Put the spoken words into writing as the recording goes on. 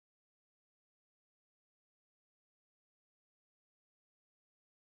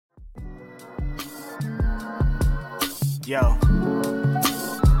Yo.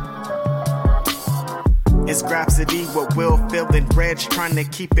 It's Grapsody with Will, Phil, and Reg, trying to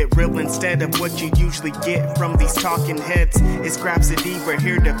keep it real instead of what you usually get from these talking heads. It's Grapsody, we're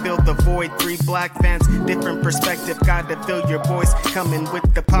here to fill the void. 3 black fans, different perspective, gotta fill your voice. Coming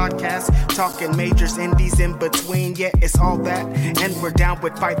with the podcast, talking majors, indies in between. Yeah, it's all that, and we're down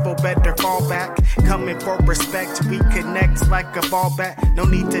with Fightful, better fall back. Coming for respect, we connect like a ball bat. No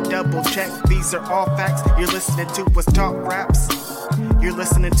need to double check, these are all facts. You're listening to us talk raps. You're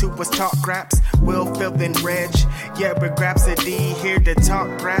listening to us talk raps. Will, Phil, and Reg. Yeah, we're Grapsody, here to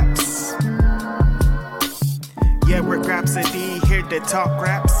talk raps. Yeah, we're Grapsody, here to talk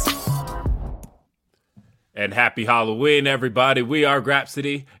raps. And happy Halloween, everybody. We are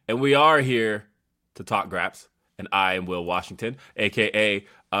Grapsody, and we are here to talk graps. And I am Will Washington,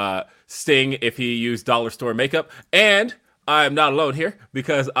 a.k.a. Sting if he used dollar store makeup. And I am not alone here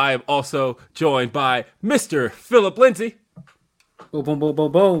because I am also joined by Mr. Philip Lindsay. Boom, boom, boom,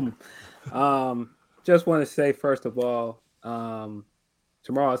 boom, boom. Just want to say, first of all,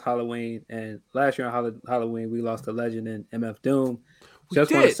 tomorrow is Halloween, and last year on Halloween, we lost a legend in MF Doom. Want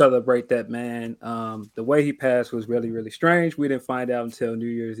to celebrate that, man. The way he passed was really, really strange. We didn't find out until New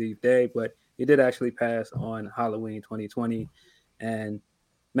Year's Eve day, but he did actually pass on Halloween 2020. And,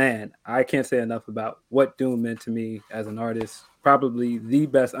 man, I can't say enough about what Doom meant to me as an artist. Probably the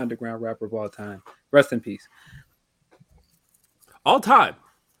best underground rapper of all time. Rest in peace. All time.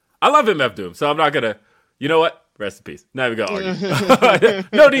 I love MF Doom, so I'm not going to, you know what? Rest in peace. Not even going to argue.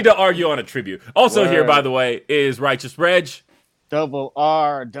 No need to argue on a tribute. Also here, by the way, is Righteous Reg. Double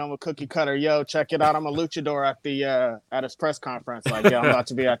R, done with Cookie Cutter. Yo, check it out. I'm a luchador at his press conference. Like, yeah, I'm about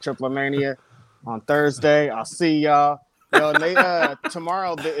to be at Triplemania on Thursday. I'll see y'all. Yo, and they,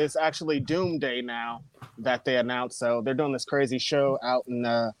 tomorrow is actually Doom Day now that they announced. So they're doing this crazy show out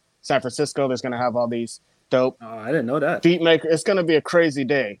in San Francisco. There's going to have all these dope. Oh, I didn't know that. Beat maker. It's going to be a crazy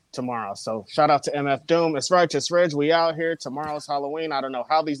day tomorrow. So shout out to MF Doom. It's Righteous Reg. We out here. Tomorrow's Halloween. I don't know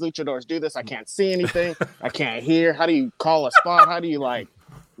how these luchadors do this. I can't see anything. I can't hear. How do you call a spot? How do you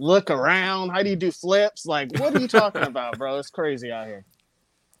look around? How do you do flips? Like, what are you talking about, bro? It's crazy out here.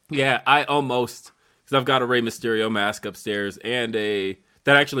 Yeah, I almost, because I've got a Rey Mysterio mask upstairs and that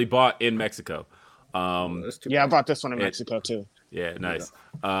I actually bought in Mexico. I bought this one in Mexico too. Yeah, nice.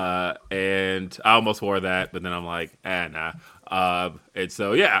 And I almost wore that, but then I'm like, nah. And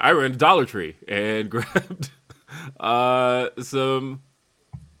so, yeah, I ran to Dollar Tree and grabbed some.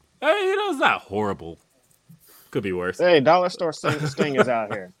 Hey, it's not horrible. Could be worse. Hey, Dollar Store Sting is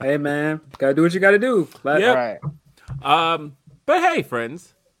out here. Hey, man, gotta do what you gotta do. Yep. Right. But hey,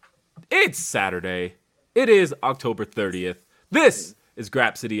 friends, it's Saturday. It is October 30th. This is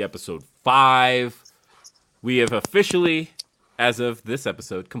Grapsody episode 5. We have officially, as of this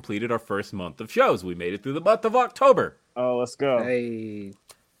episode, completed our first month of shows. We made it through the month of October. Oh, let's go. Hey.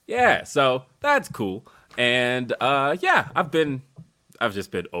 Yeah, so that's cool. And I've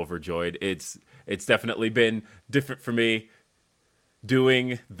just been overjoyed. It's definitely been different for me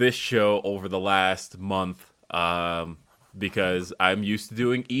doing this show over the last month because I'm used to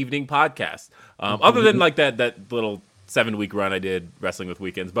doing evening podcasts. Other than like that little 7-week run I did Wrestling with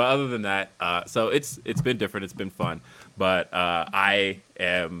Weekends, but other than that, so it's been different. It's been fun, but I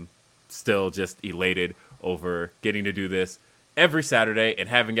am still just elated over getting to do this every Saturday and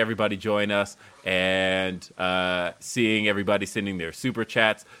having everybody join us and seeing everybody sending their super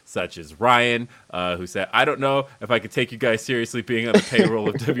chats, such as Ryan, who said, "I don't know if I could take you guys seriously being on the payroll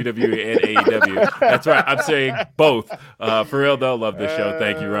of WWE and AEW." That's right, I'm saying both. For real though, love this show.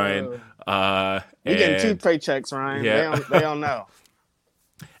 Thank you, Ryan. You getting 2 paychecks, Ryan. Yeah. They don't know.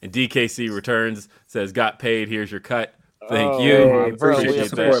 And DKC returns, says, "Got paid, here's your cut." Thank you. Bro, we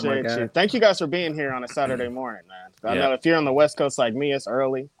appreciate you. Thank you guys for being here on a Saturday morning, man. I know if you're on the West Coast like me, it's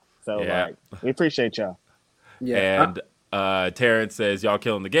early. So we appreciate y'all. Yeah. And Terrence says, "Y'all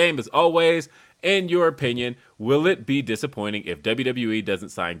killing the game as always. In your opinion, will it be disappointing if WWE doesn't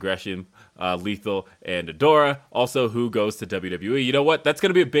sign Gresham, Lethal, and Adora? Also, who goes to WWE?" You know what? That's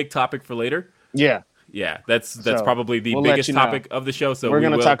going to be a big topic for later. Yeah. Yeah, that's probably the biggest topic of the show. So we're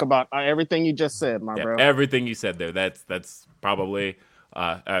going to talk about everything you just said, bro. Everything you said there. That's probably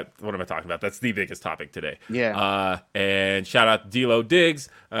what am I talking about? That's the biggest topic today. Yeah. And shout out to D-Lo Diggs.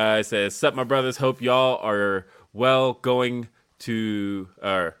 It says, "Sup, my brothers. Hope y'all are going to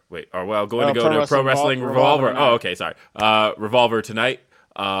go to Pro Wrestling Revolver. Oh, okay, sorry. Revolver tonight.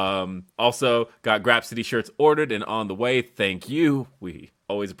 Also got Grapsody shirts ordered and on the way. Thank you. We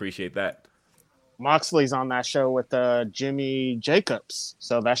always appreciate that. Moxley's on that show with Jimmy Jacobs,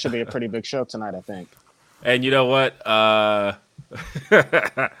 so that should be a pretty big show tonight, I think. And you know what?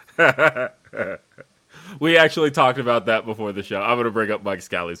 We actually talked about that before the show. I'm going to bring up Mike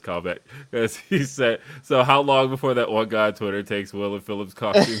Scally's comment because he said, "So how long before that one guy on Twitter takes Will and Phillips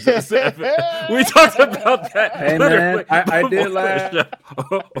costumes?" We talked about that. Hey man, I did before laugh. the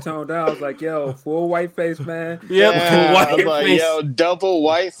show. Toned down. I was like, "Yo, full white face, man." Yep, Yeah, white I was like, face. yo, double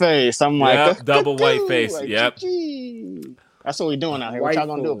white face. I'm like, Yep, double white face. Like, Yep. gee. That's what we doing out here. White What y'all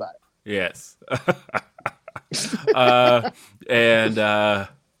gonna do fool. about it? Yes.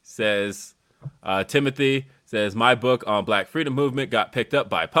 Says Timothy says my book on Black Freedom Movement got picked up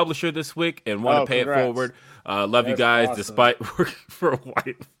by a publisher this week and want to pay congrats. it forward. Love you That's guys awesome. despite working for a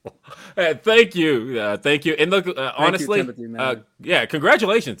white. Thank you, thank you. And look, honestly, Timothy, man. yeah,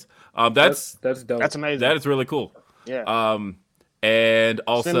 congratulations. That's That's dope. That's amazing. that is really cool. Yeah. And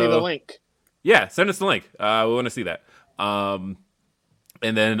also Send me the link. yeah, send us the link. We want to see that. And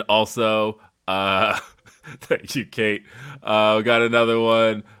then also, thank you, Kate. We got another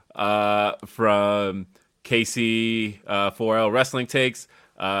one from KC4L Wrestling Takes.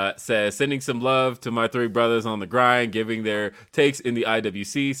 Says, sending some love to my three brothers on the grind, giving their takes in the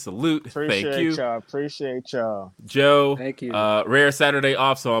IWC. Salute. Appreciate Thank you. y'all. Appreciate y'all. Joe, Thank you. Rare Saturday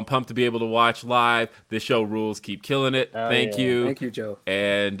off, so I'm pumped to be able to watch live. This show rules. Keep killing it. Oh, Thank yeah. you. Thank you, Joe.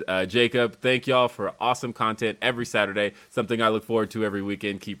 And Jacob, thank y'all for awesome content every Saturday. Something I look forward to every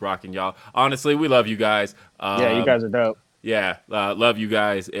weekend. Keep rocking, y'all. Honestly, we love you guys. Yeah, you guys are dope. Yeah, love you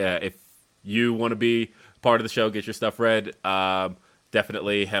guys. If you want to be part of the show, get your stuff read.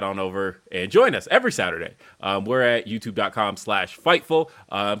 Definitely head on over and join us every Saturday. We're at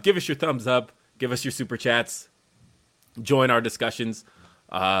youtube.com/Fightful. Give us your thumbs up. Give us your super chats. Join our discussions.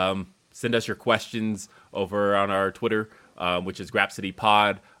 Send us your questions over on our Twitter, which is Grapsity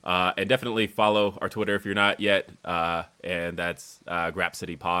Pod. And definitely follow our Twitter if you're not yet. And that's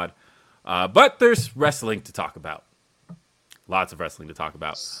Grapsity Pod. But there's wrestling to talk about. Lots of wrestling to talk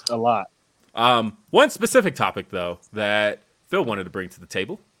about. A lot. One specific topic, though, that Phil wanted to bring to the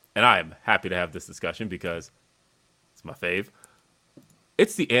table, and I am happy to have this discussion because it's my fave.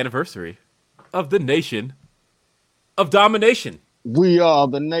 It's the anniversary of the Nation of Domination. We are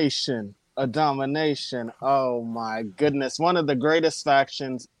the nation of domination. Oh my goodness. One of the greatest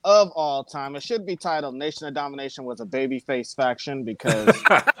factions of all time. It should be titled Nation of Domination was a babyface faction because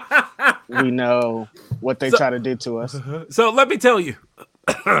we know what they try to do to us. So let me tell you,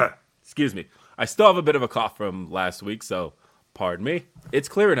 excuse me, I still have a bit of a cough from last week, so pardon me. It's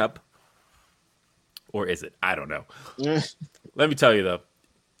clearing up. Or is it? I don't know. Let me tell you, though.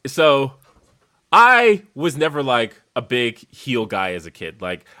 So I was never like a big heel guy as a kid.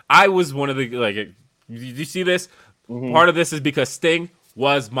 Like I was one of the like. Did you see this? Mm-hmm. Part of this is because Sting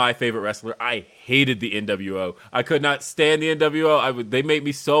was my favorite wrestler. I hated the NWO. I could not stand the NWO. They made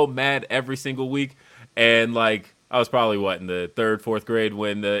me so mad every single week. And like I was probably in the 3rd, 4th grade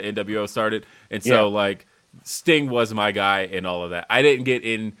when the NWO started. And so like Sting was my guy and all of that. I didn't get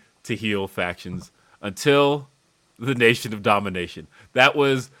into heel factions until the Nation of Domination. That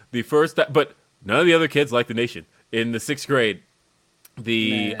was the first, but none of the other kids liked the Nation. In the 6th grade,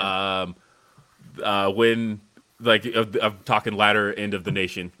 when like I'm talking latter end of the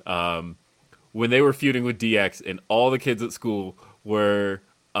Nation, when they were feuding with DX and all the kids at school were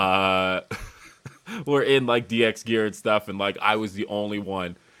were in like DX gear and stuff, and like I was the only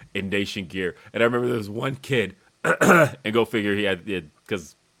one in Nation gear. And I remember there was one kid, and go figure, he had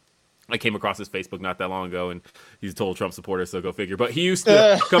because I came across his Facebook not that long ago, and he's a total Trump supporter, so go figure. But he used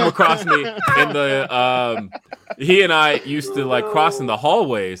to come across me in the he and I used to like cross in the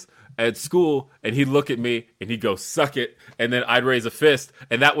hallways at school, and he'd look at me and he'd go, "Suck it," and then I'd raise a fist,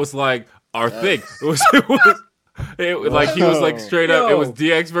 and that was like our thing. Like he was like straight up. It was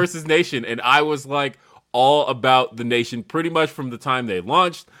DX versus Nation, and I was like all about the Nation pretty much from the time they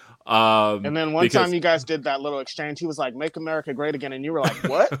launched. And then one time you guys did that little exchange. He was like, "Make America Great Again," and you were like,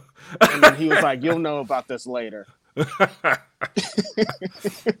 "What?" And then he was like, "You'll know about this later."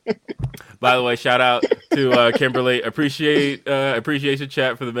 By the way, shout out to Kimberly. Appreciation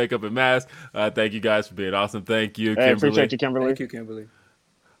chat for the makeup and mask. Thank you guys for being awesome. Thank you, Kimberly. Appreciate you, Kimberly. Thank you, Kimberly.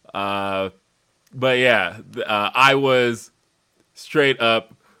 But yeah, I was straight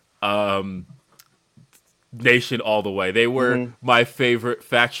up Nation all the way. They were my favorite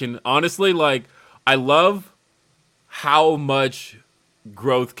faction. Honestly, like I love how much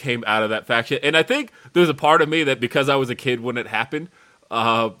growth came out of that faction. And I think there's a part of me that because I was a kid when it happened,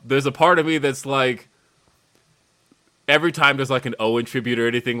 there's a part of me that's like every time there's like an Owen tribute or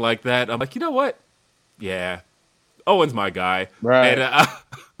anything like that, I'm like, you know what? Yeah, Owen's my guy. Right. And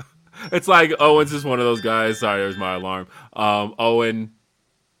it's like Owen's just one of those guys. Sorry, there's my alarm. Owen,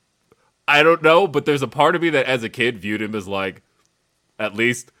 I don't know, but there's a part of me that as a kid viewed him as like at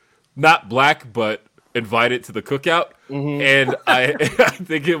least not black, but invited to the cookout. And I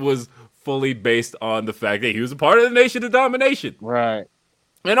think it was fully based on the fact that he was a part of the Nation of Domination. Right.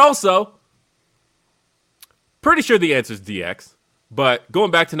 And also, pretty sure the answer is DX. But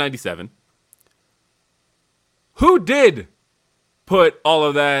going back to 97, who did put all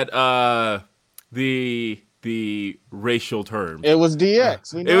of that, the racial terms? It was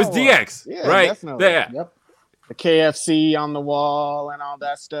DX. It was DX, yeah, right? Definitely. Yeah. Yep. The KFC on the wall and all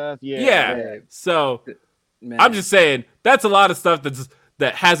that stuff. Yeah. So Man. I'm just saying that's a lot of stuff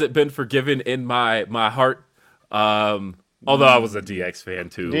that hasn't been forgiven in my heart. Although I was a DX fan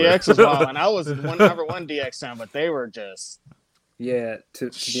too. DX was wild, and I was number one DX fan, but they were just. Yeah,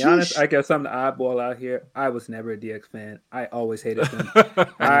 to be honest, I guess I'm the oddball out here. I was never a DX fan. I always hated them.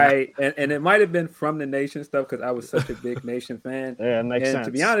 And it might have been from the Nation stuff because I was such a big Nation fan. Yeah, it makes sense.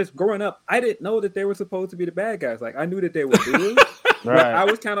 To be honest, growing up, I didn't know that they were supposed to be the bad guys. Like I knew that they were dudes, but I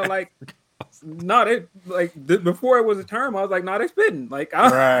was kind of like, no, they before it was a term. I was like, no, they're spitting. Like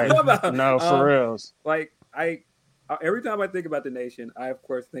I don't know about no, for reals. Like every time I think about the Nation, I of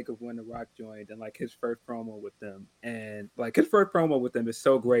course think of when The Rock joined and like his first promo with them, and like his first promo with them is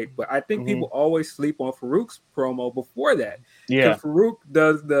so great. But I think people always sleep on Farouk's promo before that. Yeah, Farouk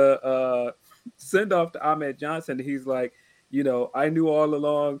does the send off to Ahmed Johnson. And he's like, I knew all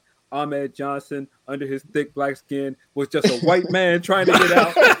along Ahmed Johnson under his thick black skin was just a white man trying to get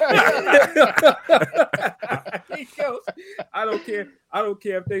out. He goes, I don't care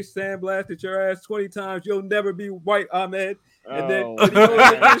if they sandblasted your ass 20 times, you'll never be white, Ahmed. And then when he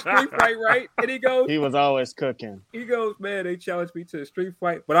goes into the street fight, right? And he goes, he was always cooking. He goes, man, they challenged me to a street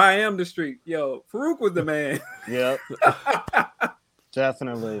fight, but I am the street. Yo, Farouk was the man. Yep.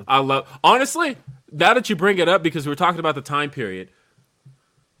 Definitely. Honestly, now that you bring it up, because we're talking about the time period,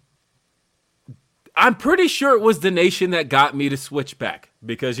 I'm pretty sure it was the Nation that got me to switch back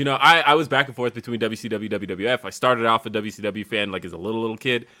because, I was back and forth between WCW, WWF. I started off a WCW fan like as a little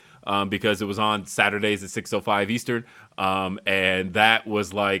kid because it was on Saturdays at 6:05 Eastern. And that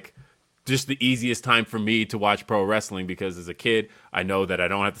was like just the easiest time for me to watch pro wrestling because as a kid, I know that I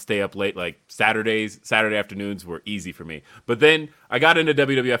don't have to stay up late. Like Saturday afternoons were easy for me. But then I got into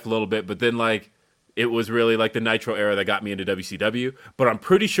WWF a little bit, but then like it was really like the Nitro era that got me into WCW, but I'm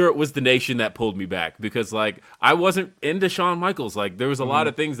pretty sure it was the Nation that pulled me back because like I wasn't into Shawn Michaels. Like there was a lot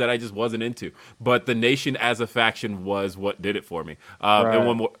of things that I just wasn't into, but the Nation as a faction was what did it for me. And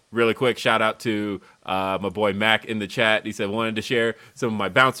one more really quick shout out to my boy Mac in the chat. He said wanted to share some of my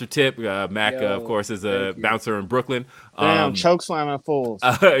bouncer tip. Mac, of course, is a bouncer in Brooklyn. Damn, choke slamming fools.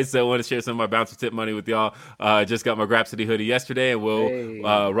 So I want to share some of my bouncer tip money with y'all. Just got my Grapsody hoodie yesterday, and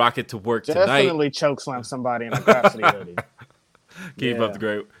we'll rock it to work tonight. Definitely choke slam somebody in a Grapsody hoodie. Keep up the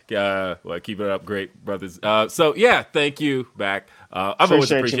great, keep it up, great brothers. So yeah, thank you, Mac. I've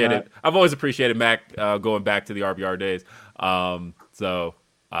always appreciated Mac going back to the RBR days.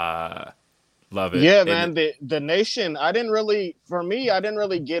 Love it. Yeah, man. The Nation, I didn't really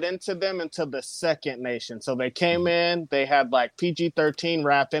get into them until the second Nation. So they came in, they had like PG-13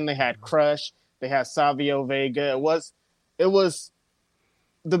 rapping, they had Crush, they had Savio Vega. It was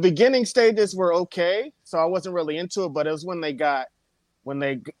the beginning stages were okay, so I wasn't really into it, but it was when they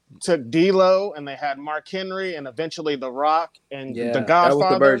took D-Lo and they had Mark Henry and eventually The Rock and The Godfather. That was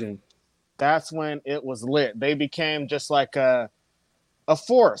the version. That's when it was lit. They became just like a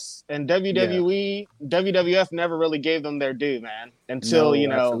force, and WWF never really gave them their due, man. Until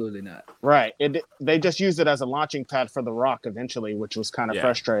absolutely not. Right? They just used it as a launching pad for The Rock eventually, which was kind of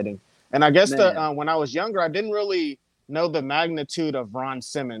frustrating. And I guess when I was younger, I didn't really know the magnitude of Ron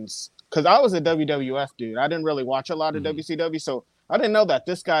Simmons because I was a WWF dude. I didn't really watch a lot of WCW, so I didn't know that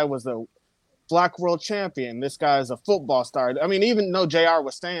this guy was a Black World Champion. This guy is a football star. I mean, even though JR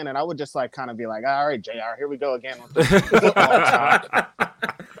was staying, and I would just like kind of be like, all right, JR, here we go again with the football talk.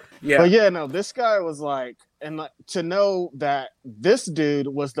 But this guy was like, and like, to know that this dude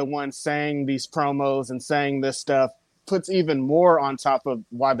was the one saying these promos and saying this stuff puts even more on top of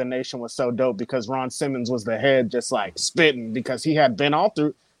why the Nation was so dope because Ron Simmons was the head just like spitting because he had been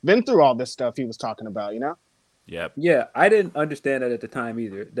through all this stuff he was talking about, Yep. Yeah, I didn't understand that at the time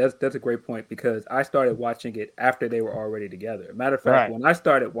either. That's a great point because I started watching it after they were already together. Matter of fact, when I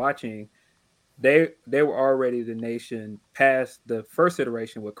started watching, they were already the Nation past the first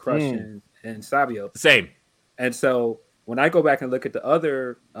iteration with Crush and Savio. Same. And so when I go back and look at the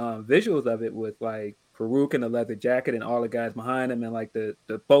other visuals of it with like Farouk in the leather jacket and all the guys behind him and like the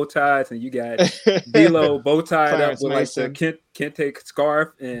bow ties and you got D-Lo bow tied up with Mason. Like the Kente scarf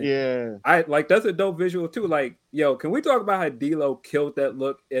and I like that's a dope visual too. Like, yo, can we talk about how D-Lo killed that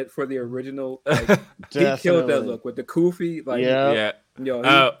look for the original? Like, he killed that look with the kufi. Like,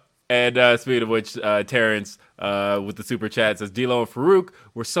 And speaking of which, Terrence with the super chat says D'Lo and Farouk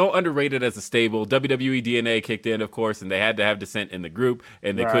were so underrated as a stable. WWE DNA kicked in, of course, and they had to have dissent in the group,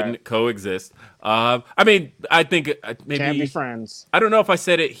 and they couldn't coexist. I mean, I think maybe can't be friends. I don't know if I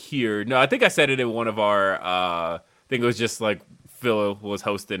said it here. No, I think I said it in one of our. I think it was just like Phil was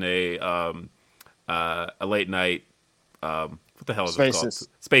hosting a late night. What the hell is it called?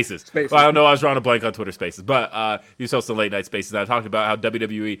 Spaces. Well, I don't know. I was drawing a blank on Twitter Spaces, but he was hosting late night Spaces. And I talked about how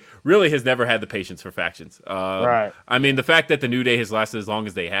WWE really has never had the patience for factions. Right. I mean, the fact that the New Day has lasted as long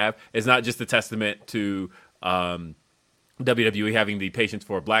as they have is not just a testament to WWE having the patience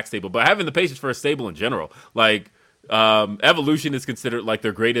for a black stable, but having the patience for a stable in general. Like Evolution is considered like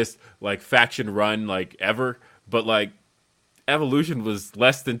their greatest like faction run like ever, but like Evolution was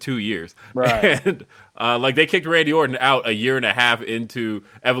less than 2 years. Right. And like they kicked Randy Orton out a year and a half into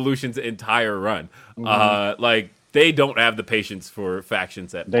Evolution's entire run. Like they don't have the patience for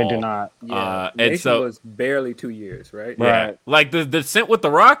factions at all. They do not. Yeah. And Nation so was barely 2 years, right? yeah. Right. Like the descent with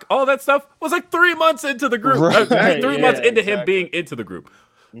The Rock, all that stuff was like 3 months into the group. Right. 3 months into him being into the group.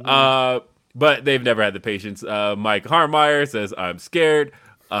 But they've never had the patience. Mike Harmeyer says, I'm scared.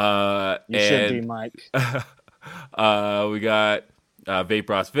 You should be, Mike. We got Vape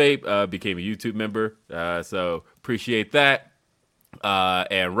Ross Vape became a YouTube member, so appreciate that.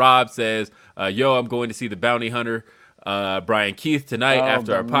 And Rob says, "Yo, I'm going to see the Bounty Hunter, Brian Keith tonight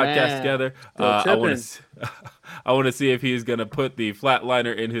after our podcast together. I want to see if he's gonna put the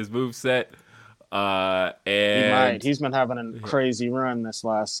flatliner in his moveset. And He might. He's been having a crazy run this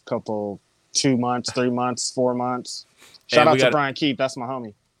last couple 2 months, 3 months, 4 months. Shout out to Brian Keith. That's my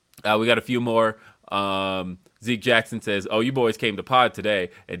homie. We got a few more. Zeke Jackson says, "Oh, you boys came to pod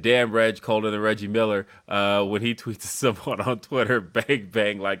today, and damn Reg colder than Reggie Miller when he tweets someone on Twitter, bang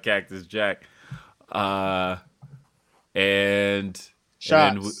bang like Cactus Jack." And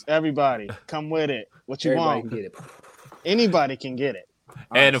shots, everybody, come with it. What you Everybody want? can get it. Anybody can get it.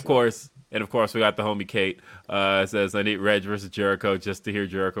 And of course, we got the homie Kate says, "I need Reg versus Jericho just to hear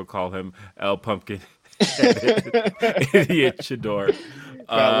Jericho call him El Pumpkin, idiot Chador."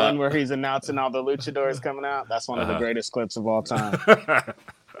 That one where he's announcing all the luchadors coming out. That's one of the greatest clips of all time.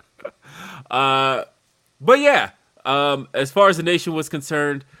 But yeah, as far as the nation was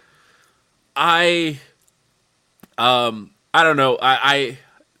concerned, I don't know.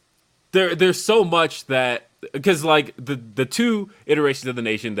 There's so much that, because like the two iterations of the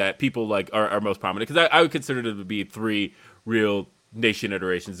nation that people like are most prominent, because I would consider them to be three real nation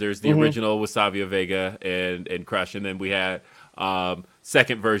iterations. There's the original with Savio Vega and Crush, and then we had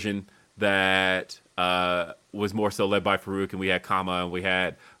second version that was more so led by Farouk, and we had Kama, and we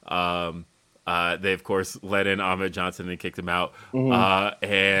had they of course let in Ahmed Johnson and kicked him out,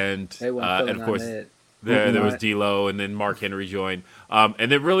 and of course there was D'Lo, and then Mark Henry joined,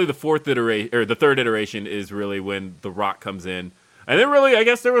 and then really the third iteration is really when The Rock comes in, and then really I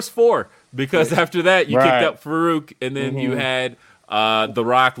guess there was four, because after that you kicked out Farouk, and then you had The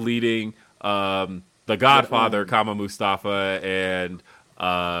Rock leading the Godfather, Kama Mustafa, and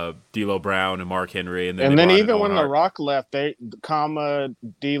D'Lo Brown and Mark Henry, and then even when The Rock left, Kama,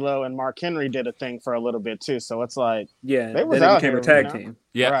 D'Lo, and Mark Henry did a thing for a little bit too. So it's like, yeah, they was then it out became here, a tag team.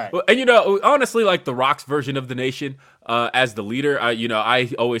 Yeah, right. Well, and honestly, like The Rock's version of the nation as the leader,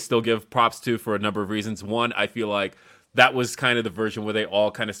 I always still give props to for a number of reasons. One, I feel like that was kind of the version where they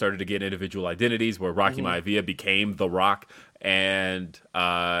all kind of started to get individual identities, where Rocky Maivia became The Rock, and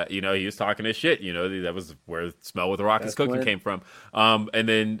he was talking his shit. That was where the smell with The Rock is cooking came from. And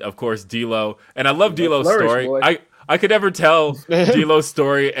then of course D'Lo, and I love D'Lo's story. Boy. I could never tell D'Lo's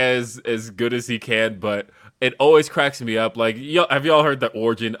story as good as he can, but it always cracks me up. Like, have y'all heard the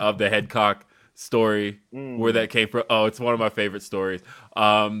origin of the headcock story, where that came from? Oh, it's one of my favorite stories.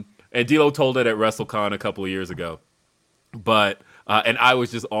 And D'Lo told it at WrestleCon a couple of years ago. But and I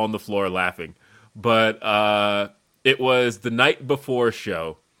was just on the floor laughing. But it was the night before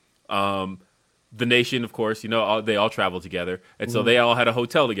show. The nation, of course, they all traveled together, and so they all had a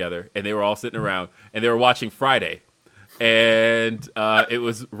hotel together, and they were all sitting around, and they were watching Friday. And it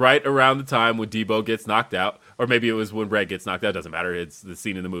was right around the time when Debo gets knocked out, or maybe it was when Red gets knocked out. Doesn't matter. It's the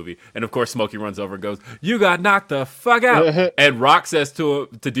scene in the movie. And of course, Smokey runs over and goes, "You got knocked the fuck out." And Rock says to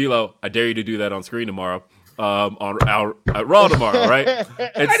D'Lo, "I dare you to do that on screen tomorrow." At Raw tomorrow, right?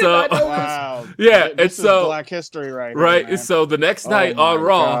 And so, wow, yeah, this is Black History, right? And so the next night on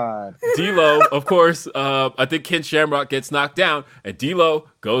Raw, D'Lo, of course, I think Ken Shamrock gets knocked down, and D'Lo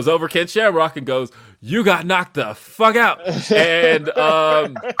goes over Ken Shamrock and goes, "You got knocked the fuck out," and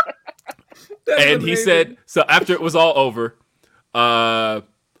and he said, so after it was all over,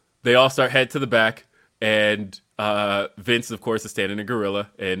 they all head to the back, and Vince, of course, is standing in gorilla,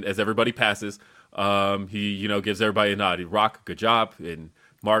 and as everybody passes, he gives everybody a nod. Rock, good job, and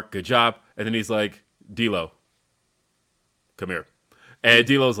Mark, good job, and then he's like, D'Lo, come here. And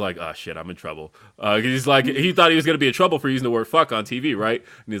D'Lo's like, oh shit, I'm in trouble. He's like, he thought he was gonna be in trouble for using the word fuck on TV, right?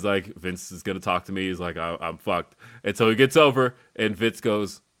 And he's like, Vince is gonna talk to me. He's like, I'm fucked. And so he gets over, and Vince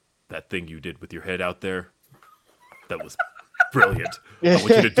goes, that thing you did with your head out there, that was brilliant. I want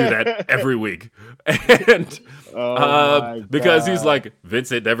you to do that every week. And because he's like,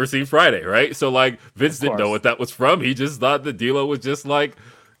 Vince had never seen Friday, right? So like, Vince didn't know what that was from. He just thought that D'Lo was just like,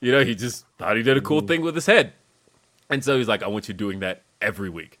 he just thought he did a cool thing with his head. And so he's like, I want you doing that every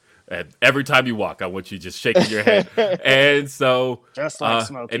week. And every time you walk, I want you just shaking your head. And so, just like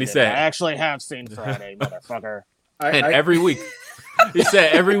Smokey. And he said, I actually have seen Friday, motherfucker. Every week, he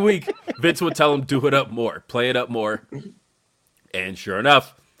said, every week, Vince would tell him, do it up more, play it up more. And sure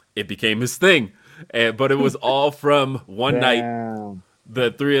enough, it became his thing. But it was all from one night.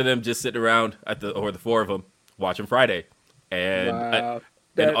 The three of them just sitting around or the four of them watching Friday, and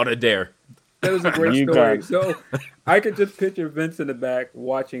on a dare. That was a great story. So I could just picture Vince in the back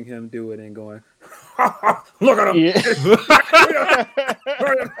watching him do it and going, look at him. Yeah.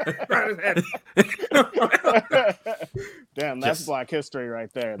 Damn, that's Black History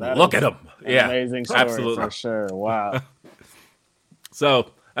right there. Look at him. Yeah. Amazing story absolutely. For sure. Wow.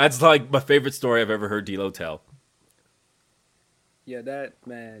 So that's like my favorite story I've ever heard D'Lo tell. Yeah,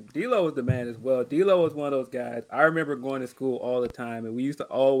 D'Lo was the man as well. D'Lo was one of those guys. I remember going to school all the time, and we used to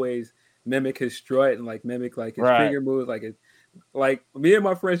always mimic his strut and mimic his finger moves, like me and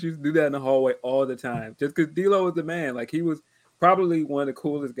my friends used to do that in the hallway all the time, just because D'Lo was the man. Like he was probably one of the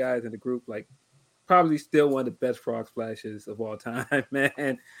coolest guys in the group. Like probably still one of the best frog splashes of all time,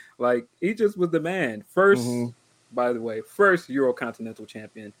 man. Like he just was the man. First, by the way, first Eurocontinental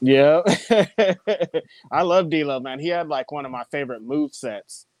champion. Yeah, I love D'Lo, man. He had one of my favorite move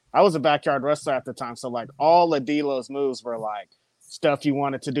sets. I was a backyard wrestler at the time, so all of D'Lo's moves were stuff you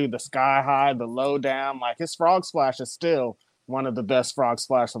wanted to do, the sky high, the low down. His frog splash is still one of the best frog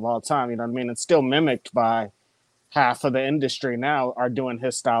splash of all time. You know what I mean? It's still mimicked by half of the industry now are doing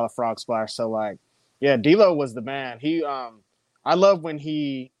his style of frog splash. So D'Lo was the man. He, I love when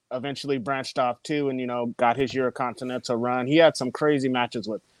he eventually branched off too and, got his Eurocontinental run. He had some crazy matches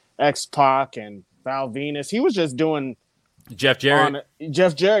with X-Pac and Val Venus. He was just doing Jeff Jarrett.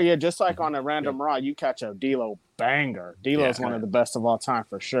 Yeah, just like on a random Raw, you catch a D'Lo banger. D'Lo's one of the best of all time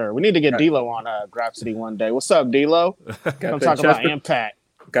for sure. We need to get D'Lo on Grapsody one day. What's up, D'Lo? Come talk about Impact.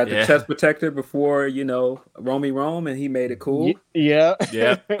 Got the chest protector before, Romy Rome, and he made it cool. Yeah.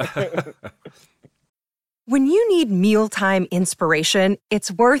 When you need mealtime inspiration,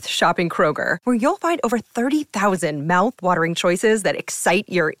 it's worth shopping Kroger, where you'll find over 30,000 mouth-watering choices that excite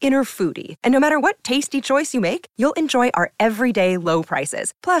your inner foodie. And no matter what tasty choice you make, you'll enjoy our everyday low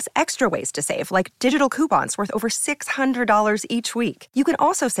prices, plus extra ways to save, like digital coupons worth over $600 each week. You can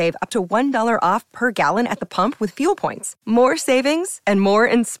also save up to $1 off per gallon at the pump with fuel points. More savings and more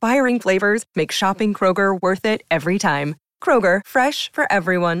inspiring flavors make shopping Kroger worth it every time. Kroger, fresh for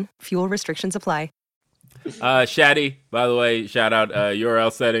everyone. Fuel restrictions apply. Shaddy, by the way, shout out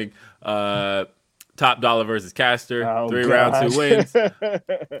URL setting. Top Dollar versus Caster. 3 rounds, 2 wins.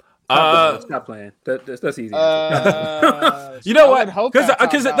 Stop playing. That's easy. You know what?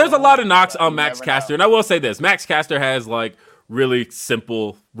 Because there's a lot of knocks on Max Caster, and I will say this: Max Caster has really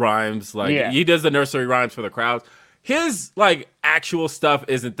simple rhymes. He does the nursery rhymes for the crowd. His actual stuff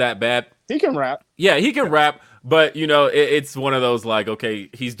isn't that bad. He can rap. Yeah, he can rap. But, it's one of those, okay,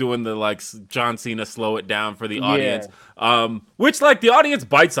 he's doing the, John Cena slow it down for the audience. Which, the audience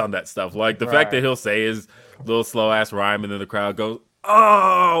bites on that stuff. The fact that he'll say his little slow-ass rhyme and then the crowd goes,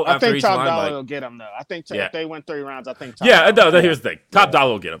 oh! I think Top Dollar will get him, though. I think if they win 3 rounds, I think Top Dollar. No, here's the thing. Top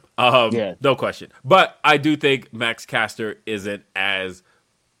Dollar will get him. No question. But I do think Max Caster isn't as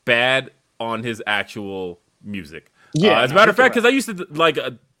bad on his actual music. As a matter of fact, because I used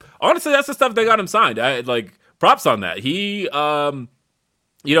to, honestly, that's the stuff that got him signed. Props on that. He,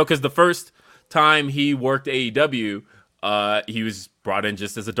 because the first time he worked AEW, he was brought in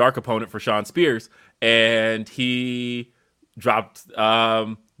just as a dark opponent for Shawn Spears, and he dropped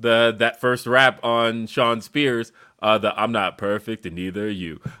that first rap on Shawn Spears, the "I'm not perfect and neither are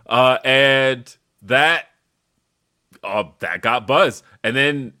you," and that got buzz. And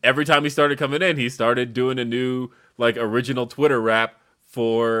then every time he started coming in, he started doing a new original Twitter rap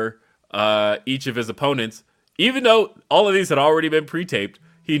for each of his opponents. Even though all of these had already been pre-taped,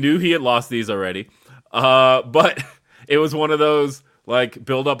 he knew he had lost these already. But it was one of those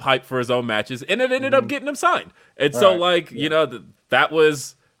build up hype for his own matches, and it ended up getting him signed. And so that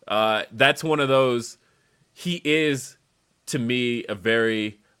was that's one of those. he is, to me, a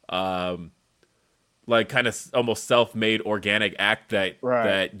very like kind of almost self-made organic act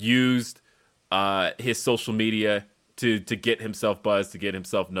that used his social media to get himself buzzed, to get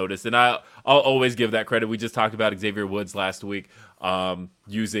himself noticed. And I'll always give that credit. We just talked about Xavier Woods last week,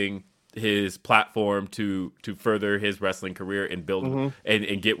 using his platform to further his wrestling career and build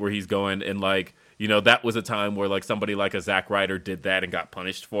and get where he's going. And like, you know, that was a time where like somebody like a Zack Ryder did that and got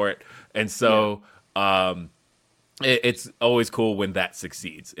punished for it. And so it's always cool when that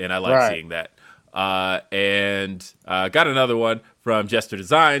succeeds. And I like seeing that. And got another one from Jester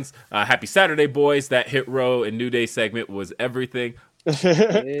Designs. Happy Saturday, boys. That Hit Row and New Day segment was everything. That's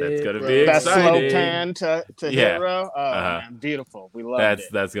gonna be that exciting. slow pan to Hit Row. Oh, man, beautiful. We love it.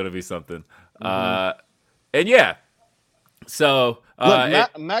 That's gonna be something. And yeah. So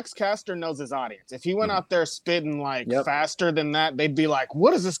look, Max Caster knows his audience. If he went out there spitting like faster than that, they'd be like,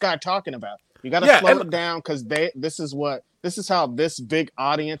 "What is this guy talking about?" You got to slow it down because this is how this big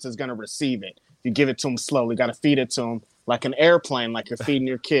audience is gonna receive it. You give it to them slowly. Got to feed it to them like an airplane, like you're feeding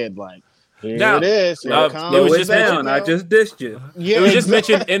your kid. Like, here it is. Here it comes. It was just down. I just dissed you. Yeah, it was just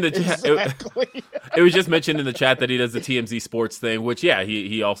mentioned in the chat. It was just mentioned in the chat that he does the TMZ Sports thing, which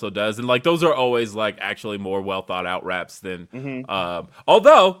he also does, and like those are always like actually more well thought out raps than.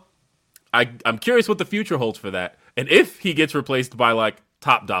 Although, I'm curious what the future holds for that, and if he gets replaced by like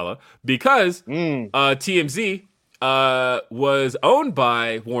Top Dollar, because TMZ was owned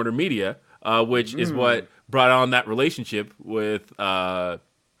by Warner Media. Which is what brought on that relationship with Max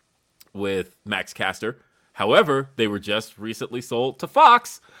Caster. However, they were just recently sold to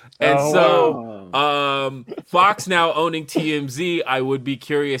Fox. And Fox now owning TMZ, I would be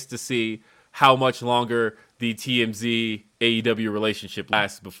curious to see how much longer the TMZ AEW relationship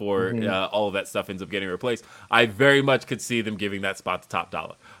lasts before all of that stuff ends up getting replaced. I very much could see them giving that spot to Top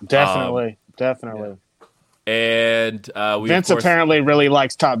Dollar. Definitely. Yeah. And Vince apparently really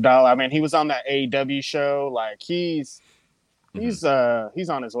likes Top Dollar. I mean, he was on that AEW show. Like he's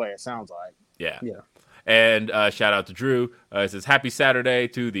on his way. It sounds like. Yeah. And shout out to Drew. It says happy Saturday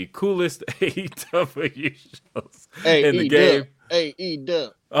to the coolest AEW shows in the game.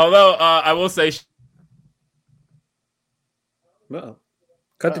 AEW. Although I will say,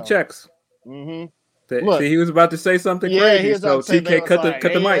 cut the checks. Look, see, he was about to say something crazy. So TK, cut the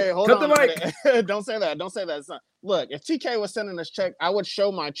mic. Cut the mic. Don't say that. Don't say that. Son. Look, if TK was sending us check, I would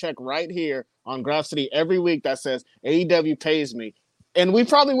show my check right here on Graph City every week that says AEW pays me. And we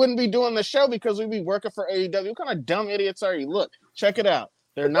probably wouldn't be doing the show because we'd be working for AEW. What kind of dumb idiots are you? Look, check it out.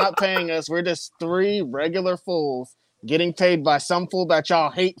 They're not paying us. We're just three regular fools getting paid by some fool that y'all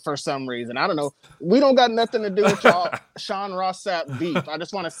hate for some reason. I don't know. We don't got nothing to do with y'all Sean Ross Sapp beef. I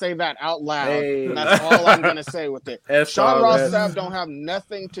just want to say that out loud. Hey. And that's all I'm going to say with it. Sean Ross Sapp don't have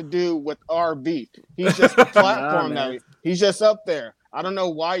nothing to do with our beef. He's just the platform he's just up there. I don't know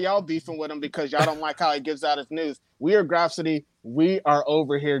why y'all beefing with him because y'all don't like how he gives out his news. We are Graph City. We are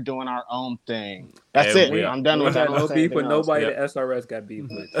over here doing our own thing. That's it. I'm done with that. No beef with nobody that SRS got beef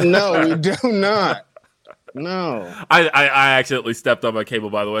with. No, we do not. No, I accidentally stepped on my cable,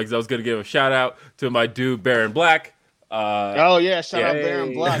 by the way, because I was going to give a shout out to my dude Baron Black. Shout out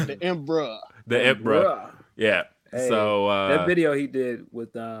Baron Black, the Emperor. The Emperor. Yeah. Hey, so that video he did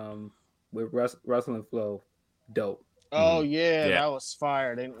with Wrestling Flow, dope. Oh yeah, that was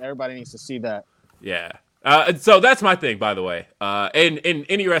fire. Everybody needs to see that. Yeah. So that's my thing, by the way. And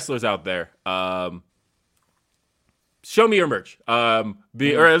any wrestlers out there, show me your merch. Or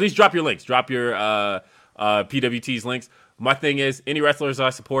at least drop your links. Drop your PWT's links. My thing is, any wrestlers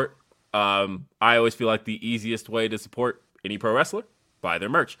I support, I always feel like the easiest way to support any pro wrestler, buy their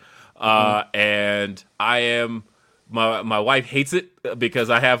merch. And I am, my wife hates it because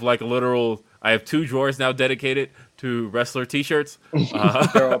I have like I have 2 drawers now dedicated to wrestler t-shirts.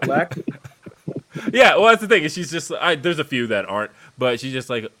 They're all black. Yeah, well, that's the thing. Is she's just there's a few that aren't, but she's just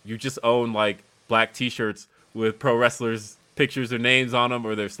like, you just own like black t-shirts with pro wrestlers' pictures or names on them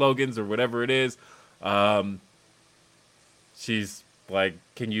or their slogans or whatever it is. She's like,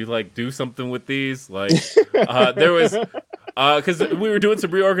 can you like do something with these? Like, there was because we were doing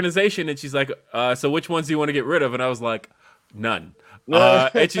some reorganization, and she's like, so which ones do you want to get rid of? And I was like, none.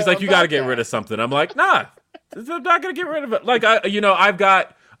 And she's like, you got to get rid of something. I'm like, nah, I'm not gonna get rid of it. Like I've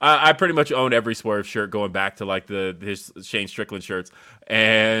got. I pretty much own every Swerve shirt going back to like his Shane Strickland shirts,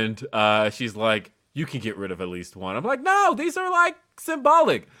 and she's like, you can get rid of at least one. I'm like, no, these are like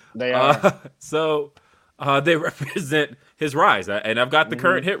symbolic. They are. So they represent his rise, and I've got the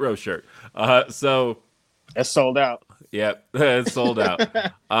current Hit Row shirt. So it's sold out. Yep, it's sold out.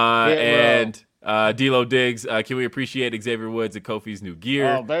 And D'Lo Diggs, can we appreciate Xavier Woods and Kofi's new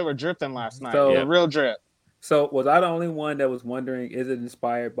gear? Oh, they were dripping last night. The real drip. So was I the only one that was wondering, is it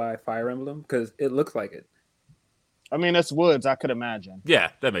inspired by Fire Emblem? Because it looks like it. I mean, it's Woods. I could imagine.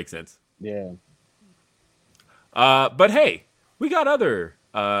 Yeah, that makes sense. Yeah. But hey, we got other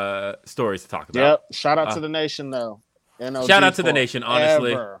stories to talk about. Yep. Shout out to the nation, though. NOG Shout out to the nation,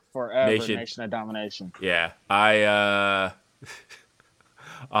 honestly. Forever. Nation of Domination. Yeah, they're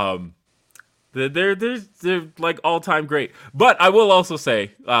like all time great. But I will also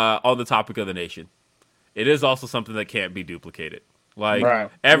say, on the topic of the nation, it is also something that can't be duplicated. Like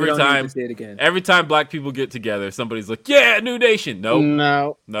every time black people get together, somebody's like, "Yeah, new nation."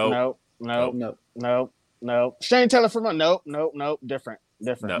 Nope. No. Shane Taylor from nope. Different.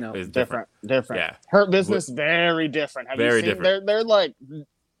 No, it's different. Yeah. Hurt Business, very different. Have very you seen? different. They're like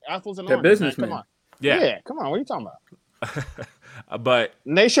apples and they're oranges. Businessmen. Come on. Yeah. Come on. What are you talking about? But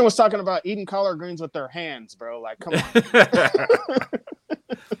Nation was talking about eating collard greens with their hands, bro. Like, come on. It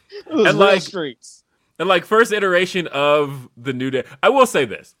was And real like streets. And like first iteration of the New Day, I will say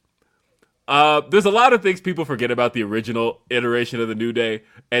this. There's a lot of things people forget about the original iteration of the New Day,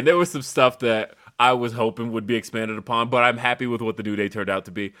 and there was some stuff that I was hoping would be expanded upon, but I'm happy with what the New Day turned out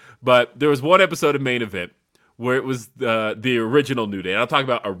to be. But there was one episode of Main Event where it was the original New Day. And I'll talk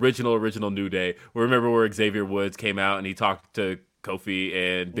about original New Day. Remember where Xavier Woods came out and he talked to Kofi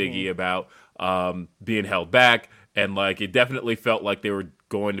and Biggie about being held back, and like it definitely felt like they were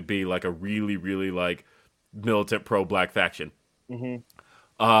going to be like a really, really like militant pro-black faction.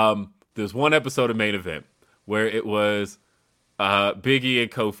 There's one episode of Main Event where it was Biggie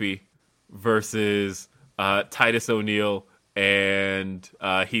and Kofi versus Titus O'Neil and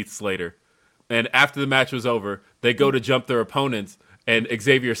Heath Slater. And after the match was over, they go to jump their opponents, and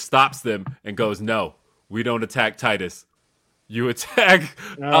Xavier stops them and goes, "No, we don't attack Titus. You attack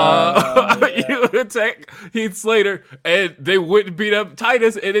you attack Heath Slater," and they wouldn't beat up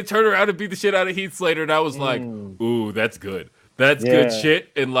Titus, and they turned around and beat the shit out of Heath Slater, and I was like, "Ooh, that's good. That's good shit."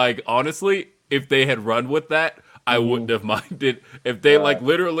 And like honestly, if they had run with that, I wouldn't have minded. If they like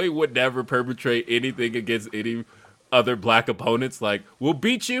literally would never perpetrate anything against any other black opponents, like we'll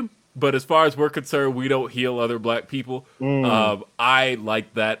beat you, but as far as we're concerned, we don't heal other black people. I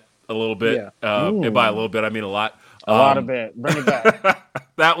like that a little bit, and by a little bit I mean a lot. A lot of it. Bring it back.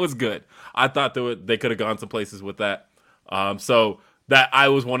 That was good. I thought they could have gone some places with that. So that I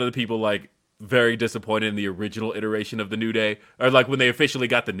was one of the people like very disappointed in the original iteration of the New Day, or like when they officially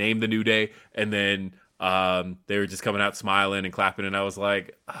got the name the New Day, and then they were just coming out smiling and clapping, and I was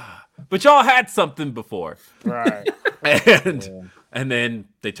like, but y'all had something before, Right? and then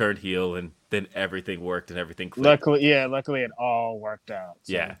they turned heel, and then everything worked and everything clicked. Luckily it all worked out.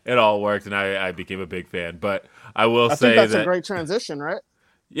 So. Yeah, it all worked, and I became a big fan. But I will say think that's that a great transition, right?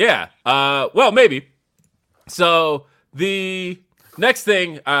 Yeah. Well, maybe. So the next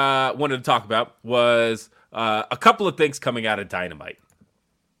thing I wanted to talk about was a couple of things coming out of Dynamite.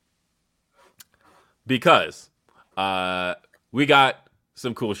 Because we got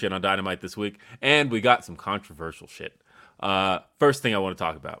some cool shit on Dynamite this week, and we got some controversial shit. First thing I want to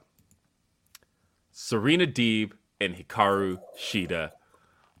talk about. Serena Deeb and Hikaru Shida.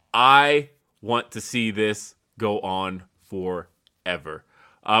 I want to see this go on forever.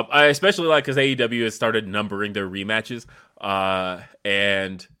 I especially like because AEW has started numbering their rematches,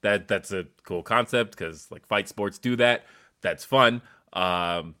 and that's a cool concept because like fight sports do that. That's fun.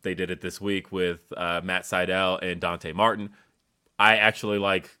 They did it this week with Matt Sydal and Dante Martin. I actually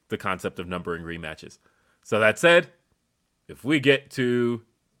like the concept of numbering rematches. So that said, if we get to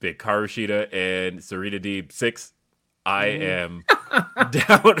Big Hikaru Shida and Serena Deeb 6, I am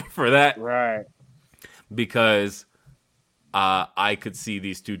down for that. Right. Because I could see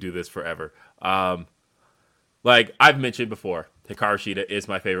these two do this forever. Like I've mentioned before, Hikaru Shida is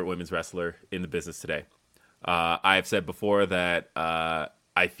my favorite women's wrestler in the business today. I've said before that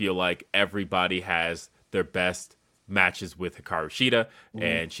I feel like everybody has their best matches with Hikaru Shida,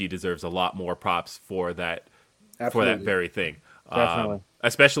 and she deserves a lot more props for that. Absolutely. For that very thing. Definitely.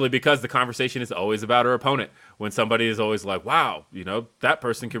 Especially because the conversation is always about her opponent. When somebody is always like, wow, that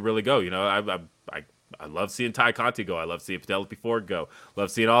person could really go. I love seeing Ty Conti go. I love seeing Penelope Ford go. Love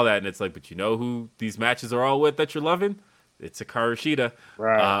seeing all that. And it's like, but you know who these matches are all with that you're loving? It's Hikaru Shida.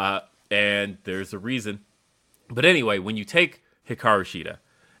 Right. And there's a reason. But anyway, when you take Hikaru Shida,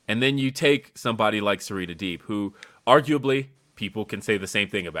 and then you take somebody like Serena Deeb, who arguably people can say the same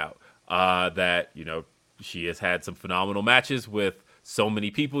thing about, that, she has had some phenomenal matches with so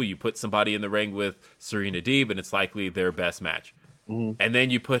many people. You put somebody in the ring with Serena Deeb, and it's likely their best match. And then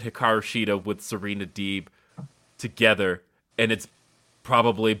you put Hikaru Shida with Serena Deeb together, and it's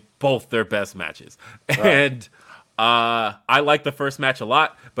probably both their best matches. Right. And I like the first match a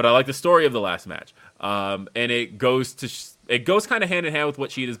lot, but I like the story of the last match. And it goes kind of hand in hand with what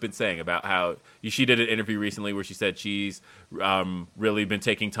Shida's been saying about how she did an interview recently where she said she's really been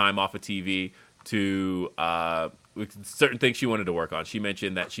taking time off of TV to certain things she wanted to work on. She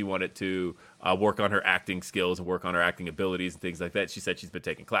mentioned that she wanted to work on her acting skills and work on her acting abilities and things like that. She said she's been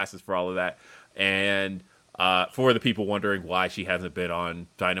taking classes for all of that. And for the people wondering why she hasn't been on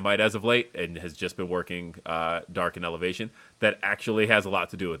Dynamite as of late and has just been working Dark and Elevation, that actually has a lot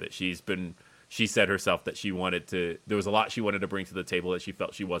to do with it. She said herself that there was a lot she wanted to bring to the table that she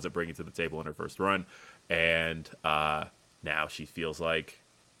felt she wasn't bringing to the table in her first run. And now she feels like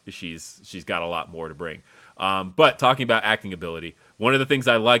she's got a lot more to bring. But talking about acting ability, one of the things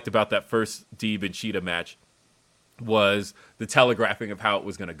I liked about that first Deeb and Shida match was the telegraphing of how it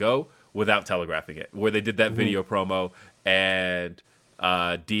was going to go without telegraphing it, where they did that video promo and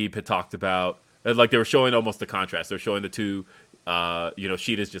Deeb had talked about, like they were showing almost the contrast. They're showing the two,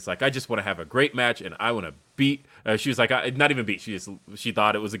 Shida's just like, I just want to have a great match and I want to beat. She was like, not even beat. She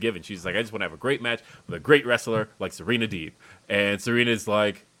thought it was a given. She's like, I just want to have a great match with a great wrestler like Serena Deeb. And Serena's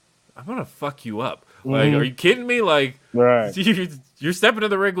like, I'm going to fuck you up. Like, are you kidding me? Like, right. You're stepping in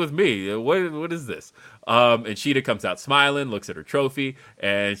the ring with me. What is this? And Shida comes out smiling, looks at her trophy,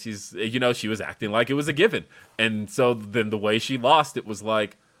 and she's, she was acting like it was a given. And so then the way she lost, it was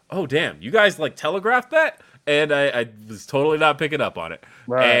like, oh, damn, you guys like telegraphed that? And I was totally not picking up on it.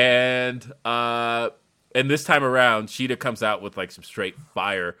 Right. And this time around, Shida comes out with like some straight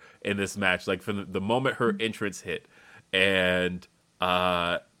fire in this match. Like from the moment her entrance hit, and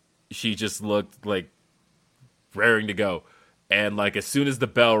she just looked like raring to go. And like as soon as the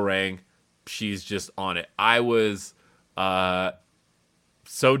bell rang, she's just on it. I was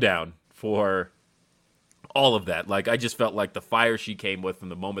so down for all of that. Like I just felt like the fire she came with from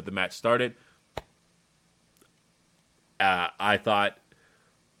the moment the match started. I thought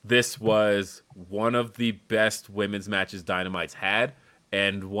this was one of the best women's matches Dynamite's had,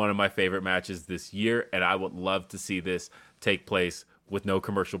 and one of my favorite matches this year. And I would love to see this take place with no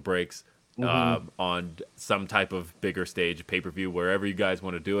commercial breaks on some type of bigger stage, pay-per-view, wherever you guys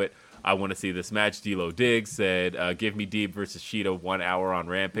want to do it. I want to see this match. D'Lo Diggs said, give me Deeb versus Shida 1 hour on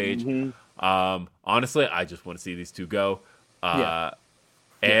Rampage. Honestly, I just want to see these two go.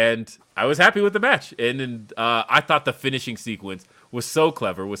 And I was happy with the match. And I thought the finishing sequence was so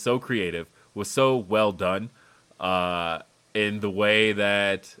clever, was so creative, was so well done in the way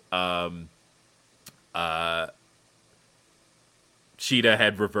that Shida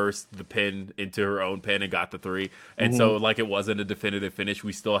had reversed the pin into her own pin and got the 3. And so, like, it wasn't a definitive finish.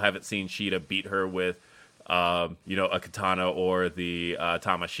 We still haven't seen Shida beat her with, a katana or the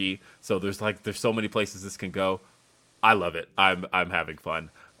Tamashi. So there's so many places this can go. I love it. I'm having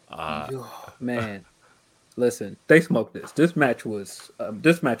fun. Man, listen, they smoked this. This match was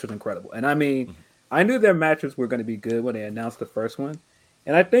incredible. And I mean, I knew their matches were going to be good when they announced the first one.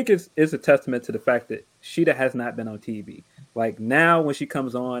 And I think it's a testament to the fact that Shida has not been on TV. Like now when she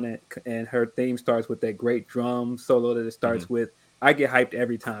comes on and her theme starts with that great drum solo that it starts with, I get hyped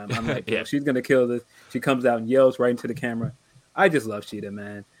every time. I'm like, she's going to kill this. She comes out and yells right into the camera. I just love Shida,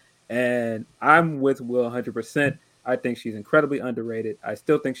 man. And I'm with Will 100%. I think she's incredibly underrated. I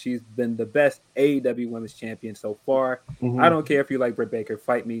still think she's been the best AEW Women's Champion so far. I don't care if you like Britt Baker.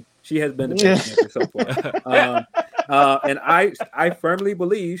 Fight me. She has been the best champion so far. And I firmly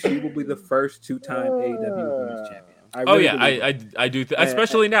believe she will be the first 2-time AEW Women's Champion. I do.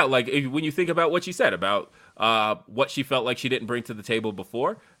 Especially now, like when you think about what she said about what she felt like she didn't bring to the table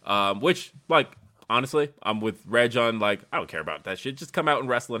before, which, like, honestly, I'm with Reg on, like, I don't care about that shit. Just come out and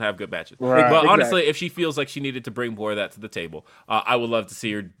wrestle and have good matches. Right. But honestly, if she feels like she needed to bring more of that to the table, I would love to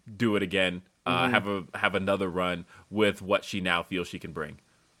see her do it again. Have another run with what she now feels she can bring.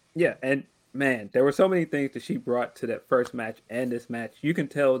 Yeah, and man, there were so many things that she brought to that first match and this match. You can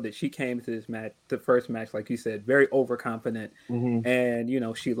tell that she came to this match, the first match, like you said, very overconfident,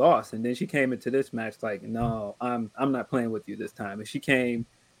 and she lost. And then she came into this match like, no, I'm not playing with you this time. And she came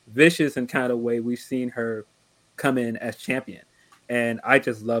vicious in kind of way we've seen her come in as champion, and I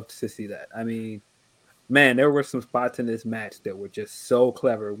just loved to see that. I mean, man, there were some spots in this match that were just so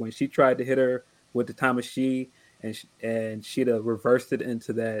clever when she tried to hit her with the Tamashi and Shida reversed it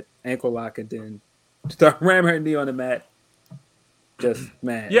into that ankle lock and then start ramming her knee on the mat. Just,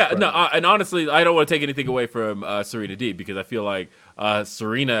 man. Yeah, no, and honestly, I don't want to take anything away from Serena Deeb, because I feel like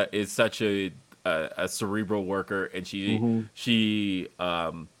Serena is such a cerebral worker, and she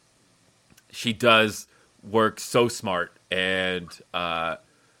does work so smart, and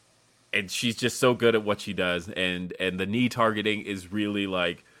she's just so good at what she does, and the knee targeting is really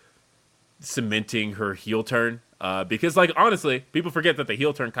like cementing her heel turn. Because like honestly, people forget that the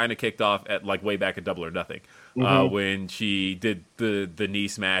heel turn kind of kicked off at like way back at Double or Nothing when she did the knee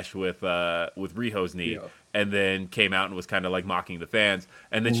smash with Riho's knee, and then came out and was kind of like mocking the fans,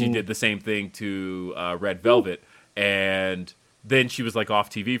 and then she did the same thing to Red Velvet, and then she was like off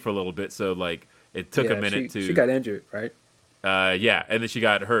TV for a little bit, so like it took a minute she got injured, right? Yeah, and then she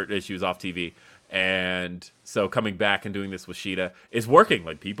got hurt as she was off TV. And so coming back and doing this with Shida is working.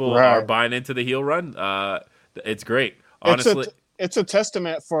 Like people are buying into the heel run. It's great. Honestly, it's a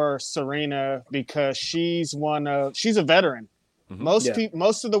testament for Serena because she's a veteran. Most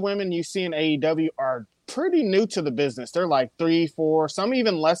of the women you see in AEW are pretty new to the business. They're like 3, 4, some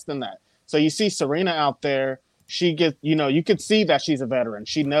even less than that. So you see Serena out there. She gets, you could see that she's a veteran.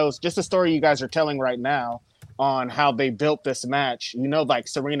 She knows just the story you guys are telling right now on how they built this match. Like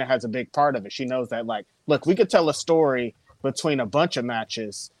Serena has a big part of it. She knows that, like, look, we could tell a story between a bunch of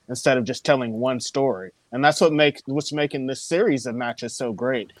matches instead of just telling one story. And that's what's making this series of matches so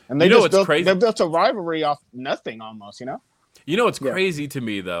great. And they they built a rivalry off nothing almost, what's crazy to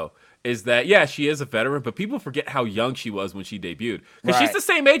me though is that she is a veteran, but people forget how young she was when she debuted. Because she's the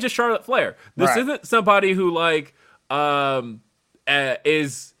same age as Charlotte Flair. This isn't somebody who like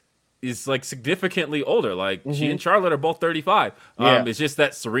is like significantly older. Like she and Charlotte are both 35. It's just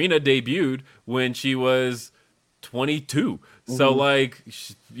that Serena debuted when she was 22. So like,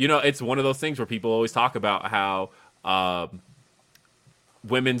 it's one of those things where people always talk about how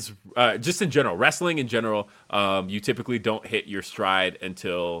women's, just in general, wrestling in general, you typically don't hit your stride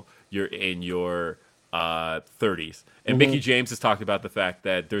until you're in your 30s. And Mickie James has talked about the fact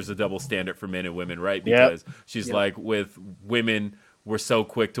that there's a double standard for men and women, right? Because she's like, with women, we're so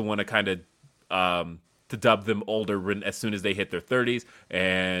quick to want to kind of to dub them older as soon as they hit their 30s.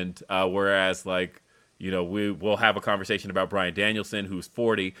 And whereas like, we'll have a conversation about Bryan Danielson, who's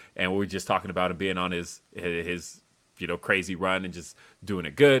 40, and we're just talking about him being on his crazy run and just doing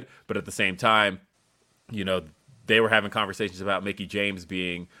it good. But at the same time, they were having conversations about Mickie James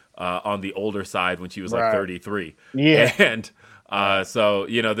being on the older side when she was like 33. Yeah. And so,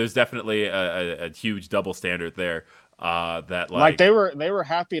 there's definitely a huge double standard there. That like they were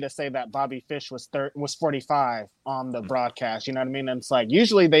happy to say that Bobby Fish was 45 on the broadcast. You know what I mean? And it's like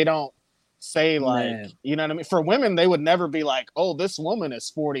usually they don't say like, you know what I mean? For women, they would never be like, oh, this woman is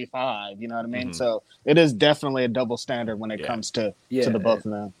 45. You know what I mean? So it is definitely a double standard when it comes to the both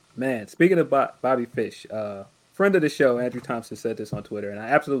of them. Man, speaking of Bobby Fish, friend of the show, Andrew Thompson, said this on Twitter, and I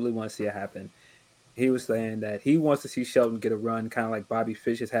absolutely want to see it happen. He was saying that he wants to see Shelton get a run kind of like Bobby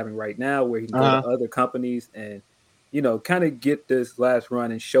Fish is having right now, where he can go to other companies and kind of get this last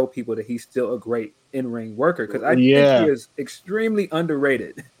run and show people that he's still a great in-ring worker. Because I think he is extremely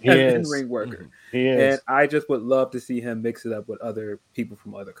underrated as an in-ring worker. He is. And I just would love to see him mix it up with other people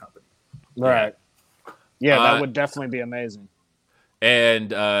from other companies. Right. Yeah, that would definitely be amazing. And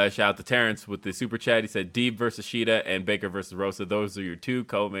shout out to Terrence with the super chat. He said Deeb versus Shida and Baker versus Rosa. Those are your two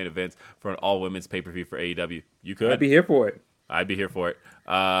co-main events for an all-women's pay-per-view for AEW. You could. I'd be here for it.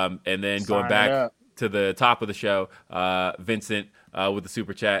 And then going back to the top of the show, Vincent with the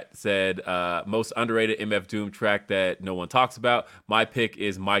super chat said most underrated MF Doom track that no one talks about. My pick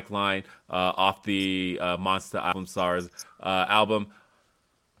is Mike Line off the Monster Album Stars album.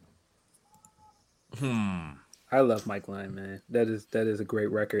 I love Mike Line, man. That is a great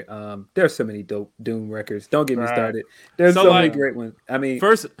record. There's so many dope Doom records. Don't get me started. There's so many great ones. I mean,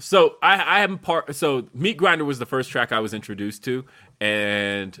 first, so I am part. So Meat Grinder was the first track I was introduced to,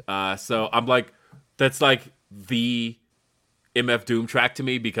 and so I'm like, that's like the MF Doom track to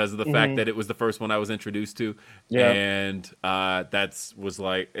me because of the fact that it was the first one I was introduced to, and that's was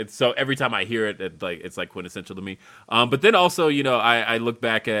like it's so every time I hear it, it's like quintessential to me. But then also, I look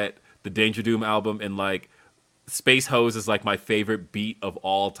back at the Danger Doom album and like. Space Hose is like my favorite beat of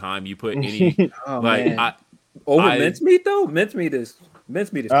all time. You put any over Mincemeat though. Mincemeat is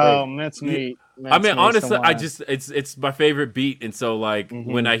great. Oh, Mincemeat. I mean, honestly, it's my favorite beat, and so like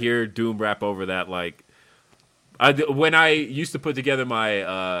when I hear Doom rap over that, like when I used to put together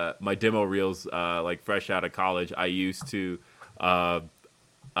my my demo reels, like fresh out of college, I used to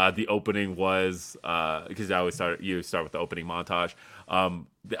the opening was because I always start with the opening montage.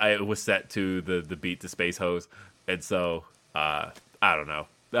 It was set to the beat to Space Hose, and so I don't know.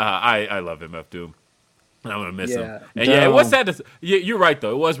 I love MF Doom, and I'm gonna miss him. And it was sad to. You're right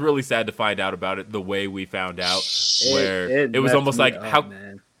though. It was really sad to find out about it the way we found out, where it was almost like how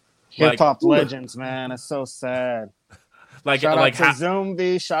hip hop legends, man. It's so sad. Shout out to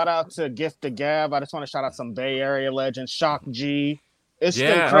Zumbi. Shout out to Gift of Gab. I just want to shout out some Bay Area legends. Shock G. It's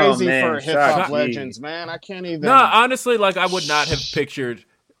still crazy for hip hop legends, man. I can't even. No, honestly, like I would not have pictured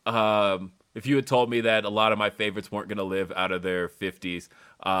if you had told me that a lot of my favorites weren't going to live out of their 50s,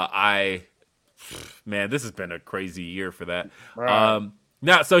 man, this has been a crazy year for that. Right.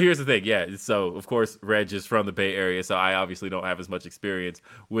 Now, so here's the thing. Yeah, so of course, Reg is from the Bay Area, so I obviously don't have as much experience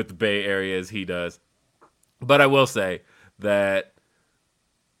with the Bay Area as he does. But I will say that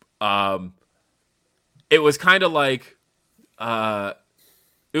it was kind of like a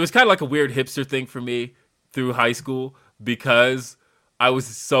weird hipster thing for me through high school because I was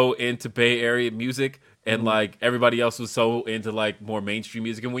so into Bay Area music. And like everybody else was so into like more mainstream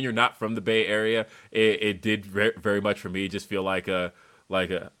music, and when you're not from the Bay Area, it did very much for me just feel like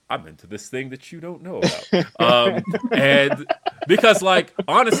I'm into this thing that you don't know about. And because like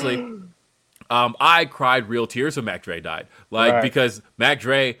honestly, I cried real tears when Mac Dre died, because Mac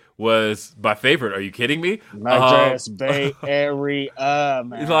Dre was my favorite. Are you kidding me? Mac Dre is Bay Area,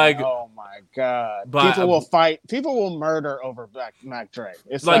 man. Like, oh my God, but, people will fight. People will murder over Mac Dre.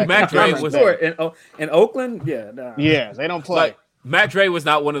 It's like Mac Dre was in Oakland. Yeah, nah. Yeah, they don't play. Like, Mac Dre was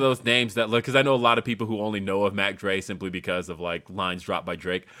not one of those names that, like, because I know a lot of people who only know of Mac Dre simply because of like lines dropped by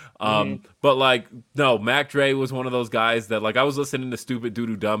Drake. But like, no, Mac Dre was one of those guys that like I was listening to Stupid Doo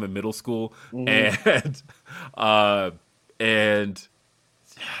Doo Dumb in middle school, and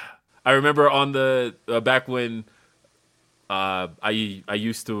I remember on the back when I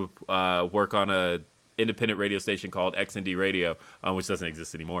used to work on a independent radio station called XND Radio, which doesn't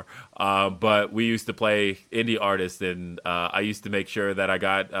exist anymore. But we used to play indie artists, and I used to make sure that I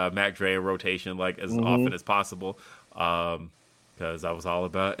got Mac Dre in rotation like as often as possible, because I was all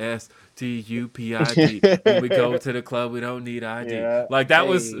about STUPID. When we go to the club, we don't need ID. Yeah. Like that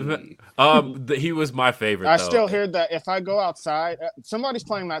was he was my favorite. I though. still hear that if I go outside, somebody's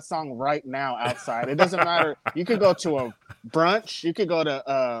playing that song right now outside. It doesn't matter. You could go to a brunch, you could go to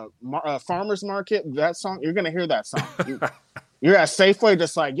a farmer's market. That song, you're gonna hear that song. You're at Safeway,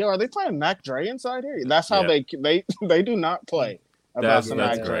 just like, yo, are they playing Mac Dre inside here? That's how they do not play about some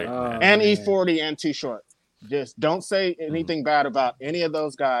Mac Dre and E40 and Too Short. Just don't say anything bad about any of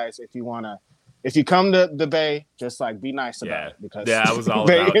those guys if you wanna. If you come to the Bay, just like be nice about it because I was all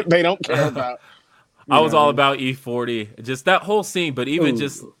about it. They don't care about. I was all about E40, just that whole scene, but even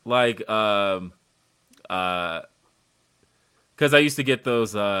just like because I used to get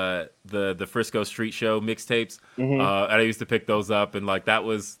those the Frisco Street Show mixtapes, and I used to pick those up, and like that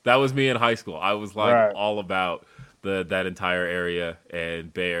was me in high school. I was like all about that entire area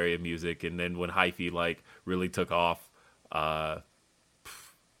and Bay Area music, and then when hyphy like really took off, man,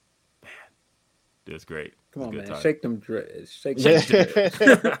 it was great. Come on, man, time. shake them dreads, shake them dreads.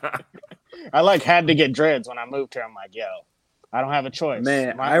 I like had to get dreads when I moved here. I'm like, yo, I don't have a choice.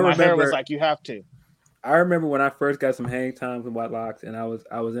 Man, my hair was like, you have to. I remember when I first got some hang times with White Locks, and I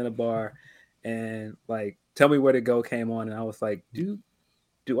was in a bar, and like Tell Me Where to Go came on, and I was like, do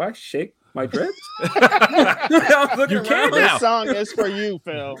I shake my dreads? You can now. This song is for you,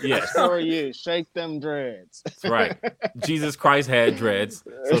 Phil. Yes. It's for you. Shake them dreads. That's right. Jesus Christ had dreads,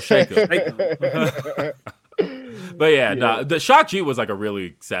 so shake them. But yeah, the Shock G was like a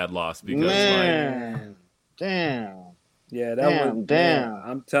really sad loss because damn. Yeah, that was damn. Yeah,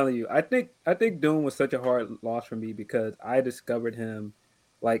 I'm telling you, I think Doom was such a hard loss for me because I discovered him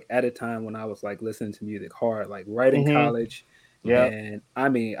like at a time when I was like listening to music hard, like right in college. Yeah, and I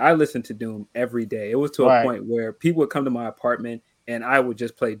mean, I listened to Doom every day. It was to a point where people would come to my apartment and I would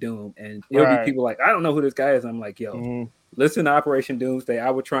just play Doom, and it would be people like, I don't know who this guy is. I'm like, yo, listen to Operation Doomsday. I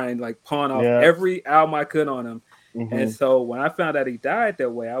would try and like pawn off every album I could on him. And so when I found out he died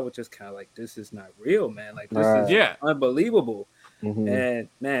that way, I was just kind of like, this is not real, man. Like this is unbelievable. And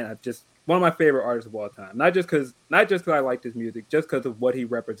man, I just one of my favorite artists of all time. Not just because I liked his music, just because of what he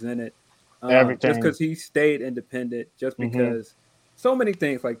represented. Everything. Just because he stayed independent, just because so many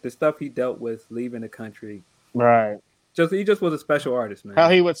things, like the stuff he dealt with leaving the country. Right. He just was a special artist, man. How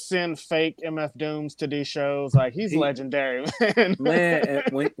he would send fake MF Dooms to these shows, like he's legendary, man. Man,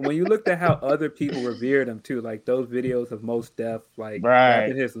 and when you looked at how other people revered him too, like those videos of Mos Def, like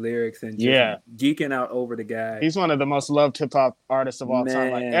rapping his lyrics and just geeking out over the guy. He's one of the most loved hip hop artists of all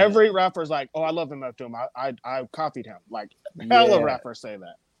time. Like every rapper's like, oh, I love MF Doom. I copied him. Like hella rappers say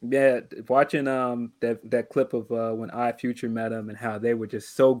that. Yeah, watching that clip of when I Future met him and how they were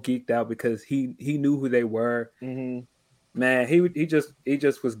just so geeked out because he knew who they were. Man, he just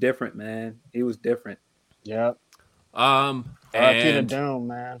was different, man. He was different. Yep. And Doom,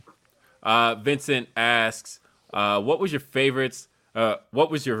 man. Vincent asks, what was your favorites? What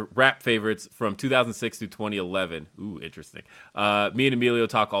was your rap favorites from 2006 to 2011? Ooh, interesting. Me and Emilio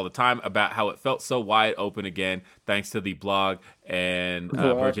talk all the time about how it felt so wide open again, thanks to the blog and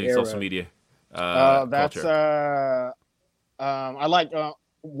burgeoning social media that's culture. I like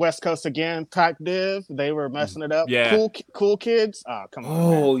West Coast again type div. They were messing it up. Yeah. Cool Kids. Oh, come on.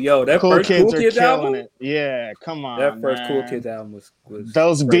 Oh, man. yo, that Cool first Kids Cool are Kids killing album. it. Yeah, come on. That first Cool man. Kids album was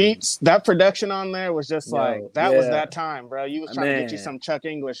those crazy. beats, that production on there was just like that was yeah. that time, bro. You was trying to get you Man. some Chuck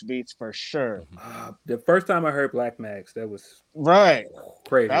English beats for sure. The first time I heard Black Max, that was Right.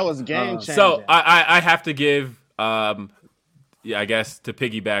 crazy. That was game changing. So I have to give I guess to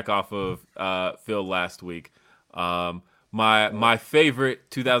piggyback off of Phil last week. My favorite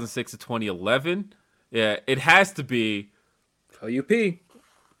 2006 to 2011, it has to be OUP.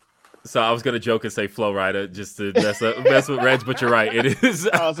 So I was gonna joke and say Flow Rider just to mess with Reg, but you're right. It is.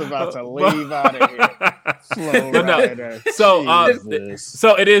 I was about to leave out of here. Flow Rider.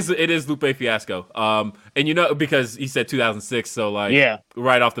 So it is Lupe Fiasco. And you know, because he said 2006, so like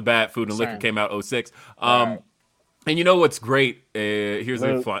right off the bat, Food and Liquor came out 06. And you know what's great? Here's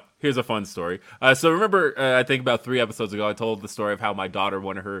a fun story. So remember, I think about 3 episodes ago, I told the story of how my daughter,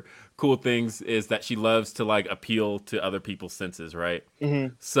 one of her cool things is that she loves to like appeal to other people's senses, right?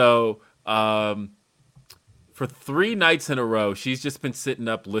 Mm-hmm. So for 3 nights in a row, she's just been sitting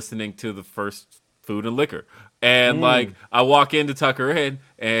up listening to the first Food and Liquor. And like I walk in to tuck her in,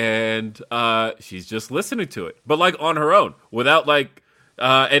 and she's just listening to it, but like on her own, without like.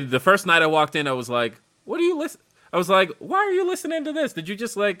 And the first night I walked in, I was like, "What are you listening?" I was like, "Why are you listening to this? Did you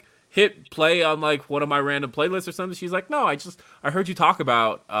just like hit play on like one of my random playlists or something?" She's like, "No, I heard you talk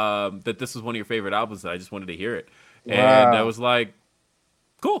about that this was one of your favorite albums, and I just wanted to hear it." Wow. And I was like,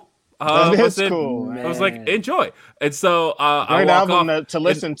 "Cool." That is cool. I was like, "Enjoy." And so I walk album off to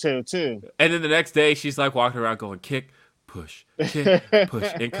listen to too. And then the next day, she's like walking around going, "Kick, push, kick,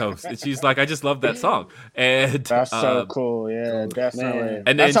 push, and coast." And she's like, "I just love that song." And that's so cool. Yeah, definitely. Man.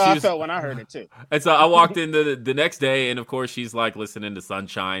 And that's how I felt when I heard it too. And so I walked in the next day, and of course she's like listening to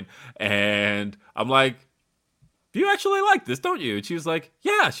Sunshine, and I'm like, "You actually like this, don't you?" And she was like,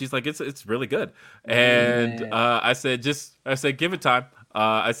 "Yeah." She's like, "It's really good." And I said, "Give it time."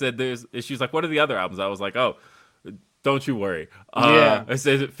 I said, she's like, "What are the other albums?" I was like, "Oh, don't you worry." I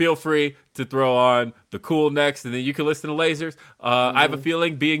said, "Feel free to throw on The Cool next, and then you can listen to Lasers." I have a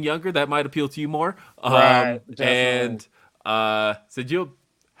feeling, being younger, that might appeal to you more. Right, and said, "You'll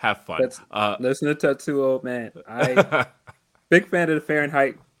have fun." Listen to Tetsuo, man. I big fan of the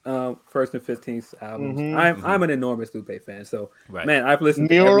Fahrenheit First and 15th albums. I'm an enormous Lupe fan, so man, I've listened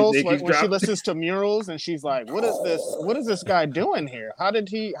Murals, to everything when she listens to Murals and she's like, what is this guy doing here? How do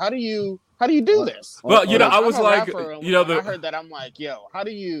you do this? Well, you know, I was like, rapper, you know, I heard that, I'm like, yo, how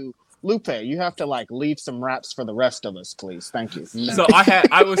do you, Lupe, you have to like leave some raps for the rest of us, please. Thank you. So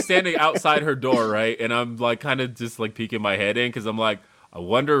I was standing outside her door, right? And I'm like kind of just like peeking my head in because I'm like, I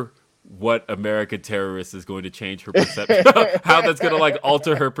wonder what American terrorist is going to change her perception, how that's going to like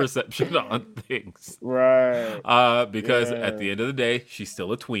alter her perception on things. Right. Because at the end of the day, she's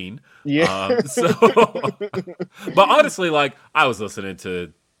still a tween. Yeah. But honestly, like I was listening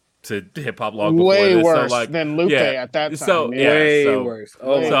to hip hop long before way this, worse so like than Lupe at that time. So way worse.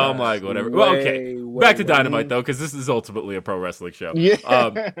 Oh, so I'm like, whatever. Well, okay. Back to Dynamite though, because this is ultimately a pro wrestling show.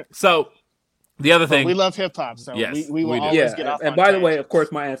 Yeah. So the other thing, we love hip hop, so yes, we will always get off. And by the way, of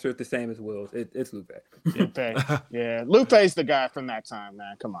course, my answer is the same as Will's. It's Lupe. Lupe. Yeah, Lupe's the guy from that time,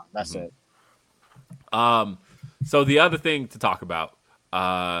 man. Come on, that's it. So the other thing to talk about,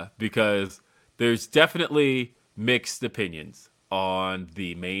 because there's definitely mixed opinions on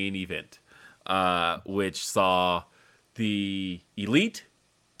the main event, which saw the Elite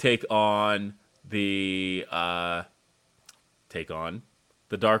take on the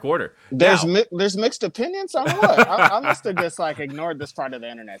Dark Order. There's mixed opinions on what? I must have just like ignored this part of the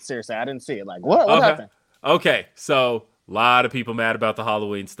internet. Seriously, I didn't see it. Like what happened? Okay, so a lot of people mad about the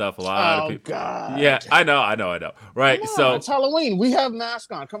Halloween stuff. A lot of people. God. Yeah, I know. Right. Come on, so it's Halloween. We have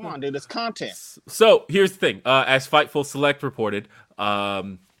masks on. Come on, dude. It's content. So here's the thing. As Fightful Select reported,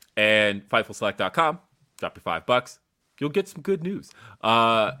 and FightfulSelect.com, drop your $5. You'll get some good news.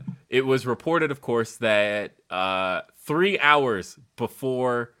 It was reported, of course, that 3 hours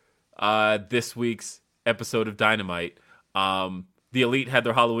before this week's episode of Dynamite, the Elite had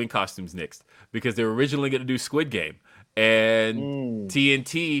their Halloween costumes nixed because they were originally going to do Squid Game, and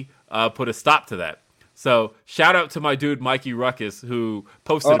TNT put a stop to that. So shout out to my dude Mikey Ruckus who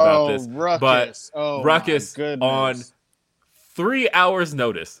posted about this. Ruckus. But Ruckus on 3 hours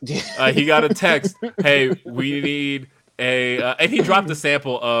notice, he got a text. Hey, we need and he dropped a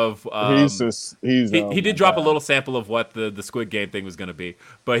sample of. He did drop a little sample of what the Squid Game thing was going to be,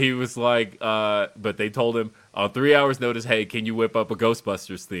 but he was like, but they told him on 3 hours notice, hey, can you whip up a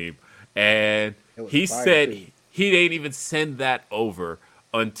Ghostbusters theme? And he said he didn't even send that over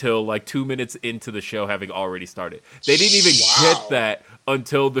until like 2 minutes into the show having already started. They didn't even get that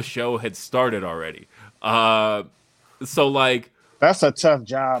until the show had started already. So like, that's a tough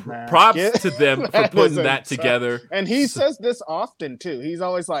job, man. Props to them for putting that together. And he says this often too. He's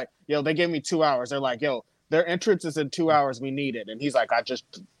always like, "Yo, they gave me 2 hours." They're like, "Yo, their entrance is in 2 hours. We need it." And he's like, "I do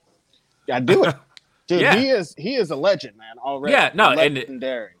it." Dude, Yeah. he is a legend, man. Already, Yeah, no,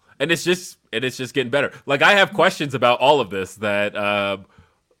 legendary. And it's just getting better. Like, I have questions about all of this that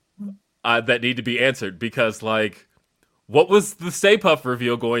that need to be answered, because like, what was the Stay Puft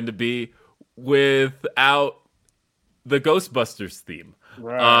reveal going to be without the Ghostbusters theme?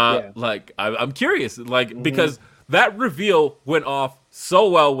 Right. Like, I'm curious, like, because that reveal went off so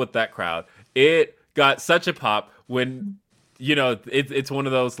well with that crowd. It got such a pop when, you know, it's one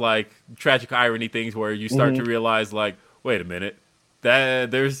of those like tragic irony things where you start to realize, like, wait a minute,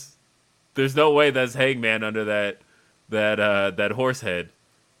 that there's no way that's Hangman under that horse head.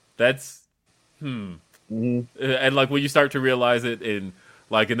 That's and like when you start to realize it in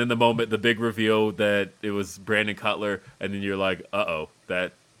like, and in the moment, the big reveal that it was Brandon Cutler, and then you're like,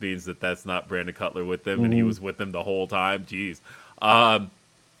 that means that's not Brandon Cutler with them, and he was with them the whole time. Jeez.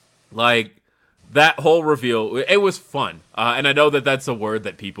 Like, that whole reveal, it was fun. And I know that that's a word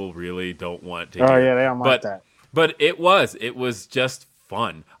that people really don't want to hear. Oh, yeah, they don't like that. But it was just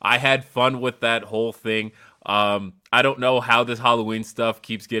fun. I had fun with that whole thing. I don't know how this Halloween stuff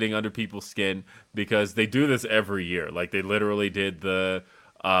keeps getting under people's skin, because they do this every year. Like, they literally did the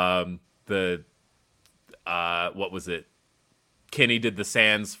what was it? Kenny did the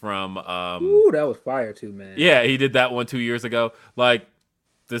Sands from Ooh, that was fire too, man. Yeah, he did that one 2 years ago. Like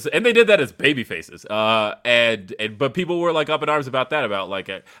this, and they did that as baby faces. But people were like up in arms about that, about like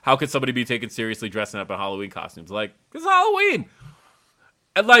how could somebody be taken seriously dressing up in Halloween costumes? Like, it's Halloween.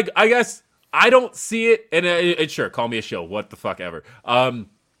 And like, I guess I don't see it, and sure, call me a shill, what the fuck ever.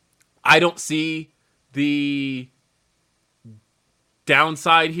 I don't see the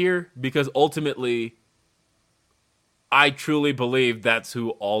downside here, because ultimately I truly believe that's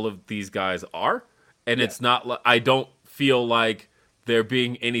who all of these guys are, and it's not, I don't feel like they're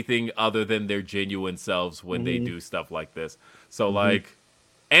being anything other than their genuine selves when they do stuff like this. So like,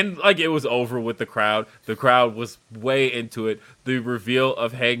 and like, it was over with the crowd. The crowd was way into it. The reveal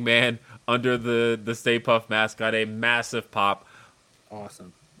of Hangman under the Stay Puft mask got a massive pop.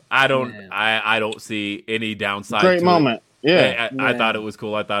 Awesome. I don't see any downside. Great to moment. It. Yeah. I thought it was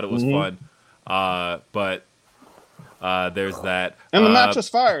cool. I thought it was fun. But there's that. And the match was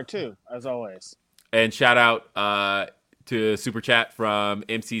fire too, as always. And shout out to Super Chat from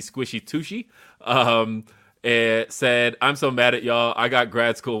MC Squishy Tushy. It said, "I'm so mad at y'all. I got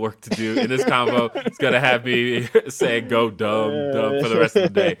grad school work to do, and this combo is gonna have me saying go dumb for the rest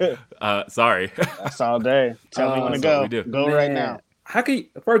of the day." Sorry. That's all day. Tell me when to go. Go Man, right now.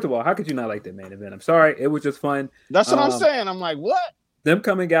 First of all, how could you not like that main event? I'm sorry, it was just fun. That's what I'm saying. I'm like, what? Them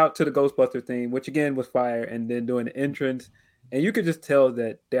coming out to the Ghostbuster theme, which again was fire, and then doing the entrance, and you could just tell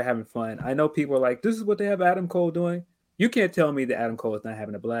that they're having fun. I know people are like, "This is what they have Adam Cole doing." You can't tell me that Adam Cole is not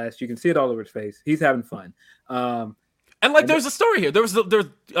having a blast. You can see it all over his face. He's having fun. And like, there's a story here. There's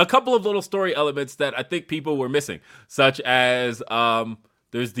a couple of little story elements that I think people were missing, such as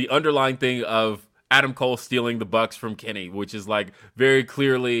there's the underlying thing of Adam Cole stealing the bucks from Kenny, which is like very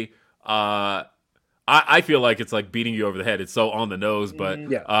clearly. I feel like it's like beating you over the head. It's so on the nose, but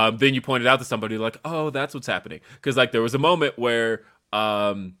then you point it out to somebody like, "Oh, that's what's happening." Because like, there was a moment where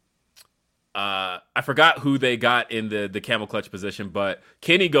I forgot who they got in the camel clutch position, but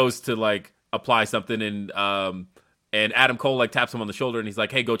Kenny goes to like apply something, and Adam Cole like taps him on the shoulder, and he's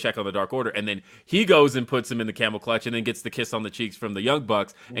like, "Hey, go check on the Dark Order." And then he goes and puts him in the camel clutch, and then gets the kiss on the cheeks from the Young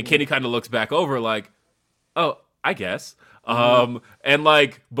Bucks. And Kenny kind of looks back over like, "Oh, I guess." And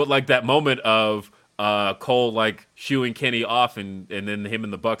like, but like that moment of Cole like shooing Kenny off, and then him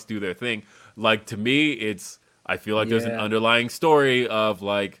and the Bucks do their thing. Like, to me, I feel like there's an underlying story of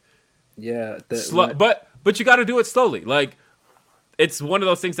like, but you got to do it slowly. Like, it's one of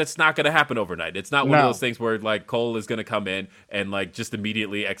those things that's not going to happen overnight. It's not one of those things where like Cole is going to come in and like just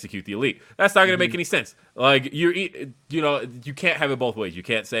immediately execute the Elite. That's not going to make any sense. Like, you can't have it both ways. You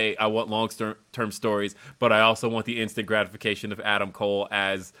can't say I want long-term stories, but I also want the instant gratification of Adam Cole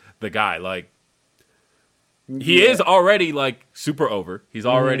as the guy. Like, he is already like super over. He's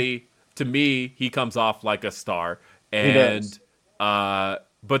already, to me, he comes off like a star. And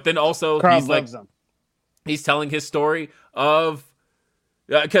but then also Crowd loves him. He's telling his story of,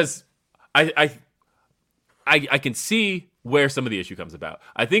 because I can see where some of the issue comes about.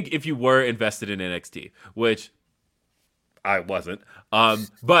 I think if you were invested in NXT, which I wasn't,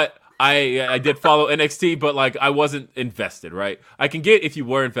 but I did follow NXT, but like I wasn't invested, right? I can get if you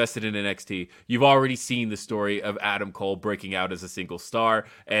were invested in NXT, you've already seen the story of Adam Cole breaking out as a single star,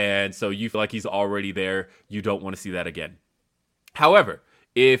 and so you feel like he's already there. You don't want to see that again. However,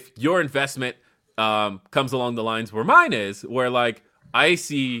 if your investment comes along the lines where mine is, where like I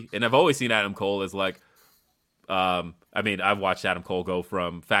see, and I've always seen Adam Cole as like, I mean, I've watched Adam Cole go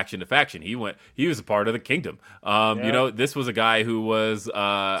from faction to faction. He was a part of the Kingdom. You know, this was a guy who was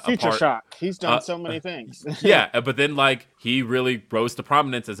Future Shock. He's done so many things. Yeah, but then like he really rose to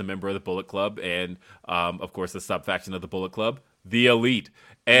prominence as a member of the Bullet Club, and of course the sub faction of the Bullet Club, the Elite,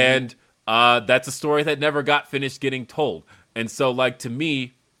 and that's a story that never got finished getting told. And so, like to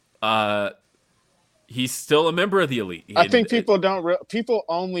me, he's still a member of the Elite. I think people people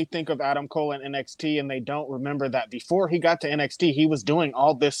only think of Adam Cole in NXT, and they don't remember that before he got to NXT, he was doing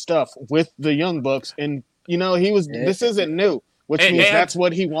all this stuff with the Young Bucks, and you know he was. This isn't new, which means that's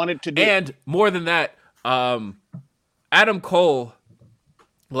what he wanted to do. And more than that, Adam Cole,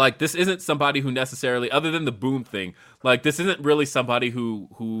 like this isn't somebody who necessarily, other than the Boom thing, like this isn't really somebody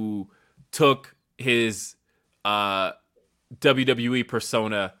who took his WWE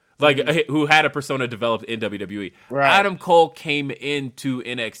persona. Like, who had a persona developed in WWE. Right. Adam Cole came into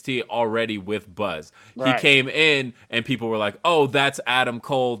NXT already with buzz. Right. He came in, and people were like, "Oh, that's Adam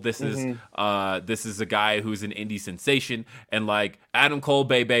Cole. This is a guy who's an indie sensation." And like, Adam Cole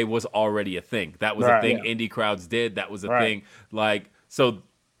Bebe was already a thing. That was a thing indie crowds did. That was a thing. Like, so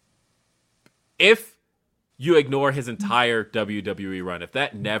if you ignore his entire WWE run, if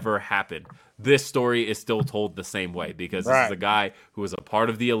that never happened, this story is still told the same way, because this is a guy who was a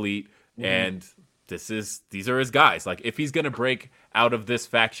part of the Elite, and these are his guys. Like, if he's going to break out of this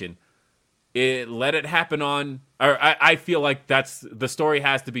faction, let it happen on, or I feel like the story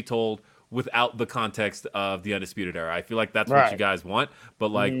has to be told without the context of the Undisputed Era. I feel like that's what you guys want, but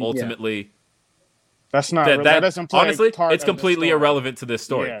like ultimately, that's not that doesn't play honestly, part it's completely irrelevant to this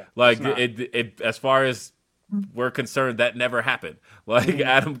story. Yeah, like it as far as we're concerned, that never happened. Like,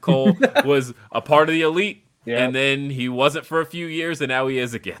 Adam Cole was a part of the Elite, and then he wasn't for a few years, and now he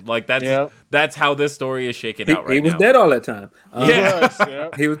is again. Like, that's how this story is shaking out right now. He was dead all that time.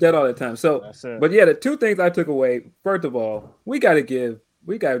 He was dead all that time. So, but yeah, the two things I took away. First of all, we gotta give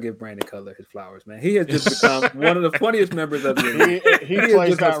Brandon Cutler his flowers, man. He has just become one of the funniest members of the Elite. He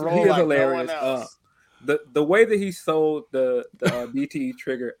plays that role. He is like hilarious. No one else. The way that he sold the BTE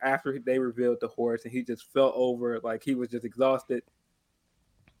trigger after they revealed the horse, and he just fell over like he was just exhausted.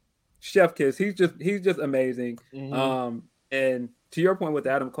 Chef kiss. He's just amazing. And to your point with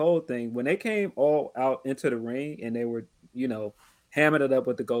the Adam Cole thing, when they came all out into the ring and they were, hamming it up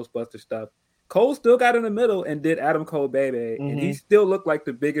with the Ghostbuster stuff, Cole still got in the middle and did Adam Cole Baby, and he still looked like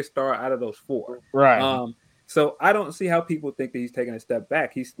the biggest star out of those four. Right. So I don't see how people think that he's taking a step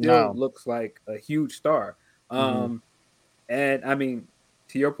back. He still looks like a huge star. And I mean,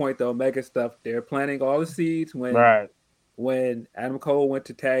 to your point, the Omega stuff, they're planting all the seeds when Adam Cole went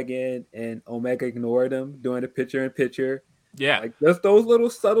to tag in and Omega ignored him doing the picture-in-picture. Yeah. Like, just those little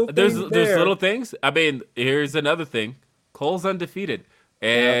subtle things. There's little things. I mean, here's another thing. Cole's undefeated.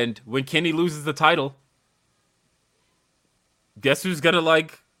 And when Kenny loses the title, guess who's going to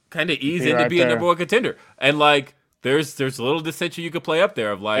kind of ease into being number one contender? And there's a little dissension you could play up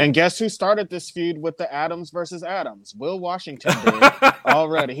there of and guess who started this feud with the Adams versus Adams? Will Washington did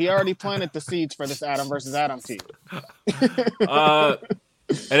already. He already planted the seeds for this Adam versus Adam feud.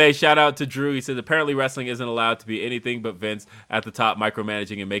 And hey, shout out to Drew. He says apparently wrestling isn't allowed to be anything but Vince at the top,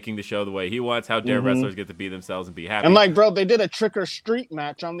 micromanaging and making the show the way he wants. How dare wrestlers get to be themselves and be happy? And bro, they did a trick or street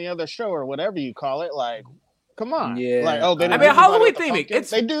match on the other show or whatever you call it. Come on. Yeah. They Halloween theming.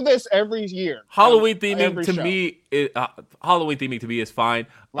 They do this every year. Halloween theming to me Halloween theming to me is fine.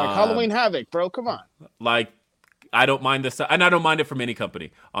 Halloween Havoc, bro. Come on. I don't mind this, and I don't mind it from any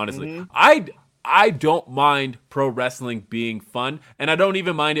company, honestly. I don't mind pro wrestling being fun, and I don't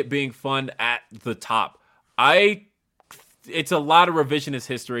even mind it being fun at the top. It's a lot of revisionist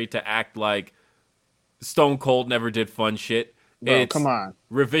history to act like Stone Cold never did fun shit. Bro, come on.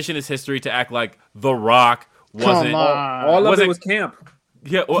 Revisionist history to act like The Rock wasn't. All of it was camp.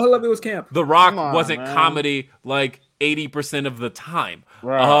 Yeah, all of it was camp. The Rock wasn't comedy 80% of the time.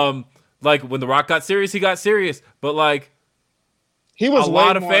 Right. When The Rock got serious, he got serious, but he was a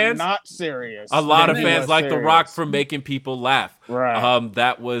lot of fans not serious. A lot of fans like The Rock for making people laugh. Right.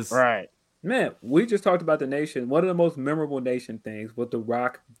 That was right. Man, we just talked about the Nation. One of the most memorable Nation things was The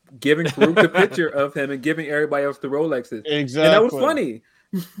Rock giving Farouk the picture of him and giving everybody else the Rolexes. Exactly. And that was funny.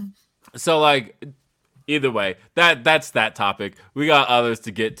 So either way, that's that topic. We got others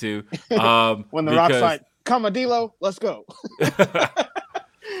to get to. When The Rock's like, "Come, Adilo, let's go."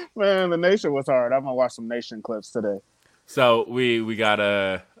 Man, the Nation was hard. I'm gonna watch some Nation clips today. So we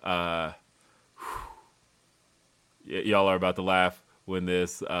gotta y'all are about to laugh when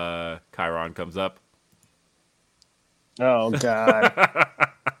this Chiron comes up. Oh God.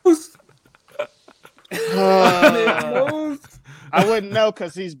 I wouldn't know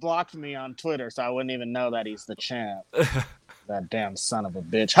because he's blocked me on Twitter, so I wouldn't even know that he's the champ. That damn son of a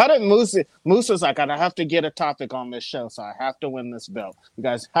bitch. How did Moose was like, I have to get a topic on this show, so I have to win this belt. You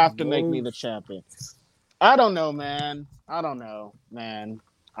guys have to make me the champion. I don't know, man. I don't know. I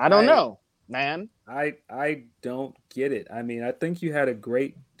don't get it. I mean, I think you had a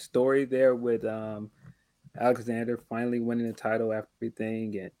great story there with Alexander finally winning the title after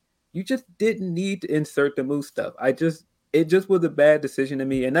everything, and you just didn't need to insert the Moose stuff. It just was a bad decision to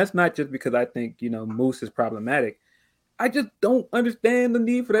me, and that's not just because I think Moose is problematic. I just don't understand the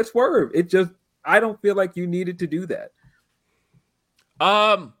need for that swerve. I don't feel like you needed to do that.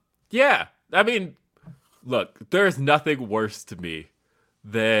 Yeah. I mean, look, there's nothing worse to me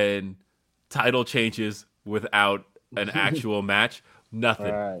than title changes without an actual match.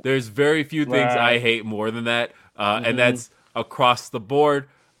 Nothing. Right. There's very few things I hate more than that, and that's across the board.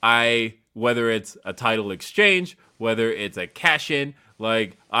 Whether it's a title exchange, whether it's a cash-in,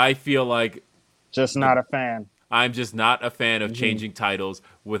 like I feel like just not a fan. I'm just not a fan of changing titles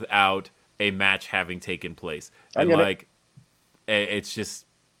without a match having taken place. And like, it's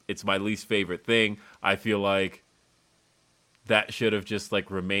my least favorite thing. I feel like that should have just like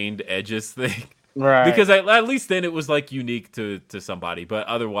remained Edge's thing. Right. Because at least then it was like unique to somebody. But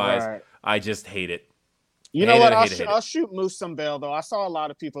otherwise, I just hate it. You know what? I'll shoot Moose some bail, though. I saw a lot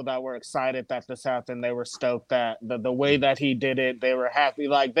of people that were excited that this happened. They were stoked that the way that he did it, they were happy.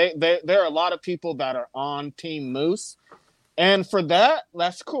 Like there are a lot of people that are on Team Moose, and for that,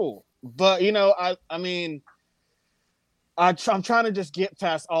 that's cool. But I mean, I'm trying to just get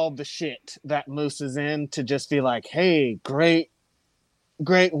past all the shit that Moose is in to just be like, hey, great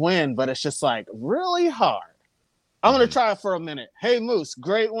win, but it's just like really hard. I'm gonna try it for a minute. Hey, Moose,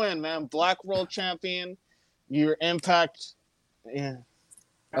 great win, man. Black World Champion. Your Impact, yeah.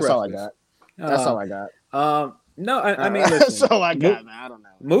 That's all I got. That's all I got. No, I mean, listen, that's all I got, man. I don't know.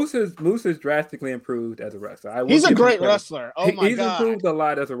 Moose has drastically improved as a wrestler. He's a great wrestler. Oh my he's God, he's improved a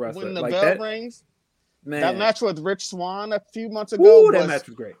lot as a wrestler. When the like bell rings, man, that match with Rich Swann a few months ago, that match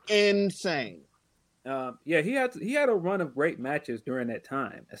was great, insane. Yeah, he had a run of great matches during that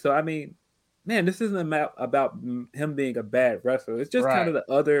time. So I mean, man, this isn't about him being a bad wrestler. It's just kind of the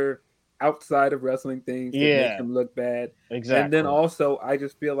other outside of wrestling things that make him look bad. Exactly. And then also, I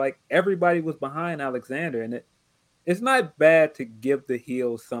just feel like everybody was behind Alexander, and it's not bad to give the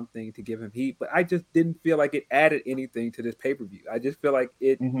heel something to give him heat, but I just didn't feel like it added anything to this pay-per-view. I just feel like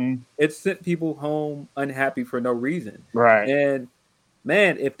it sent people home unhappy for no reason. Right. And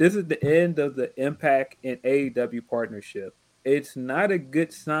man, if this is the end of the Impact and AEW partnership, it's not a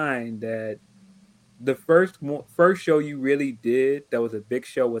good sign that the first show you really did that was a big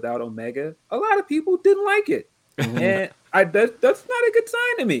show without Omega, a lot of people didn't like it, and that's not a good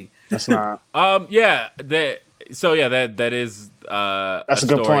sign to me. That's not. That is that's a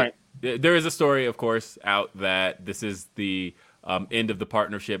good point. There is a story, of course, out that this is the end of the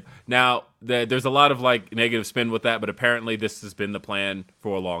partnership. Now, there's a lot of like negative spin with that, but apparently this has been the plan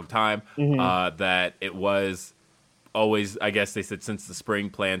for a long time. That it was always, I guess they said since the spring,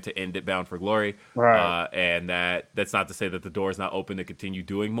 plan to end it Bound for Glory. Right. And that's not to say that the door is not open to continue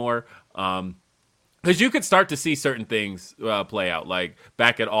doing more. Because you could start to see certain things play out, like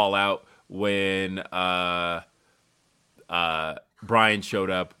back at All Out when Brian showed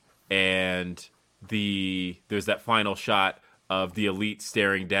up and there's that final shot of the Elite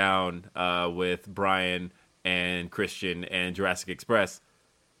staring down with Brian and Christian and Jurassic Express.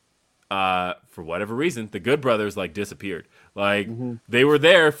 For whatever reason, the Good Brothers like disappeared. Like they were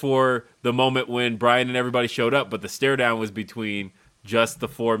there for the moment when Brian and everybody showed up, but the stare down was between just the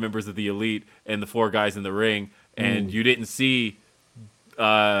 4 members of the Elite and the 4 guys in the ring, and you didn't see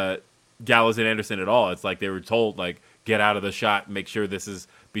Gallows and Anderson at all. It's like they were told like get out of the shot, make sure this is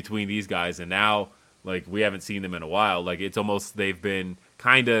between these guys, and now like we haven't seen them in a while. Like it's almost they've been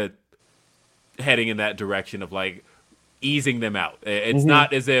kind of heading in that direction of like easing them out. It's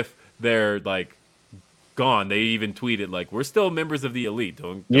not as if they're like gone. They even tweeted like, "We're still members of the Elite.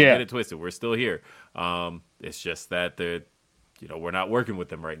 Don't get it twisted. We're still here." It's just that we're not working with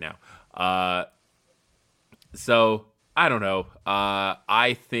them right now. So I don't know.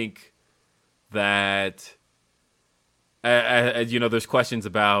 I think that there's questions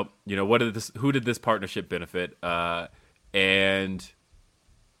about who did this partnership benefit, and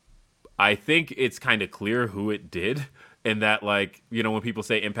I think it's kind of clear who it did. in that, like, you know, when people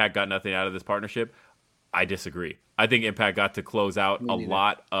say Impact got nothing out of this partnership, I disagree. I think Impact got to close out a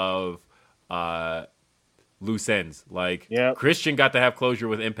lot of loose ends. Like, Christian got to have closure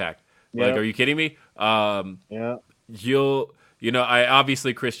with Impact. Like, are you kidding me? I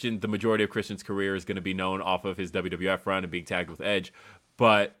obviously Christian, the majority of Christian's career is going to be known off of his WWF run and being tagged with Edge,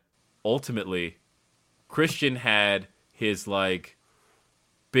 but ultimately, Christian had his like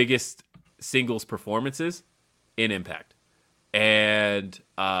biggest singles performances in Impact, and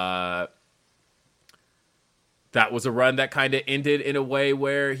that was a run that kind of ended in a way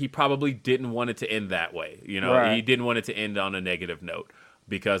where he probably didn't want it to end that way. You know, he didn't want it to end on a negative note.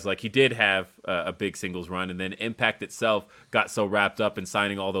 Because like he did have a big singles run, and then Impact itself got so wrapped up in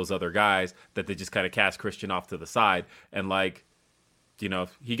signing all those other guys that they just kind of cast Christian off to the side. And like, you know,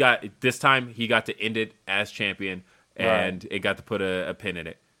 he got to end it as champion, and it got to put a pin in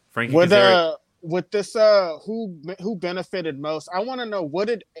it. Frankie, with this, who benefited most? I want to know what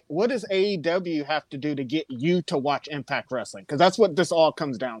does AEW have to do to get you to watch Impact Wrestling? Because that's what this all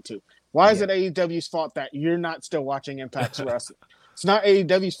comes down to. Why is it AEW's fault that you're not still watching Impact Wrestling? It's not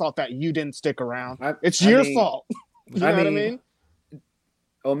AEW's fault that you didn't stick around. It's your fault. You know what I mean?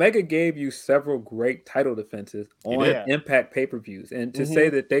 Omega gave you several great title defenses on Impact pay-per-views. And to say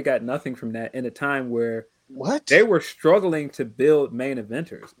that they got nothing from that in a time where they were struggling to build main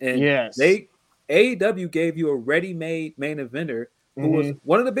eventers. And AEW gave you a ready-made main eventer who was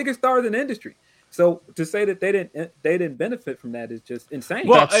one of the biggest stars in the industry. So to say that they didn't benefit from that is just insane.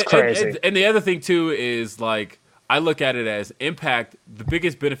 Well, that's crazy. And the other thing, too, is like, I look at it as Impact. The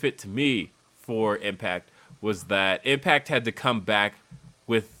biggest benefit to me for Impact was that Impact had to come back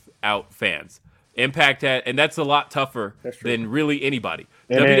without fans. Impact had, and that's a lot tougher than really anybody.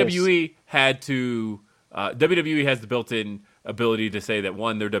 WWE had to. WWE has the built-in ability to say that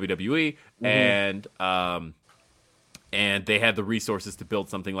one, they're WWE, and they had the resources to build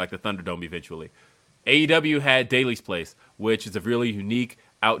something like the Thunderdome eventually. AEW had Daly's Place, which is a really unique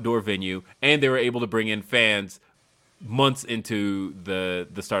outdoor venue, and they were able to bring in fans months into the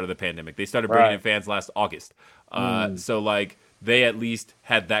start of the pandemic. They started bringing in fans last August. So like they at least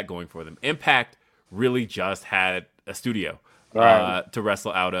had that going for them. Impact really just had a studio to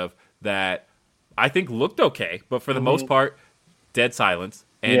wrestle out of that I think looked okay, but for the most part, dead silence.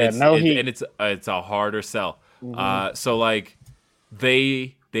 And it's a harder sell. So like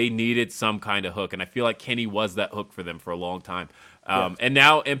they needed some kind of hook, and I feel like Kenny was that hook for them for a long time. And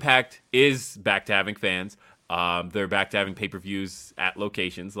now Impact is back to having fans. They're back to having pay-per-views at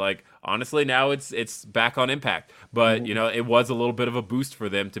locations. Like, honestly, now it's back on Impact. But, you know, it was a little bit of a boost for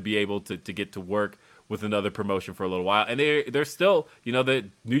them to be able to get to work with another promotion for a little while. And they're still, you know, the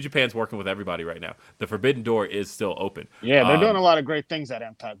New Japan's working with everybody right now. The Forbidden Door is still open. Yeah, they're doing a lot of great things at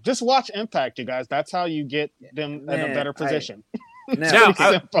Impact. Just watch Impact, you guys. That's how you get them in a better position. Now,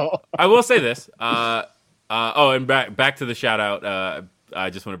 I will say this. And back to the shout-out, I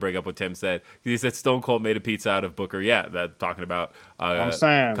just want to bring up what Tim said. He said Stone Cold made a pizza out of Booker. Yeah, that talking about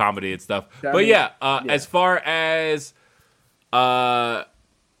comedy and stuff. But as far as one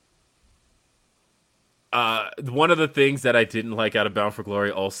of the things that I didn't like out of Bound for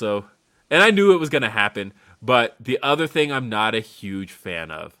Glory also, and I knew it was going to happen, but the other thing I'm not a huge fan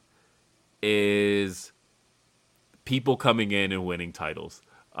of is people coming in and winning titles.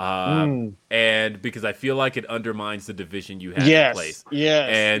 And because I feel like it undermines the division you have in place.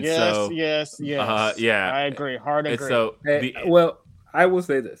 Yes. I agree. Hard agree. So well, I will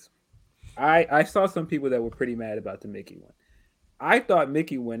say this. I saw some people that were pretty mad about the Mickey one. I thought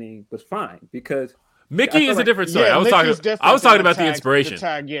Mickey winning was fine because Mickey is a different story. I was talking about the inspiration.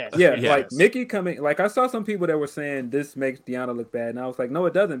 Like Mickey coming. Like I saw some people that were saying this makes Deonna look bad, and I was like, no,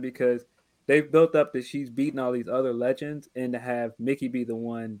 it doesn't, because they've built up that she's beaten all these other legends, and to have Mickey be the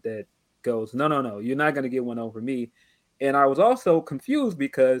one that goes, no, you're not going to get one over me. And I was also confused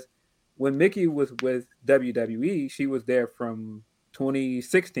because when Mickey was with WWE, she was there from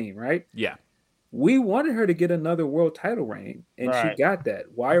 2016, right? Yeah. We wanted her to get another world title reign, and she got that.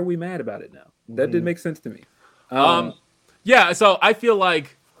 Why are we mad about it now? That didn't make sense to me. So I feel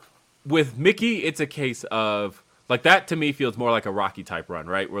like with Mickey, it's a case of, like, that to me feels more like a Rocky type run,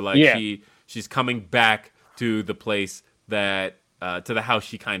 right? Where like she's coming back to the place that to the house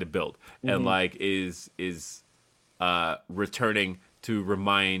she kind of built, and like is returning to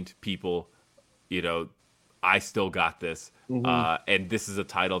remind people, you know, I still got this, and this is a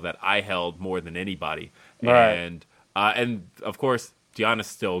title that I held more than anybody, and of course Deonna's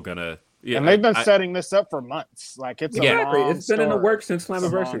still gonna. Yeah, and they've been setting this up for months. Like it's it's been in the works since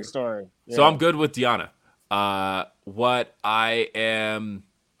Slammiversary. Story. Yeah. So I'm good with Deonna. What I am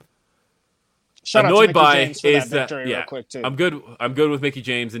Shout out to annoyed Mickie by James for is that victory yeah, real quick too. I'm good with Mickie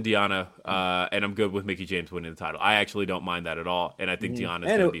James and Deanna, and I'm good with Mickie James winning the title. I actually don't mind that at all, and I think Deanna's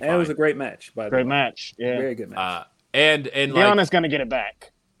going to be fine. And it was a great match, by the way. Great match. Yeah. Very good match. And Deanna's going to get it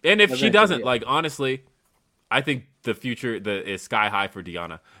back. And if she doesn't, yeah. like, honestly, I think the future is sky high for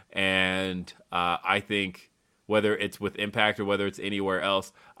Deanna. And I think whether it's with Impact or whether it's anywhere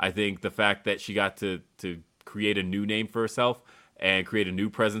else, I think the fact that she got to create a new name for herself and create a new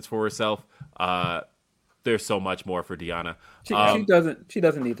presence for herself, there's so much more for Deanna. She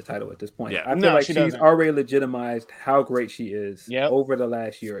doesn't need the title at this point. Yeah. I feel No, like she she's doesn't. already legitimized how great she is over the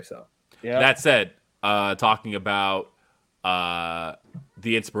last year or so. Yeah. That said, talking about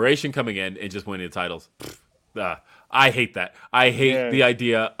the inspiration coming in and just winning the titles, I hate that. I hate the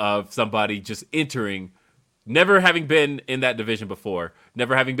idea of somebody just entering, never having been in that division before,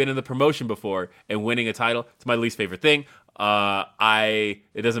 never having been in the promotion before, and winning a title. It's my least favorite thing.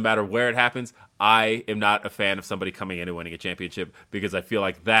 It doesn't matter where it happens. I am not a fan of somebody coming in and winning a championship because I feel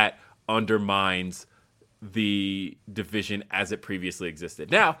like that undermines the division as it previously existed.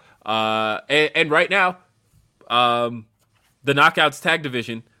 Now, and right now, the Knockouts tag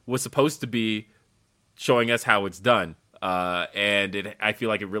division was supposed to be showing us how it's done. And I feel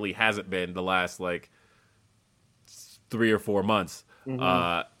like it really hasn't been the last like 3 or 4 months.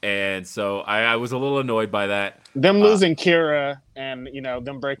 And so I was a little annoyed by that. Them losing Kira and,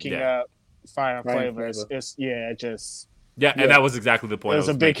 them breaking up Fire and Fire and Flavors. Flavor. And that was exactly the point. It was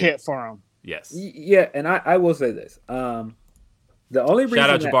a big hit for them. Yes. Yeah, and I will say this. The only reason Shout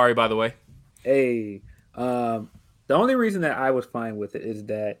out Jabari, by the way. The only reason that I was fine with it is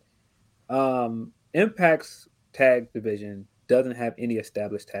that Impact's tag division doesn't have any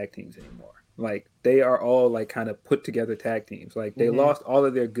established tag teams anymore. Like they are all like kind of put together tag teams. Like they lost all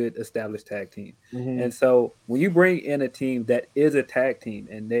of their good established tag teams. And so when you bring in a team that is a tag team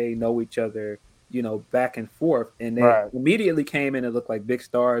and they know each other, back and forth, and they immediately came in and looked like big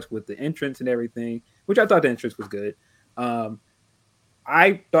stars with the entrance and everything, which I thought the entrance was good.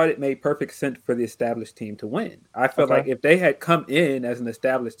 I thought it made perfect sense for the established team to win. I felt like if they had come in as an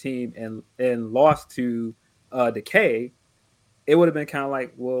established team and lost to Decay, it would have been kind of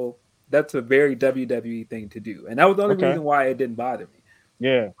like, well, that's a very WWE thing to do. And that was the only reason why it didn't bother me.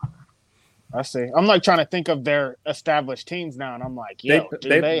 Yeah. I see. I'm like trying to think of their established teams now, and I'm like,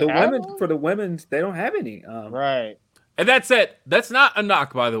 for the women's, they don't have any. Right. And that's it. That's not a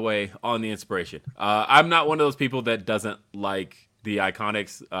knock, by the way, on the inspiration. I'm not one of those people that doesn't like the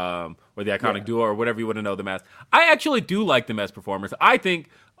Iconics or the Iconic Duo or whatever you want to know them as. I actually do like them as performers. I think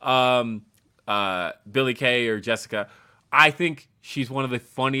Billie Kay or Jessica, I think she's one of the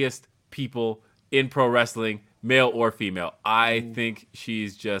funniest people in pro wrestling, male or female. I think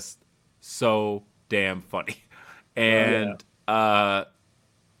she's just so damn funny. And but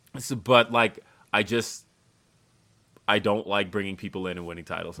like I don't like bringing people in and winning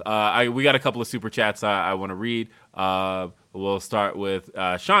titles. We got a couple of super chats I want to read. We'll start with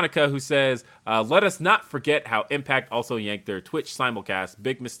Shanika, who says, let us not forget how Impact also yanked their Twitch simulcast.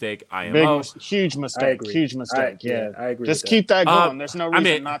 Big mistake, IMO. Huge mistake. Huge mistake. I agree. Just keep that going. There's no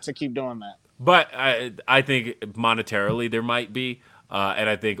reason not to keep doing that. But I think monetarily there might be. And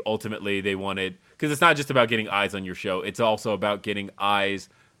I think ultimately they wanted, because it's not just about getting eyes on your show. It's also about getting eyes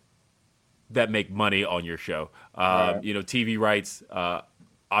that make money on your show. TV rights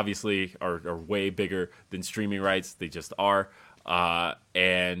obviously are way bigger than streaming rights. They just are.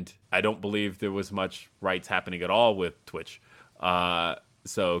 And I don't believe there was much rights happening at all with Twitch.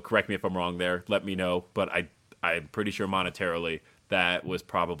 So correct me if I'm wrong there. Let me know. But I'm pretty sure monetarily that was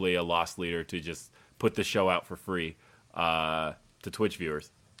probably a loss leader to just put the show out for free to Twitch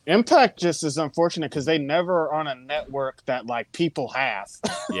viewers. Impact just is unfortunate because they never are on a network that like people have.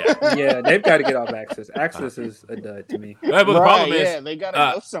 Yeah, they've got to get off Access. Access is a dud to me. Right, but the problem is they got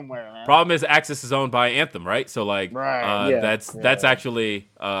to go somewhere. Man. Problem is Access is owned by Anthem, right? So like, that's actually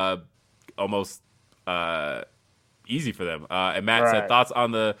almost easy for them. And Matt said thoughts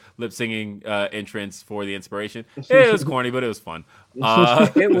on the lip singing entrance for the inspiration. It was corny, but it was fun.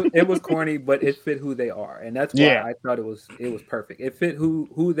 It was corny, but it fit who they are, and that's why I thought it was perfect. It fit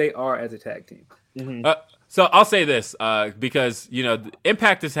who they are as a tag team. So I'll say this because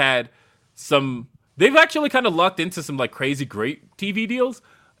Impact has had some. They've actually kind of lucked into some like crazy great TV deals,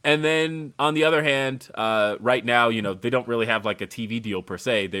 and then on the other hand, right now they don't really have like a TV deal per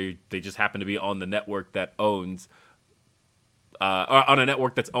se. They just happen to be on the network that owns. Or on a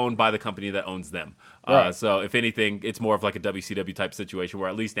network that's owned by the company that owns them. So if anything, it's more of like a WCW type situation where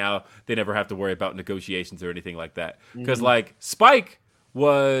at least now they never have to worry about negotiations or anything like that. Because like Spike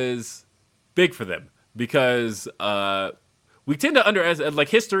was big for them because we tend to like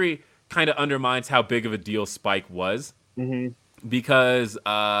history kind of undermines how big of a deal Spike was, because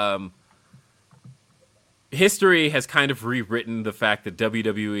history has kind of rewritten the fact that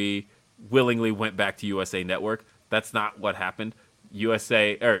WWE willingly went back to USA Network. That's not what happened.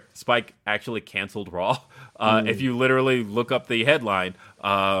 Spike actually canceled Raw. If you literally look up the headline,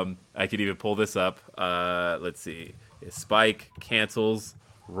 I could even pull this up. Let's see. Spike cancels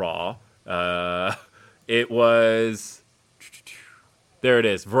Raw. It was... There it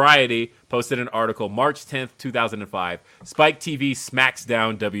is. Variety posted an article March 10th, 2005. Spike TV smacks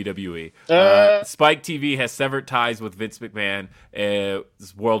down WWE. Spike TV has severed ties with Vince McMahon,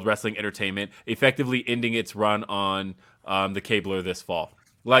 World Wrestling Entertainment, effectively ending its run on the cabler this fall.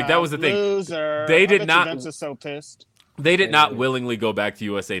 Like, that was the thing. Loser. They did not. Vince is so pissed. They did not willingly go back to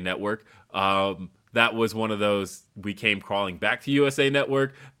USA Network. That was one of those, we came crawling back to USA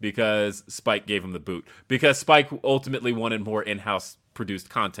Network because Spike gave him the boot. Because Spike ultimately wanted more in-house produced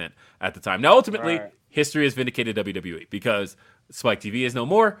content at the time. Now, ultimately, history has vindicated WWE because Spike TV is no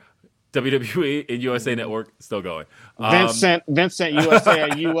more. WWE and USA Network still going. Vincent USA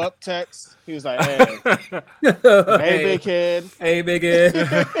a you up text. He was like, hey, hey, big kid. Hey, big kid.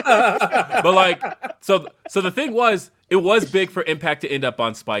 But like, so the thing was, it was big for Impact to end up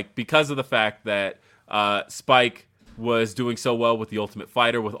on Spike because of the fact that Spike was doing so well with the Ultimate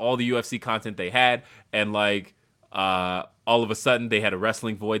Fighter, with all the UFC content they had, and like all of a sudden they had a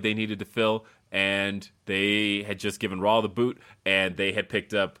wrestling void they needed to fill, and they had just given Raw the boot, and they had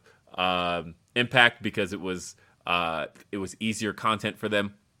picked up Impact because it was easier content for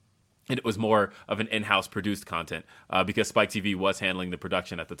them, and it was more of an in-house produced content because Spike TV was handling the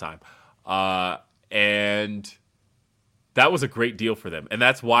production at the time, and that was a great deal for them, and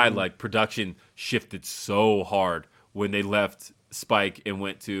that's why like production shifted so hard when they left Spike and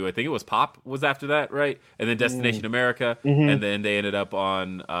went to, I think it was Pop was after that, right? And then Destination America, and then they ended up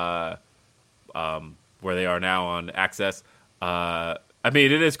on where they are now on Access. I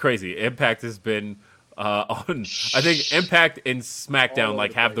mean, it is crazy. Impact has been on. I think Impact and SmackDown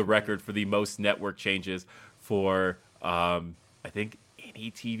like have the record for the most network changes for I think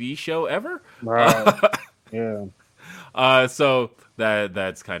any TV show ever. Right. Yeah. So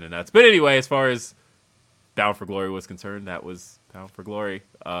that's kind of nuts. But anyway, as far as Bound for Glory was concerned, that was Bound for Glory.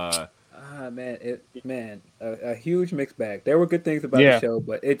 A huge mixed bag. There were good things about the show,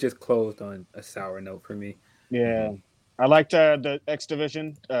 but it just closed on a sour note for me. Yeah. I liked the X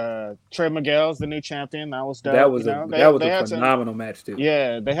Division. Trey Miguel's the new champion. That was dope. That was a phenomenal match too.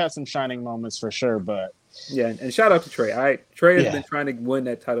 Yeah, they had some shining moments for sure. But yeah, and shout out to Trey. Trey has been trying to win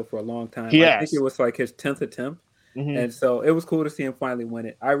that title for a long time. I think it was like his 10th attempt. And so it was cool to see him finally win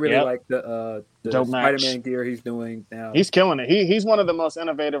it. I really like the Spider-Man gear he's doing now. He's killing it. He's one of the most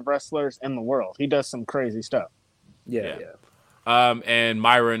innovative wrestlers in the world. He does some crazy stuff. Yeah. And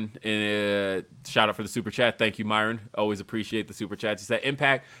Myron, shout out for the super chat. Thank you, Myron. Always appreciate the super chats. He said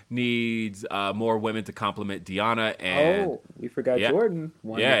Impact needs more women to complement Deanna. And we forgot Jordan.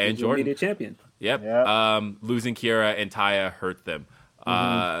 And Jordan, media champion. Yep. Losing Kiera and Taya hurt them.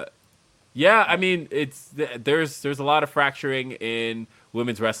 Yeah, I mean, there's a lot of fracturing in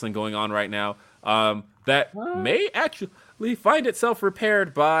women's wrestling going on right now. That may actually find itself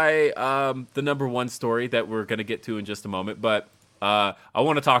repaired by the number one story that we're going to get to in just a moment. But I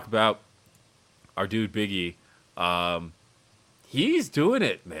want to talk about our dude Big E. He's doing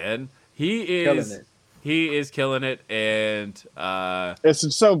it, man. He is killing it, and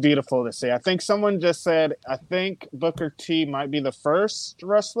it's so beautiful to see. I think someone just said, I think Booker T might be the first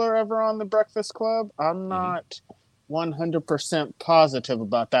wrestler ever on the Breakfast Club. I'm not 100% positive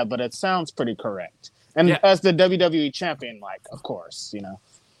about that, but it sounds pretty correct. And as the WWE champion, like, of course, you know.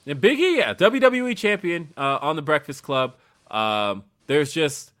 And Big E, WWE champion on the Breakfast Club. There's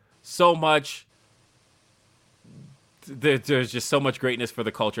just so much. There's just so much greatness for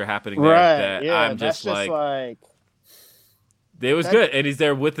the culture happening there that I'm just like it was good, and he's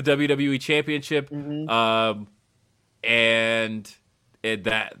there with the WWE Championship, and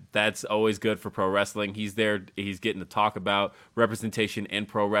that's always good for pro wrestling. He's there, he's getting to talk about representation in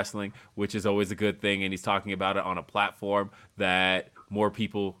pro wrestling, which is always a good thing, and he's talking about it on a platform that more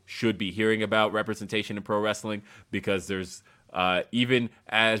people should be hearing about representation in pro wrestling, because there's even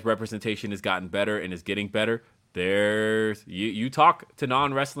as representation has gotten better and is getting better, there's you talk to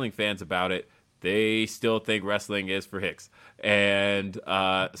non-wrestling fans about it, they still think wrestling is for hicks, and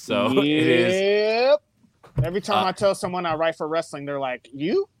so it is. Every time I tell someone I write for wrestling, they're like,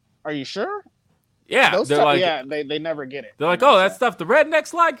 "You? Are you sure?" Yeah, they're like, they never get it. They're like, "Oh, that stuff the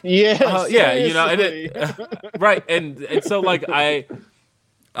rednecks like." Yeah, yeah, you know, and right, and so like I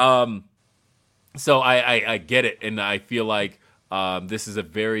get it, and I feel like this is a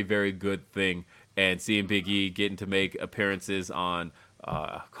very, very good thing. And seeing Big E getting to make appearances on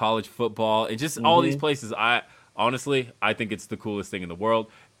college football and just all these places, I think it's the coolest thing in the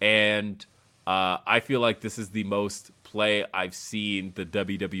world. And I feel like this is the most play I've seen the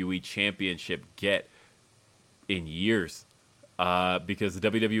WWE Championship get in years. Because the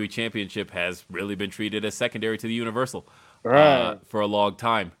WWE Championship has really been treated as secondary to the Universal for a long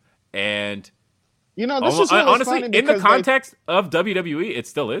time. And this is really honestly, in the context of WWE, it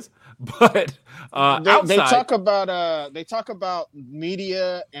still is. But outside, they talk about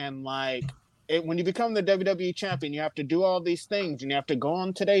media and when you become the WWE champion, you have to do all these things and you have to go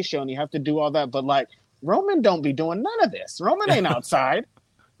on Today's Show and you have to do all that. But Roman don't be doing none of this. Roman ain't outside.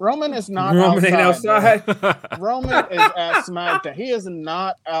 Roman is not outside. Roman is at SmackDown. He is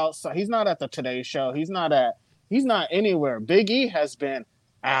not outside. He's not at the Today Show. He's not anywhere. Big E has been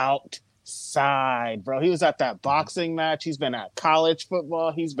outside, bro. He was at that boxing match. He's been at college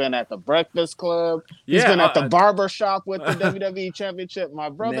football. He's been at the Breakfast Club. He's been at the barber shop with the WWE Championship. My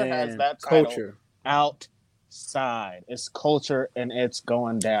brother has that title culture outside. It's culture and it's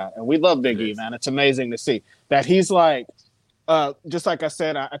going down. And we love Big E, man. It's amazing to see that he's just like I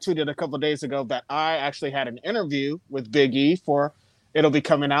said, I tweeted a couple of days ago that I actually had an interview with Big E it'll be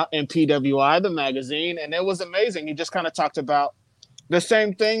coming out in PWI, the magazine, and it was amazing. He just kind of talked about the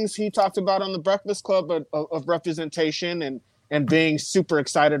same things he talked about on the Breakfast Club of representation and being super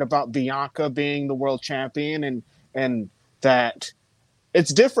excited about Bianca being the world champion and that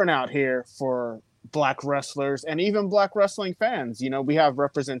it's different out here for Black wrestlers and even Black wrestling fans. We have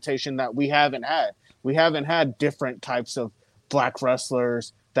representation that we haven't had. We haven't had different types of Black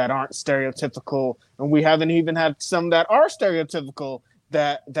wrestlers that aren't stereotypical, and we haven't even had some that are stereotypical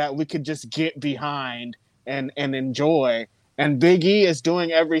that we could just get behind and enjoy. And Big E is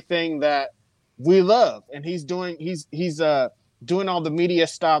doing everything that we love, and he's doing all the media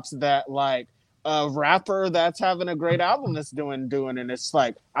stops that a rapper that's having a great album is doing, and it's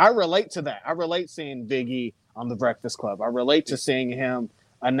I relate to that. I relate seeing Big E on the Breakfast Club. I relate to seeing him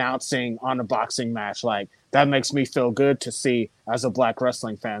announcing on a boxing match. That makes me feel good to see as a Black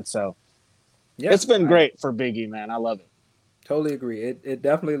wrestling fan. So it's been great for Big E, man. I love it. Totally agree. It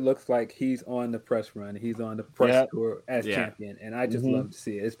definitely looks like he's on the press run. He's on the press tour as champion. And I just love to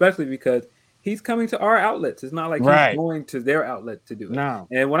see it, especially because he's coming to our outlets. It's not like he's going to their outlet to do it. No.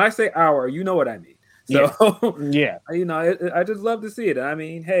 And when I say our, you know what I mean. So I just love to see it. I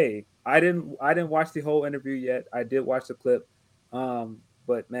mean, hey, I didn't watch the whole interview yet. I did watch the clip.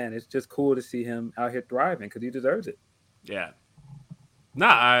 But man, it's just cool to see him out here thriving because he deserves it. Yeah. No,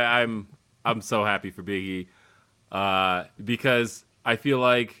 I'm so happy for Big E because I feel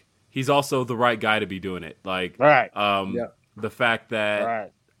like he's also the right guy to be doing it. The fact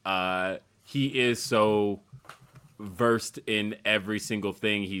that he is so versed in every single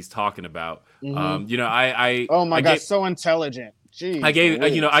thing he's talking about. Mm-hmm. So intelligent. Jeez,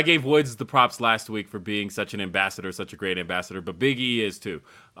 I gave Woods the props last week for being such an ambassador, such a great ambassador, but Big E is too.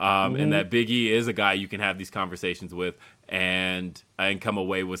 And that Big E is a guy you can have these conversations with and come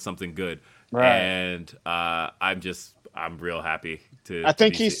away with something good. Right. And I'm real happy to. I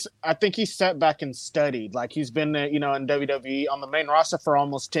think he's sat back and studied. He's been in WWE on the main roster for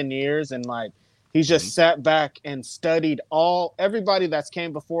almost 10 years, and he's just sat back and studied everybody that's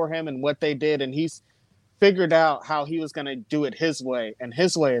came before him and what they did, and he's figured out how he was going to do it his way, and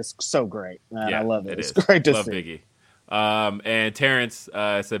his way is so great. Man, I love it. It's great to see. Biggie. And Terrence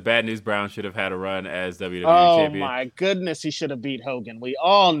said Bad News Brown should have had a run as WWE champion. Oh my goodness, he should have beat Hogan. We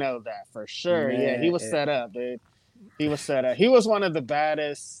all know that for sure. Man, yeah, he was set up, dude. He was set up. He was one of the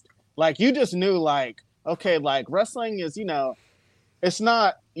baddest. You just knew, okay, wrestling is, it's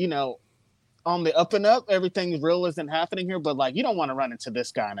not, on the up and up. Everything real isn't happening here, but you don't want to run into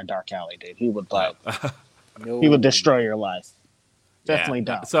this guy in a dark alley, dude. He would he would destroy your life. Definitely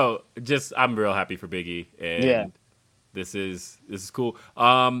don't. So I'm real happy for Big E, and this is cool.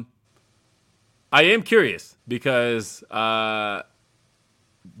 I am curious because there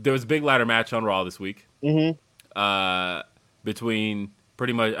was a big ladder match on Raw this week between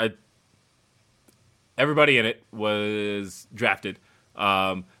pretty much everybody in it was drafted.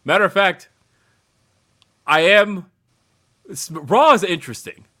 Matter of fact, Raw is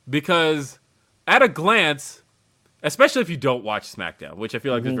interesting because at a glance, especially if you don't watch SmackDown, which I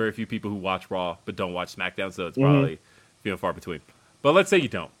feel like there's very few people who watch Raw but don't watch SmackDown, so it's probably few and far between. But let's say you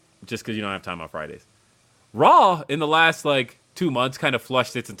don't, just because you don't have time on Fridays. Raw, in the last 2 months, kind of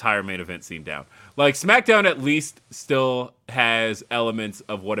flushed its entire main event scene down. SmackDown at least still has elements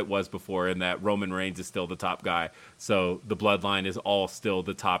of what it was before, in that Roman Reigns is still the top guy, so the Bloodline is all still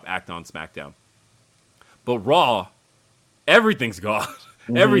the top act on SmackDown. But Raw everything's gone.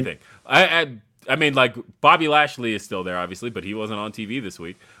 Everything. I mean, like, Bobby Lashley is still there, obviously, but he wasn't on TV this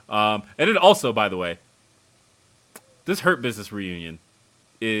week. And it also, by the way, this Hurt Business reunion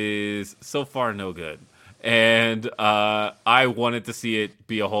is so far no good. And I wanted to see it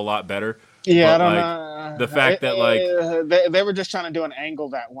be a whole lot better. Yeah, but, I don't like, know. The fact that, like... They were just trying to do an angle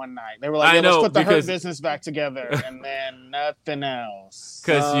that one night. They were like, let's put the Hurt Business back together, and then nothing else.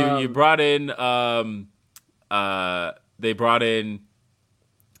 Because you brought in... they brought in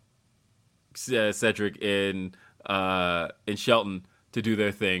Cedric in Shelton to do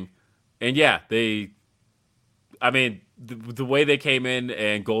their thing. And yeah, the way they came in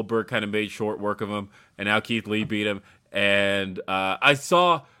and Goldberg kind of made short work of him, and now Keith Lee beat him. And I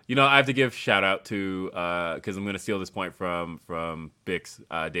saw, I have to give shout out to, because I'm going to steal this point from Bix,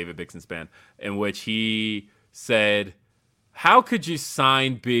 David Bixenspan, in which he said, how could you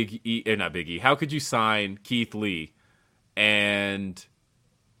sign how could you sign Keith Lee and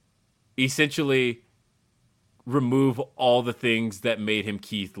essentially remove all the things that made him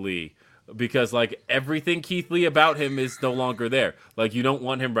Keith Lee? Because, like, everything Keith Lee about him is no longer there. Like, you don't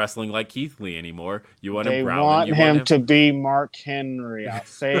want him wrestling like Keith Lee anymore. You want him growling. They want him to be Mark Henry. I'll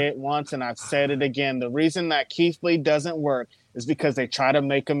say it once and I've said it again. The reason that Keith Lee doesn't work is because they try to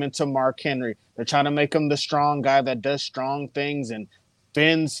make him into Mark Henry. They're trying to make him the strong guy that does strong things and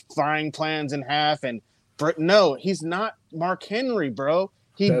bends frying plans in half. And no, he's not Mark Henry, bro.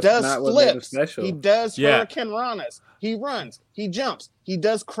 He does flips. He does Hurricane Ranas. He runs. He jumps. He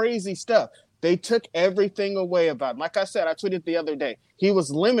does crazy stuff. They took everything away about him. Like I said, I tweeted the other day. He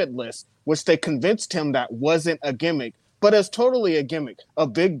was limitless, which they convinced him that wasn't a gimmick, but it's totally a gimmick. A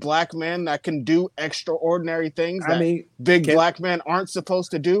big black man that can do extraordinary things that black men aren't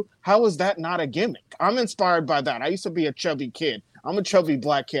supposed to do. How is that not a gimmick? I'm inspired by that. I used to be a chubby kid. I'm a chubby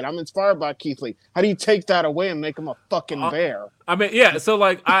black kid. I'm inspired by Keith Lee. How do you take that away and make him a fucking bear? I mean, yeah. So,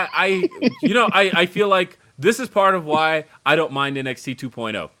 like, I feel like this is part of why I don't mind NXT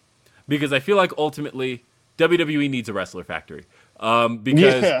 2.0, because I feel like ultimately WWE needs a wrestler factory.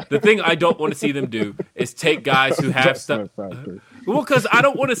 Because the thing I don't want to see them do is take guys who have stuff. Well, because I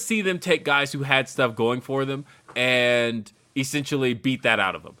don't want to see them take guys who had stuff going for them and essentially beat that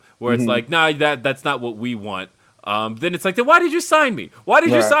out of them. Where it's like, nah, that's not what we want. Then it's like, then why did you sign me? Why did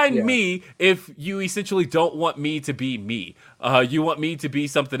you sign me if you essentially don't want me to be me? You want me to be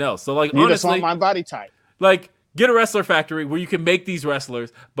something else. So, like, you honestly, just want my body type. Like, get a wrestler factory where you can make these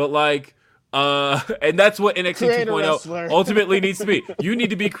wrestlers, but like, and that's what NXT 2.0 ultimately needs to be. You need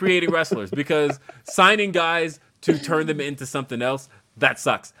to be creating wrestlers, because signing guys to turn them into something else, that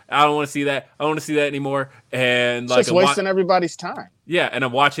sucks. I don't want to see that. I don't want to see that anymore. And it's like, just wasting everybody's time. Yeah, and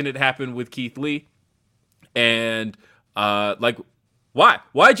I'm watching it happen with Keith Lee. And like, why?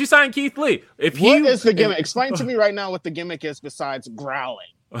 Why'd you sign Keith Lee? What is the gimmick? Explain to me right now what the gimmick is besides growling.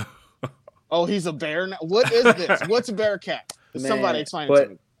 Oh, he's a bear now? What is this? What's a bear cat? Somebody explain it to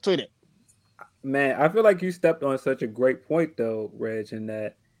me. Tweet it. Man, I feel like you stepped on such a great point, though, Reg, in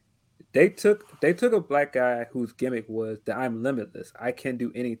that they took a black guy whose gimmick was that I'm limitless. I can do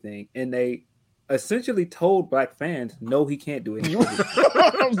anything. And they essentially told black fans, no, he can't do anything.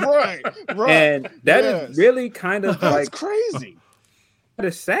 right. And that is really kind of like crazy.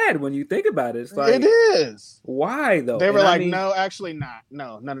 It's sad when you think about it. It's like, it is. Why though? They were no, actually not.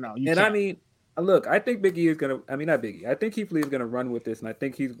 No. You can't. I mean, look, I think Big E is gonna. I mean, not Big E. I think Keith Lee is gonna run with this, and I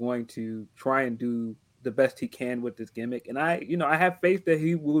think he's going to try and do the best he can with this gimmick. And I have faith that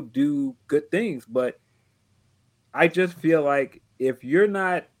he will do good things. But I just feel like if you're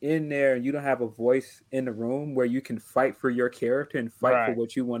not in there and you don't have a voice in the room where you can fight for your character and fight for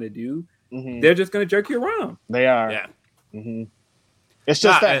what you want to do, they're just gonna jerk you around. They are. Yeah. Mm-hmm. It's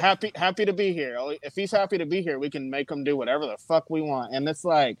just happy to be here. If he's happy to be here, we can make him do whatever the fuck we want. And it's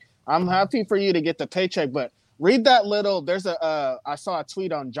like, I'm happy for you to get the paycheck, but read that little. There's I saw a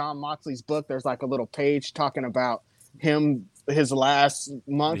tweet on John Moxley's book. There's like a little page talking about his last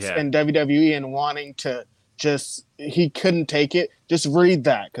months in WWE and wanting to he couldn't take it. Just read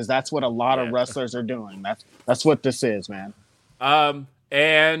that, because that's what a lot of wrestlers are doing. That's what this is, man. So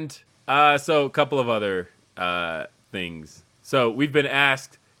a couple of other things. So we've been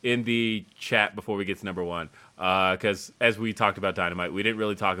asked in the chat before we get to number one, because as we talked about Dynamite, we didn't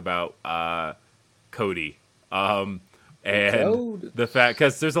really talk about Cody. And the fact,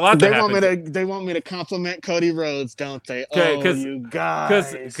 because there's a lot that happens. They want me to compliment Cody Rhodes, don't they? Oh, you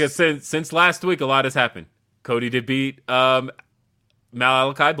guys. Because since last week, a lot has happened. Cody did beat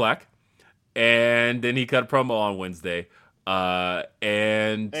Malachi Black, and then he cut a promo on Wednesday.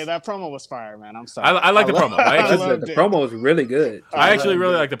 And and Hey, that promo was fire, man. I'm sorry. I like the promo. I actually, loved the it. promo was really good. I actually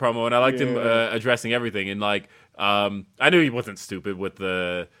really liked the promo, and I liked him Yeah. addressing everything. And like, I knew he wasn't stupid with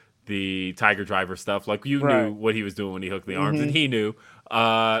the Tiger Driver stuff. Like, you Right. knew what he was doing when he hooked the arms, and he knew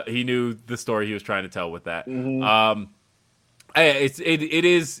the story he was trying to tell with that. It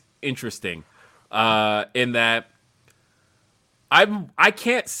is interesting in that I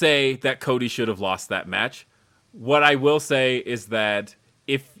can't say that Cody should have lost that match. What I will say is that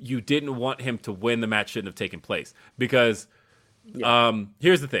if you didn't want him to win, the match shouldn't have taken place. Because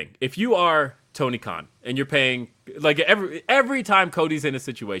here's the thing: if you are Tony Khan and you're paying, like, every time Cody's in a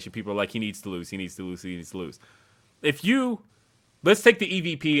situation, people are like, he needs to lose, he needs to lose, he needs to lose. Let's take the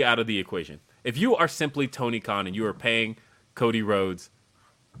EVP out of the equation. If you are simply Tony Khan and you are paying Cody Rhodes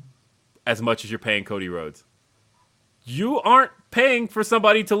as much as you're paying Cody Rhodes, you aren't paying for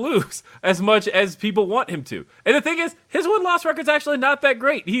somebody to lose as much as people want him to. And the thing is, his win-loss record's actually not that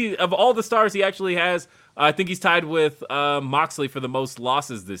great. Of all the stars he actually has, I think he's tied with Moxley for the most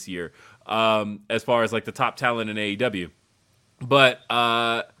losses this year, as far as like the top talent in AEW. But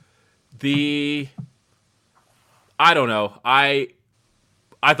I don't know. I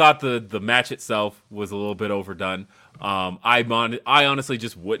thought the match itself was a little bit overdone. I honestly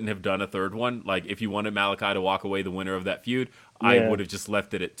just wouldn't have done a third one. Like, if you wanted Malachi to walk away the winner of that feud, I would have just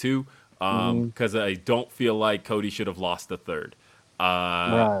left it at 2. Because I don't feel like Cody should have lost a third.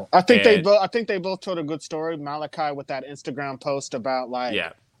 Right. I think they both told a good story. Malachi with that Instagram post about like,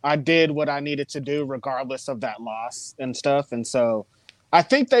 I did what I needed to do regardless of that loss and stuff. And so I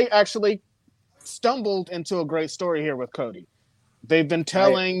think they actually stumbled into a great story here with Cody. They've been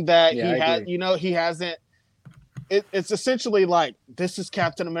telling he hasn't. It's essentially like, this is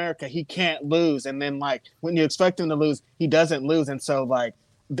Captain America. He can't lose. And then, like, when you expect him to lose, he doesn't lose. And so, like,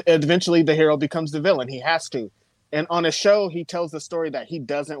 eventually the hero becomes the villain. He has to. And on a show, he tells the story that he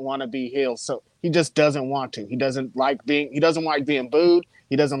doesn't want to be healed. So he just doesn't want to. He doesn't like being booed.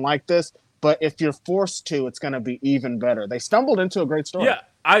 He doesn't like this. But if you're forced to, it's going to be even better. They stumbled into a great story. Yeah,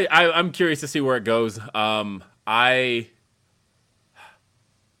 I'm curious to see where it goes.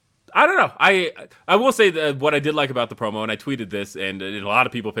 I don't know. I will say that what I did like about the promo, and I tweeted this, and a lot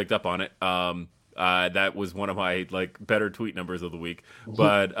of people picked up on it. That was one of my like better tweet numbers of the week.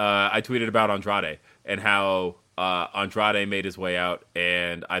 But I tweeted about Andrade and how Andrade made his way out,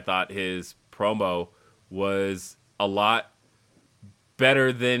 and I thought his promo was a lot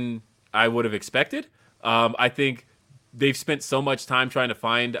better than I would have expected. I think they've spent so much time trying to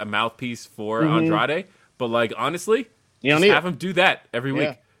find a mouthpiece for Andrade, but like, honestly, just have him do that every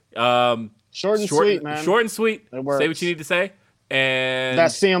week. Short and sweet, man. Short and sweet. Say what you need to say. And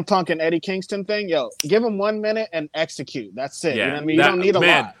that CM Punk and Eddie Kingston thing, give him 1 minute and execute. That's it. Yeah, you know what I mean? You don't need a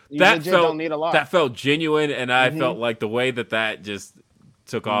lot. You don't need a lot. That felt genuine, and I felt like the way that just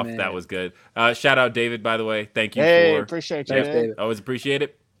took off, that was good. Shout out David, by the way. Thank you appreciate you, David. Always appreciate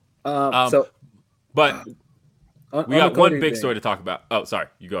it. But we got one big story to talk about. Oh, sorry.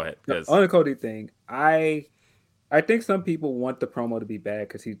 You go ahead. On the Cody thing, I think some people want the promo to be bad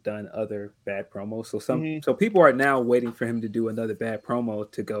because he's done other bad promos. So people are now waiting for him to do another bad promo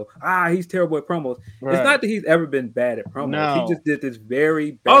to go, he's terrible at promos. Right. It's not that he's ever been bad at promos. No. He just did this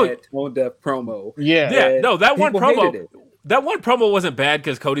very bad tone-deaf promo. That one promo wasn't bad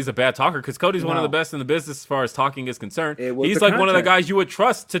because Cody's a bad talker, because Cody's one of the best in the business as far as talking is concerned. He's like one of the guys you would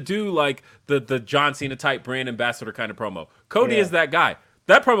trust to do like the John Cena type brand ambassador kind of promo. Cody is that guy.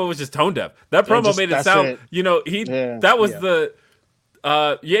 That promo was just tone deaf. That promo made it sound, that was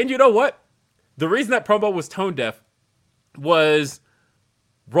and you know what? The reason that promo was tone deaf was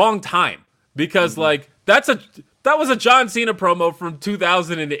wrong time, because like that was a John Cena promo from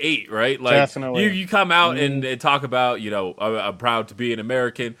 2008, right? Like, definitely. You come out and talk about, I'm proud to be an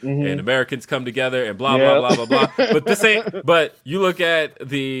American, and Americans come together and blah blah blah blah blah. But this ain't. But you look at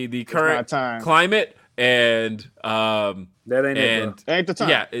the current climate, and that ain't the time.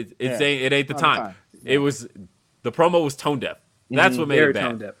 Yeah, it ain't the time. It was, the promo was tone deaf. That's what made it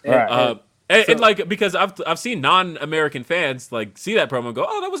bad. Tone deaf. And like, because I've seen non-American fans like see that promo and go,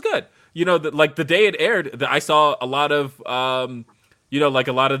 oh, that was good. Like the day it aired, I saw a lot of like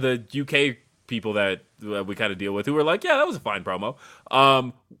a lot of the UK people that we kind of deal with who were like, yeah, that was a fine promo.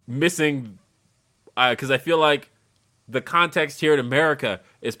 Missing, because I feel like the context here in America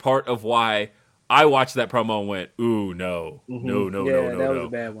is part of why I watched that promo and went, ooh, no. No. That was a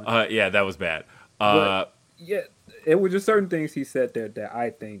bad one. That was bad. It was just certain things he said there that I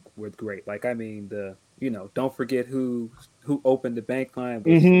think were great. Like, I mean, don't forget who opened the bank line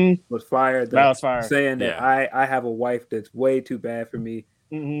was fire. That was fire. Saying that I have a wife that's way too bad for me.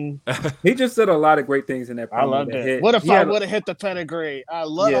 He just said a lot of great things in that promo. I loved it. What if I would have hit the pedigree?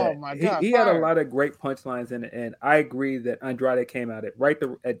 Oh my god! He had a lot of great punchlines in it, and I agree that Andrade came out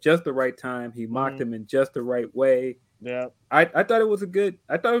at just the right time. He mocked him in just the right way. Yeah, I thought it was a good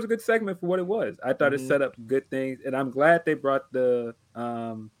segment for what it was. I thought it set up good things, and I'm glad they brought the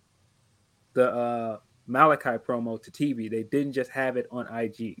Malachi promo to TV. They didn't just have it on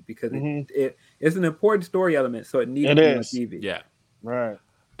IG because it's an important story element, so it needs to be on TV. Yeah. right.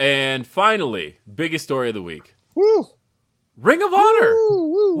 And finally, biggest story of the week. Woo! Ring of Honor.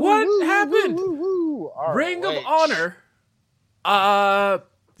 Woo, What woo, happened? woo, woo, woo. Ring of ROH. Honor.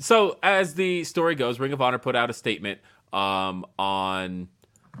 So as the story goes, Ring of Honor put out a statement on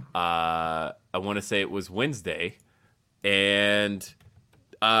I want to say it was Wednesday, and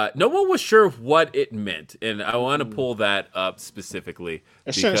no one was sure what it meant, and I want to pull that up specifically.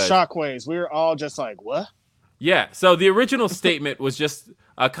 It sent shockwaves. We were all just like, "What?" Yeah. So the original statement was just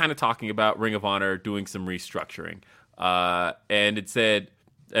kind of talking about Ring of Honor doing some restructuring, and it said,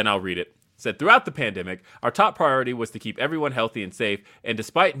 and I'll read it. Said, throughout the pandemic, our top priority was to keep everyone healthy and safe, and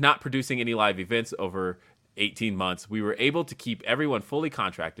despite not producing any live events over 18 months, we were able to keep everyone fully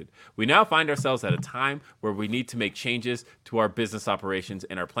contracted. We now find ourselves at a time where we need to make changes to our business operations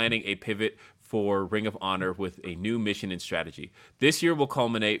and are planning a pivot for Ring of Honor with a new mission and strategy. This year will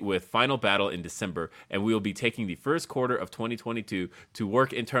culminate with Final Battle in December, and we will be taking the first quarter of 2022 to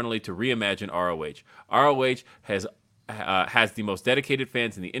work internally to reimagine ROH. ROH has the most dedicated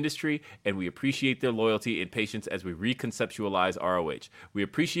fans in the industry, and we appreciate their loyalty and patience as we reconceptualize ROH. We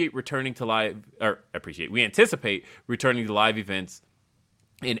anticipate returning to live events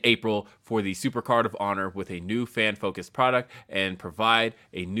in April for the Supercard of Honor with a new fan-focused product and provide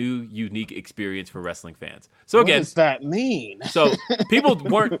a new, unique experience for wrestling fans. So again, what does that mean? So people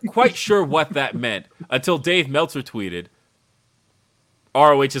weren't quite sure what that meant until Dave Meltzer tweeted,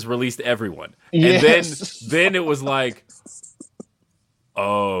 ROH has released everyone. Yes. And then it was like,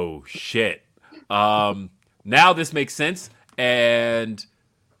 oh, shit. Now this makes sense. And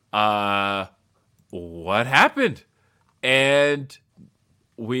what happened? And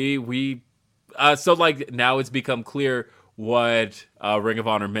so like now it's become clear what Ring of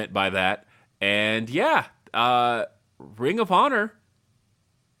Honor meant by that. And yeah, Ring of Honor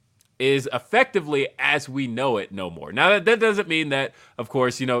is effectively as we know it no more. Now, that doesn't mean that, of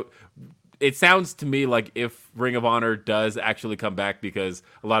course, it sounds to me like if Ring of Honor does actually come back, because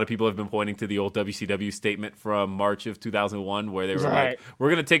a lot of people have been pointing to the old WCW statement from March of 2001 where they were like,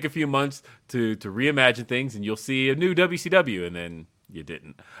 we're going to take a few months to reimagine things and you'll see a new WCW, and then you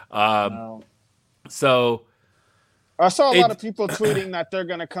didn't. No. So I saw a lot of people tweeting that they're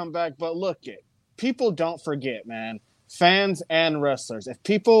going to come back, but look, people don't forget, man. Fans and wrestlers. If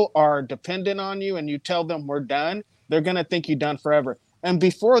people are dependent on you and you tell them we're done, they're going to think you're done forever. And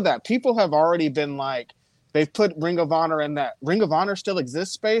before that, people have already been like, they've put Ring of Honor in that Ring of Honor still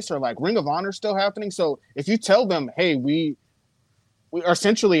exists space, or like Ring of Honor still happening. So if you tell them, hey, we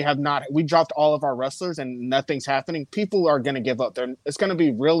essentially we dropped all of our wrestlers and nothing's happening, people are going to give up. It's going to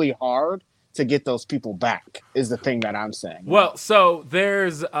be really hard to get those people back is the thing that I'm saying. Well, so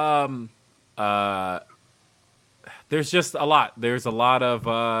there's just a lot. There's a lot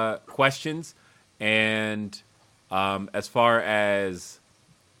of questions, and as far as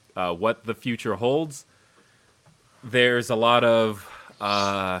what the future holds, there's a lot of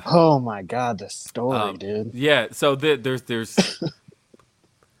oh my god, the story, dude. Yeah, so there's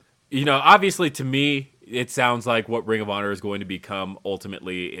obviously to me it sounds like what Ring of Honor is going to become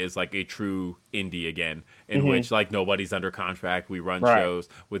ultimately is like a true indie again, in which like nobody's under contract. We run shows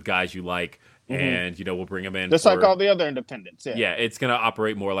with guys you like. And, we'll bring them in. Just like all the other independents. Yeah, it's going to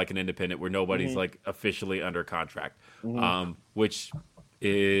operate more like an independent where nobody's like officially under contract, which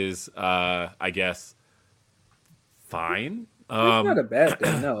is, I guess, fine. It's not a bad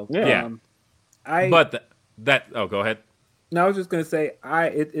thing, no. Yeah. But go ahead. No, I was just going to say,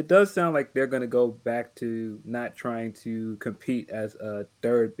 it does sound like they're going to go back to not trying to compete as a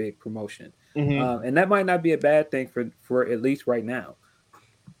third big promotion. And that might not be a bad thing for at least right now.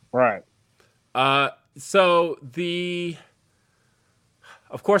 Right. So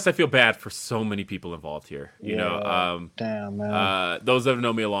of course I feel bad for so many people involved here, damn, man. Those that have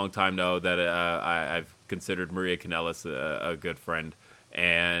known me a long time know that, I've considered Maria Kanellis a good friend,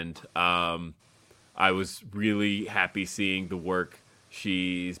 and, I was really happy seeing the work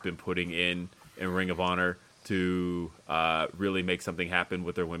she's been putting in Ring of Honor to, really make something happen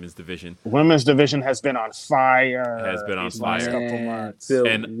with their women's division. Women's division has been on fire. Last couple months. Feel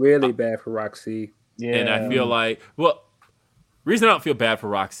really bad for Roxy. Yeah. And I feel like, reason I don't feel bad for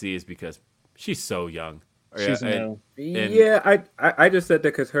Roxy is because she's so young. She's new. I just said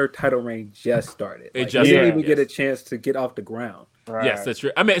that because her title reign just started. It Like, just she didn't started, even get a yes. chance to get off the ground. Right. Yes, that's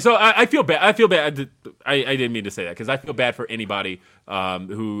true. I mean, so I feel bad. I feel bad. I didn't mean to say that because I feel bad for anybody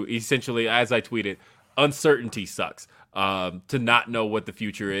who essentially, as I tweeted, uncertainty sucks. To not know what the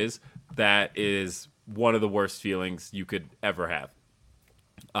future is, that is one of the worst feelings you could ever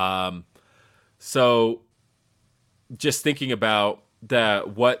have. So just thinking about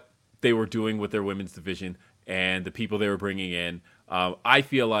what they were doing with their women's division and the people they were bringing in, I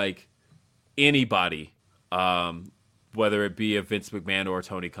feel like anybody, whether it be a Vince McMahon or a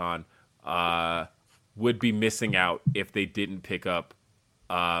Tony Khan, would be missing out if they didn't pick up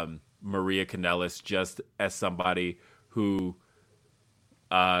Maria Kanellis just as somebody who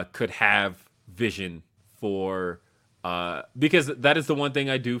could have vision for because that is the one thing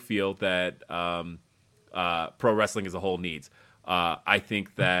I do feel that pro wrestling as a whole needs. I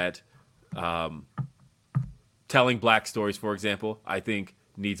think that telling black stories, for example, I think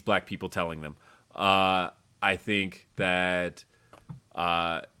needs black people telling them. I think that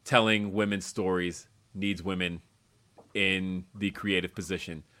telling women's stories needs women in the creative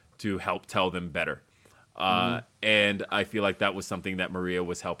position to help tell them better. And I feel like that was something that Maria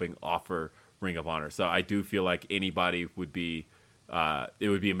was helping offer Ring of Honor. So I do feel like anybody would be, it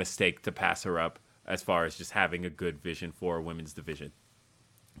would be a mistake to pass her up as far as just having a good vision for a women's division.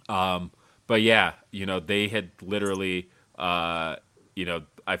 But yeah, they had literally, I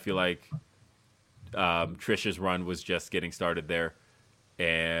feel like Trisha's run was just getting started there.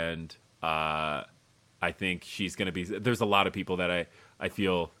 And I think she's going to be, there's a lot of people that I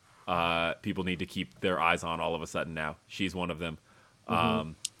feel people need to keep their eyes on all of a sudden now. She's one of them.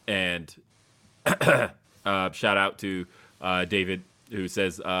 And shout out to David, who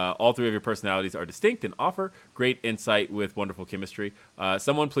says, all three of your personalities are distinct and offer great insight with wonderful chemistry.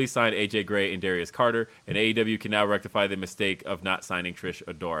 Someone please sign AJ Gray and Darius Carter, and AEW can now rectify the mistake of not signing Trish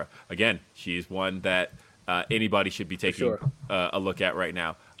Adora. Again, she's one that anybody should be taking a look at right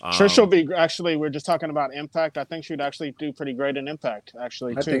now. Trish will be, actually, we're just talking about Impact. I think she'd actually do pretty great in Impact,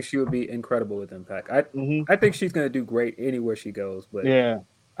 actually, I think she would be incredible with Impact. I think she's going to do great anywhere she goes, but yeah.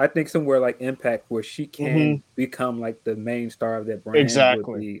 I think somewhere like Impact where she can become like the main star of that brand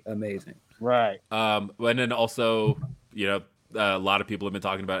would be amazing. Right. And then also, a lot of people have been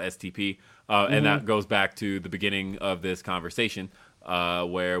talking about STP, and that goes back to the beginning of this conversation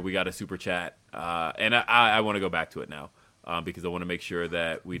where we got a super chat, and I want to go back to it now because I want to make sure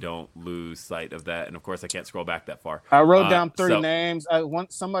that we don't lose sight of that. And of course, I can't scroll back that far. I wrote down three names.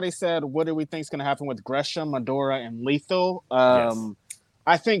 Somebody said, "What do we think is going to happen with Gresham, Adora, and Lethal?" Yes.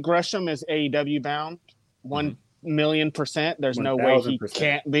 I think Gresham is AEW bound, 1,000,000%. There's 1,000%. No way he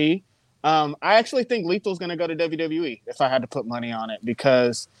can't be. I actually think Lethal's going to go to WWE if I had to put money on it,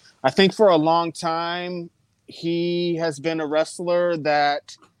 because I think for a long time he has been a wrestler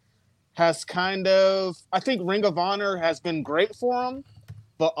that has I think Ring of Honor has been great for him,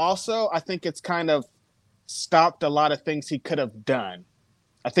 but also I think it's kind of stopped a lot of things he could have done.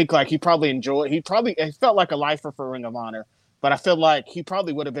 I think like he felt like a lifer for Ring of Honor. But I feel like he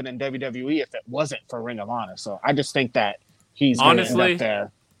probably would have been in WWE if it wasn't for Ring of Honor. So I just think that he's honestly end up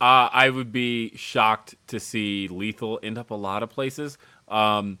there. I would be shocked to see Lethal end up a lot of places,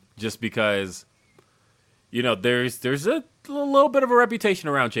 just because, there's a little bit of a reputation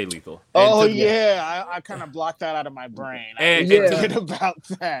around Jay Lethal. I kind of blocked that out of my brain. I was thinking about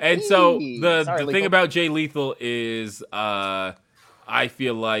that. And so the thing about Jay Lethal is, I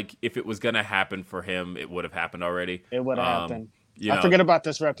feel like if it was going to happen for him, it would have happened already. It would have happened. I forget about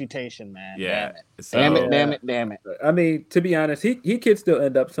this reputation, man. Yeah. Damn it. I mean, to be honest, he could still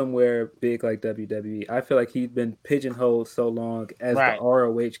end up somewhere big like WWE. I feel like he's been pigeonholed so long as the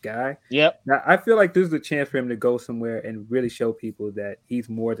ROH guy. Yep. Now, I feel like this is a chance for him to go somewhere and really show people that he's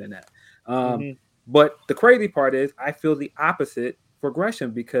more than that. But the crazy part is I feel the opposite for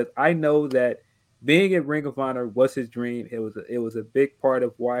Gresham, because I know that being at Ring of Honor was his dream. It was a big part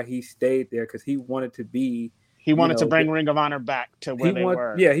of why he stayed there, because he wanted to be. He wanted to bring Ring of Honor back to where they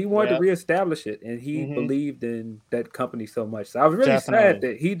were. Yeah, he wanted to reestablish it, and he believed in that company so much. So I was really sad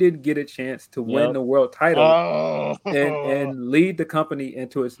that he didn't get a chance to win the world title and lead the company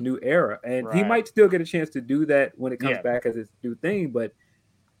into its new era. And he might still get a chance to do that when it comes back as its new thing, but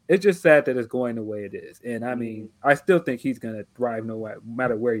it's just sad that it's going the way it is. And I mean, I still think he's going to thrive no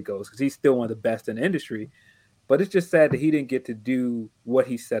matter where he goes, because he's still one of the best in the industry. But it's just sad that he didn't get to do what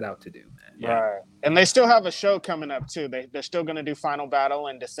he set out to do, man. Yeah. Right. And they still have a show coming up too. They're still going to do Final Battle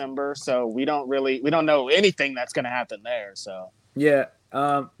in December. So we don't know anything that's going to happen there. So yeah.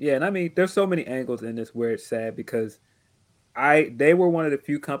 And I mean, there's so many angles in this where it's sad, because They were one of the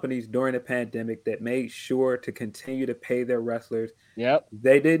few companies during the pandemic that made sure to continue to pay their wrestlers. Yep.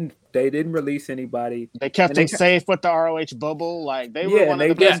 They didn't release anybody. They kept them safe with the ROH bubble. Like they were one of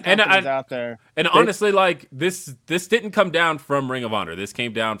the best companies out there. And honestly, like this didn't come down from Ring of Honor. This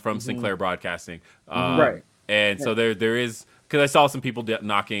came down from Sinclair Broadcasting. Right. And so there is, because I saw some people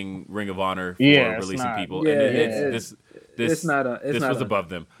knocking Ring of Honor for releasing people. Yeah, and this was above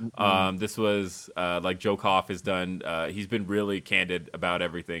them. This was like Joe Koff has done. He's been really candid about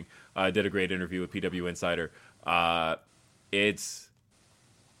everything. Did a great interview with PW Insider. It's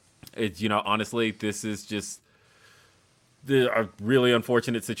honestly, this is just a really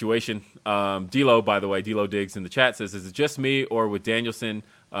unfortunate situation. D'Lo, by the way, D'Lo Diggs in the chat says, is it just me or with Danielson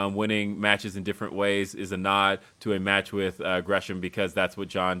winning matches in different ways is a nod to a match with Gresham because that's what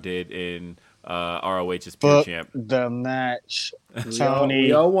John did in ROH's Pure Champ. The match.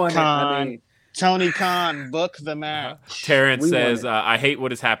 Tony Khan. Tony Khan, book the match. Terrence says, I hate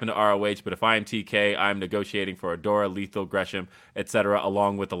what has happened to ROH, but if I am TK, I'm negotiating for Adora, Lethal, Gresham, etc.,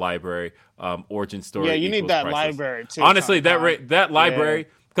 along with the library. Origin story. Yeah, you need that priceless. Library, too. Honestly, that library,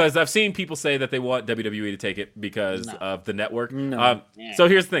 because I've seen people say that they want WWE to take it because of the network. So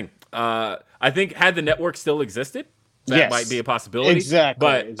here's the thing. I think had the network still existed, that might be a possibility.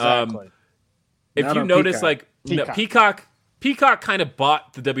 Exactly. But if you notice, Peacock kind of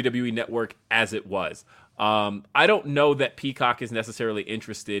bought the WWE network as it was. I don't know that Peacock is necessarily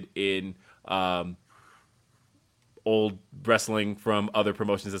interested in old wrestling from other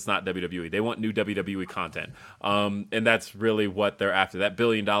promotions that's not WWE. They want new WWE content. And that's really what they're after. That $1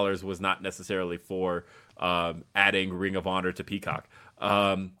 billion was not necessarily for adding Ring of Honor to Peacock.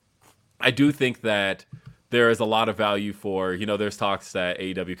 I do think that there is a lot of value for, there's talks that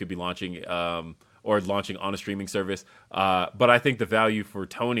AEW could be launching or launching on a streaming service. But I think the value for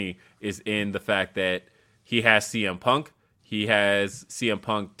Tony is in the fact that he has CM Punk. He has CM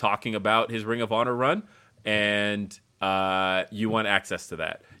Punk talking about his Ring of Honor run, and you want access to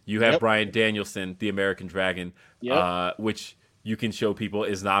that. You have Bryan Danielson, the American Dragon, which you can show people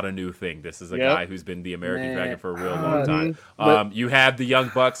is not a new thing. This is a guy who's been the American Dragon for a real long time. You have the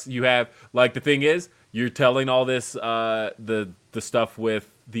Young Bucks. You have, the thing is, you're telling all this, the stuff with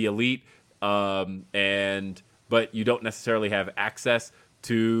the Elite, but you don't necessarily have access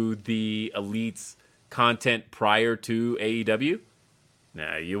to the Elite's content prior to AEW.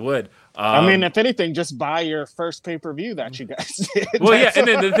 Nah, you would. I mean, if anything, just buy your first pay-per-view that you guys did. Well, yeah, and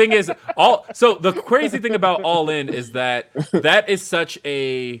then the thing is, so the crazy thing about All In is that is such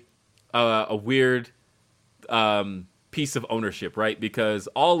a weird piece of ownership, right? Because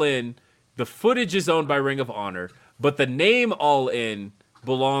All In, the footage is owned by Ring of Honor, but the name All In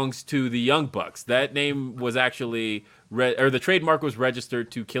belongs to the Young Bucks. That name was actually the trademark was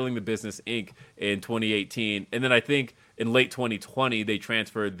registered to Killing the Business Inc. in 2018, and then I think in late 2020 they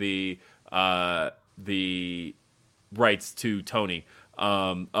transferred the rights to Tony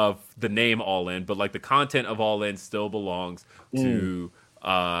of the name All In, but the content of All In still belongs to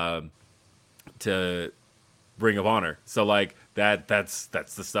Ring of Honor. So that's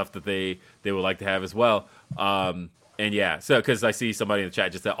the stuff that they would like to have as well. And yeah, so because I see somebody in the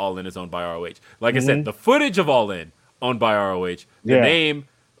chat just that All In is owned by ROH. Like I said, the footage of All In owned by ROH. The name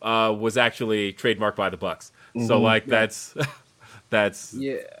was actually trademarked by the Bucks. So that's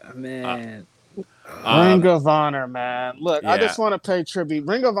yeah, man. Ring of Honor, man. Look, I just want to pay tribute.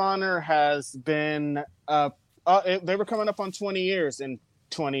 Ring of Honor has been they were coming up on 20 years in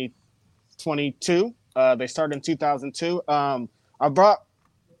 2022. They started in 2002.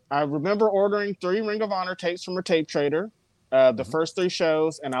 I remember ordering 3 Ring of Honor tapes from a tape trader, the first 3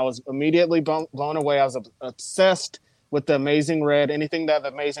 shows, and I was immediately blown away. I was obsessed with the Amazing Red. Anything that the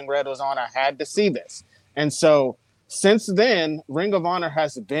Amazing Red was on, I had to see this. And so since then, Ring of Honor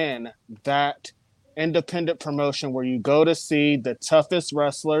has been that independent promotion where you go to see the toughest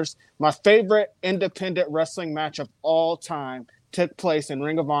wrestlers. My favorite independent wrestling match of all time took place in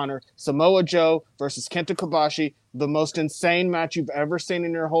Ring of Honor, Samoa Joe versus Kenta Kobashi, the most insane match you've ever seen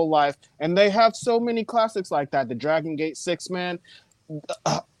in your whole life. And they have so many classics like that. The Dragon Gate 6-man.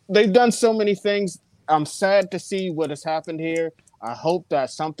 They've done so many things. I'm sad to see what has happened here. I hope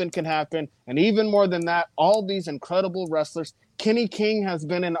that something can happen. And even more than that, all these incredible wrestlers. Kenny King has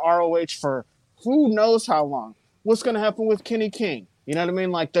been in ROH for who knows how long. What's going to happen with Kenny King? You know what I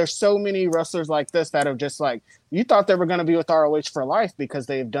mean? There's so many wrestlers like this that are just you thought they were going to be with ROH for life because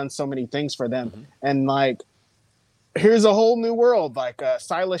they've done so many things for them. And here's a whole new world.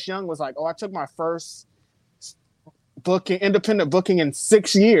 Silas Young was I took my first independent booking in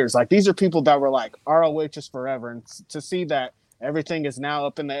 6 years. These are people that were ROH is forever. And to see that everything is now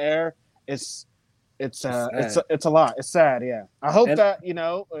up in the air, it's it's a lot. It's sad. Yeah. I hope that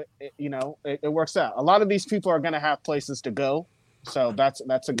it works out. A lot of these people are going to have places to go, so that's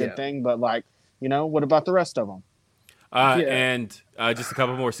a good thing. But like, what about the rest of them? And just a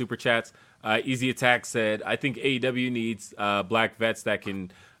couple more super chats. Easy Attack said, I think AEW needs black vets that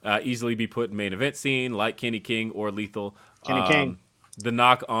can easily be put in main event scene, like Kenny King or Lethal. Kenny King. The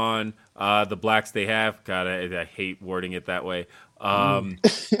knock on the blacks they have, God, I hate wording it that way.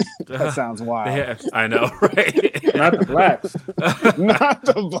 That sounds wild. I know, right? Not the blacks. Not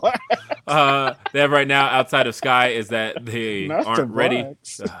the blacks. They have right now outside of Sky is that they Not aren't the ready.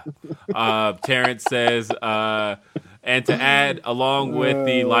 Terrence says, and to add, along with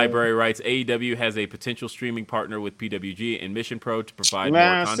the library rights, AEW has a potential streaming partner with PWG and Mission Pro to provide more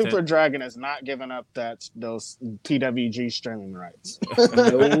content. Super Dragon is not giving up those PWG streaming rights.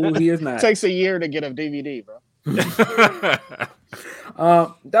 No, he is not. It takes a year to get a DVD, bro.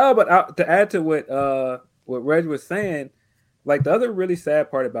 No, but to add to what Reg was saying, like the other really sad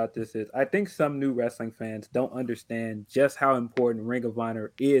part about this is I think some new wrestling fans don't understand just how important Ring of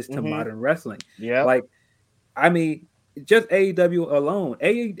Honor is to modern wrestling. Yeah, like I mean, just AEW alone,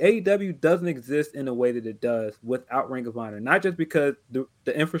 AEW doesn't exist in the way that it does without Ring of Honor. Not just because the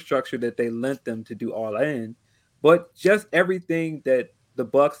infrastructure that they lent them to do All In, but just everything that the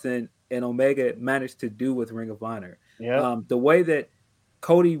Bucks and Omega managed to do with Ring of Honor. Yeah, the way that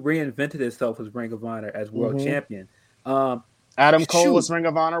Cody reinvented himself as Ring of Honor as world champion. Adam Cole was Ring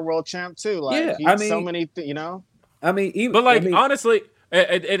of Honor world champ too. Like, yeah, so many, honestly,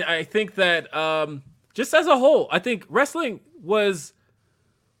 and I think that just as a whole, I think wrestling was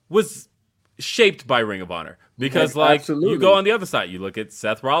shaped by Ring of Honor because, like, absolutely. You go on the other side, you look at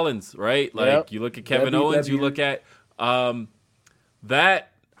Seth Rollins, right? Like, you look at Kevin Owens, you look at the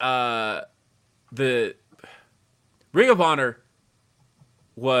Ring of Honor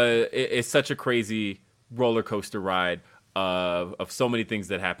is such a crazy roller coaster ride of so many things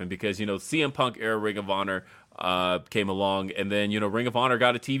that happened because CM Punk era Ring of Honor came along, and then Ring of Honor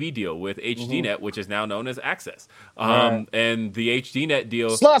got a TV deal with HDNet, which is now known as Access. And the HDNet deal,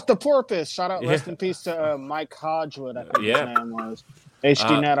 Slot the Porpoise. Shout out, rest in peace to Mike Hodgwood. I think his name was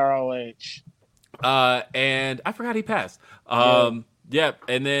HDNet ROH. and I forgot he passed. And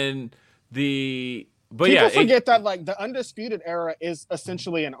then people forget that like the Undisputed Era is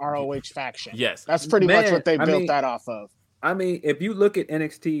essentially an ROH faction. Yes, that's pretty much what they built that off of. I mean, if you look at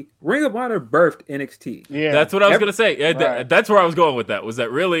NXT, Ring of Honor birthed NXT. Yeah, that's what I was gonna say. Yeah, that's where I was going with that. Was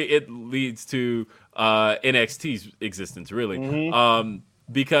that really it leads to NXT's existence? Really,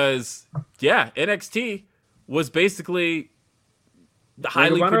 because NXT was basically the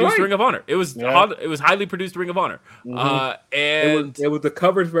highly produced Ring of Honor. It was highly produced Ring of Honor, and it was the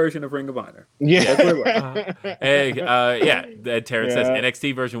covered version of Ring of Honor. Yeah, that's what it was. Terrence says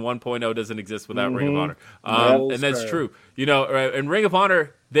NXT version 1.0 doesn't exist without Ring of Honor, and that's true. And Ring of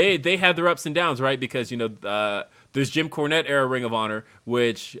Honor, they had their ups and downs, right? Because there's Jim Cornette era Ring of Honor,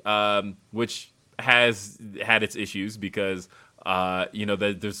 which has had its issues because.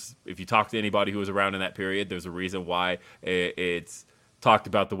 There's if you talk to anybody who was around in that period, there's a reason why it's talked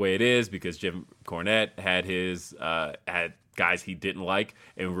about the way it is because Jim Cornette had had guys he didn't like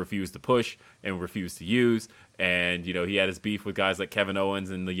and refused to push and refused to use, and he had his beef with guys like Kevin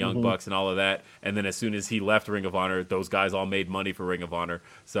Owens and the Young Bucks and all of that. And then as soon as he left Ring of Honor, those guys all made money for Ring of Honor.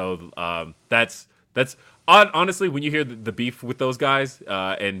 So that's honestly, when you hear the beef with those guys,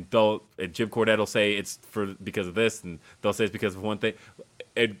 and Jim Cornette will say it's because of this, and they'll say it's because of one thing.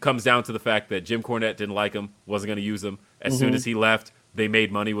 It comes down to the fact that Jim Cornette didn't like him, wasn't going to use him. As soon as he left, they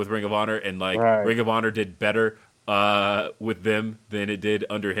made money with Ring of Honor, and Ring of Honor did better with them than it did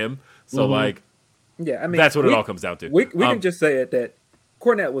under him. So that's what it all comes down to. We can just say it that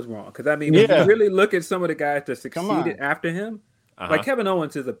Cornette was wrong because when you really look at some of the guys that succeeded after him. Like Kevin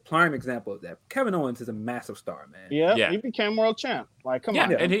Owens is a prime example of that. Kevin Owens is a massive star, man. Yeah, he became world champ. Like, come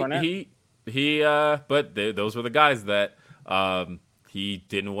on, and he but those were the guys that he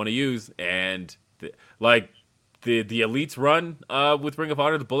didn't want to use, and the Elite's run with Ring of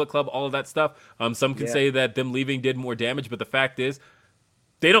Honor, the Bullet Club, all of that stuff. Some can say that them leaving did more damage, but the fact is,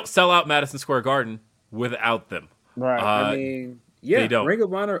 they don't sell out Madison Square Garden without them. Right. They don't. Ring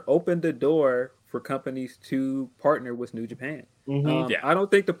of Honor opened the door for companies to partner with New Japan. I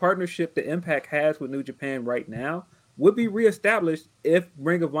don't think the partnership that Impact has with New Japan right now would be reestablished if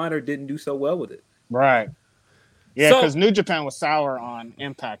Ring of Honor didn't do so well with it. Right. Yeah, because New Japan was sour on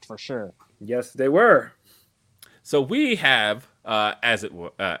Impact for sure. Yes, they were. So we have, as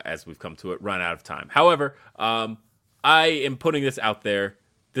we've come to it, run out of time. However, I am putting this out there.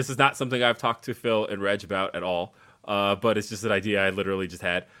 This is not something I've talked to Phil and Reg about at all. but it's just an idea I literally just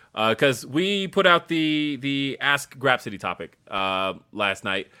had. Because we put out the Ask Grapsody topic last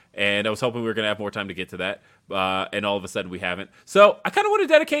night, and I was hoping we were going to have more time to get to that, and all of a sudden we haven't. So I kind of want to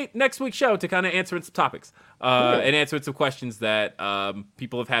dedicate next week's show to kind of answering some topics and answering some questions that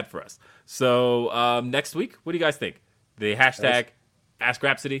people have had for us. So next week, what do you guys think? The hashtag Ask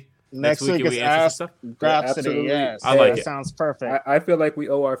Grapsody? Next week is Ask Grapsody. Yes, I like it. Sounds perfect. I feel like we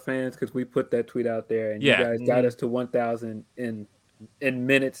owe our fans because we put that tweet out there, and you guys got us to 1,000 in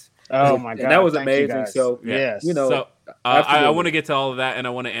minutes. Oh my god, and that was amazing. So yes, so I want to get to all of that, and I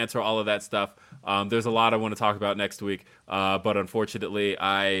want to answer all of that stuff. There's a lot I want to talk about next week, but unfortunately,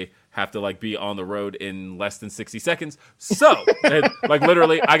 I have to be on the road in less than 60 seconds. So,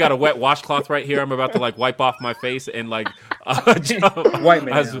 literally, I got a wet washcloth right here. I'm about to wipe off my face and white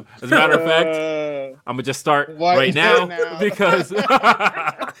man. As a matter of fact, I'm gonna just start right now because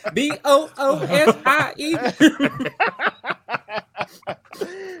BOOSIE.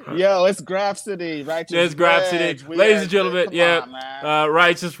 Yo, it's Grapsody, Righteous It's Grapsody, ladies and gentlemen.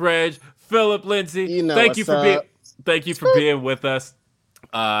 Righteous Reg, Philip Lindsay. Thank you for being with us.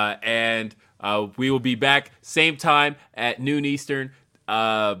 And we will be back same time at noon Eastern,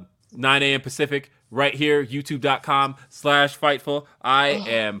 9 a.m. Pacific, right here, youtube.com/Fightful. I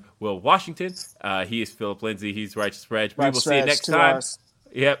am Will Washington. He is Philip Lindsay. He's Righteous Reg. We will see you next time.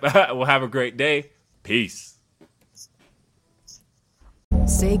 Yep. We'll have a great day. Peace.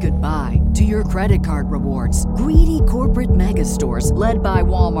 Say goodbye to your credit card rewards. Greedy corporate mega stores, led by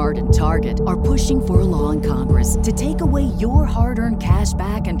Walmart and Target, are pushing for a law in Congress to take away your hard-earned cash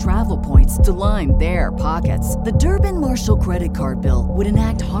back and travel points to line their pockets. The Durbin-Marshall credit card bill would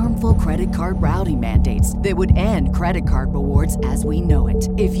enact harmful credit card routing mandates that would end credit card rewards as we know it.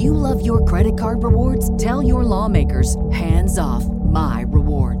 If you love your credit card rewards, tell your lawmakers, hands off my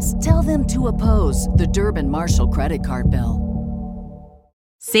rewards. Tell them to oppose the Durbin-Marshall credit card bill.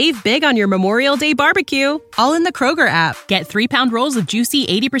 Save big on your Memorial Day barbecue, all in the Kroger app. Get 3-pound rolls of juicy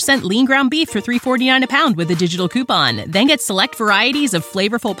 80% lean ground beef for $3.49 a pound with a digital coupon. Then get select varieties of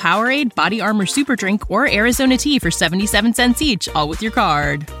flavorful Powerade, Body Armor Super Drink, or Arizona tea for 77 cents each, all with your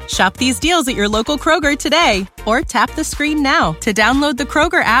card. Shop these deals at your local Kroger today, or tap the screen now to download the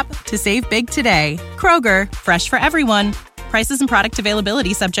Kroger app to save big today. Kroger, fresh for everyone. Prices and product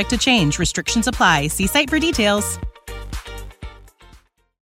availability subject to change. Restrictions apply. See site for details.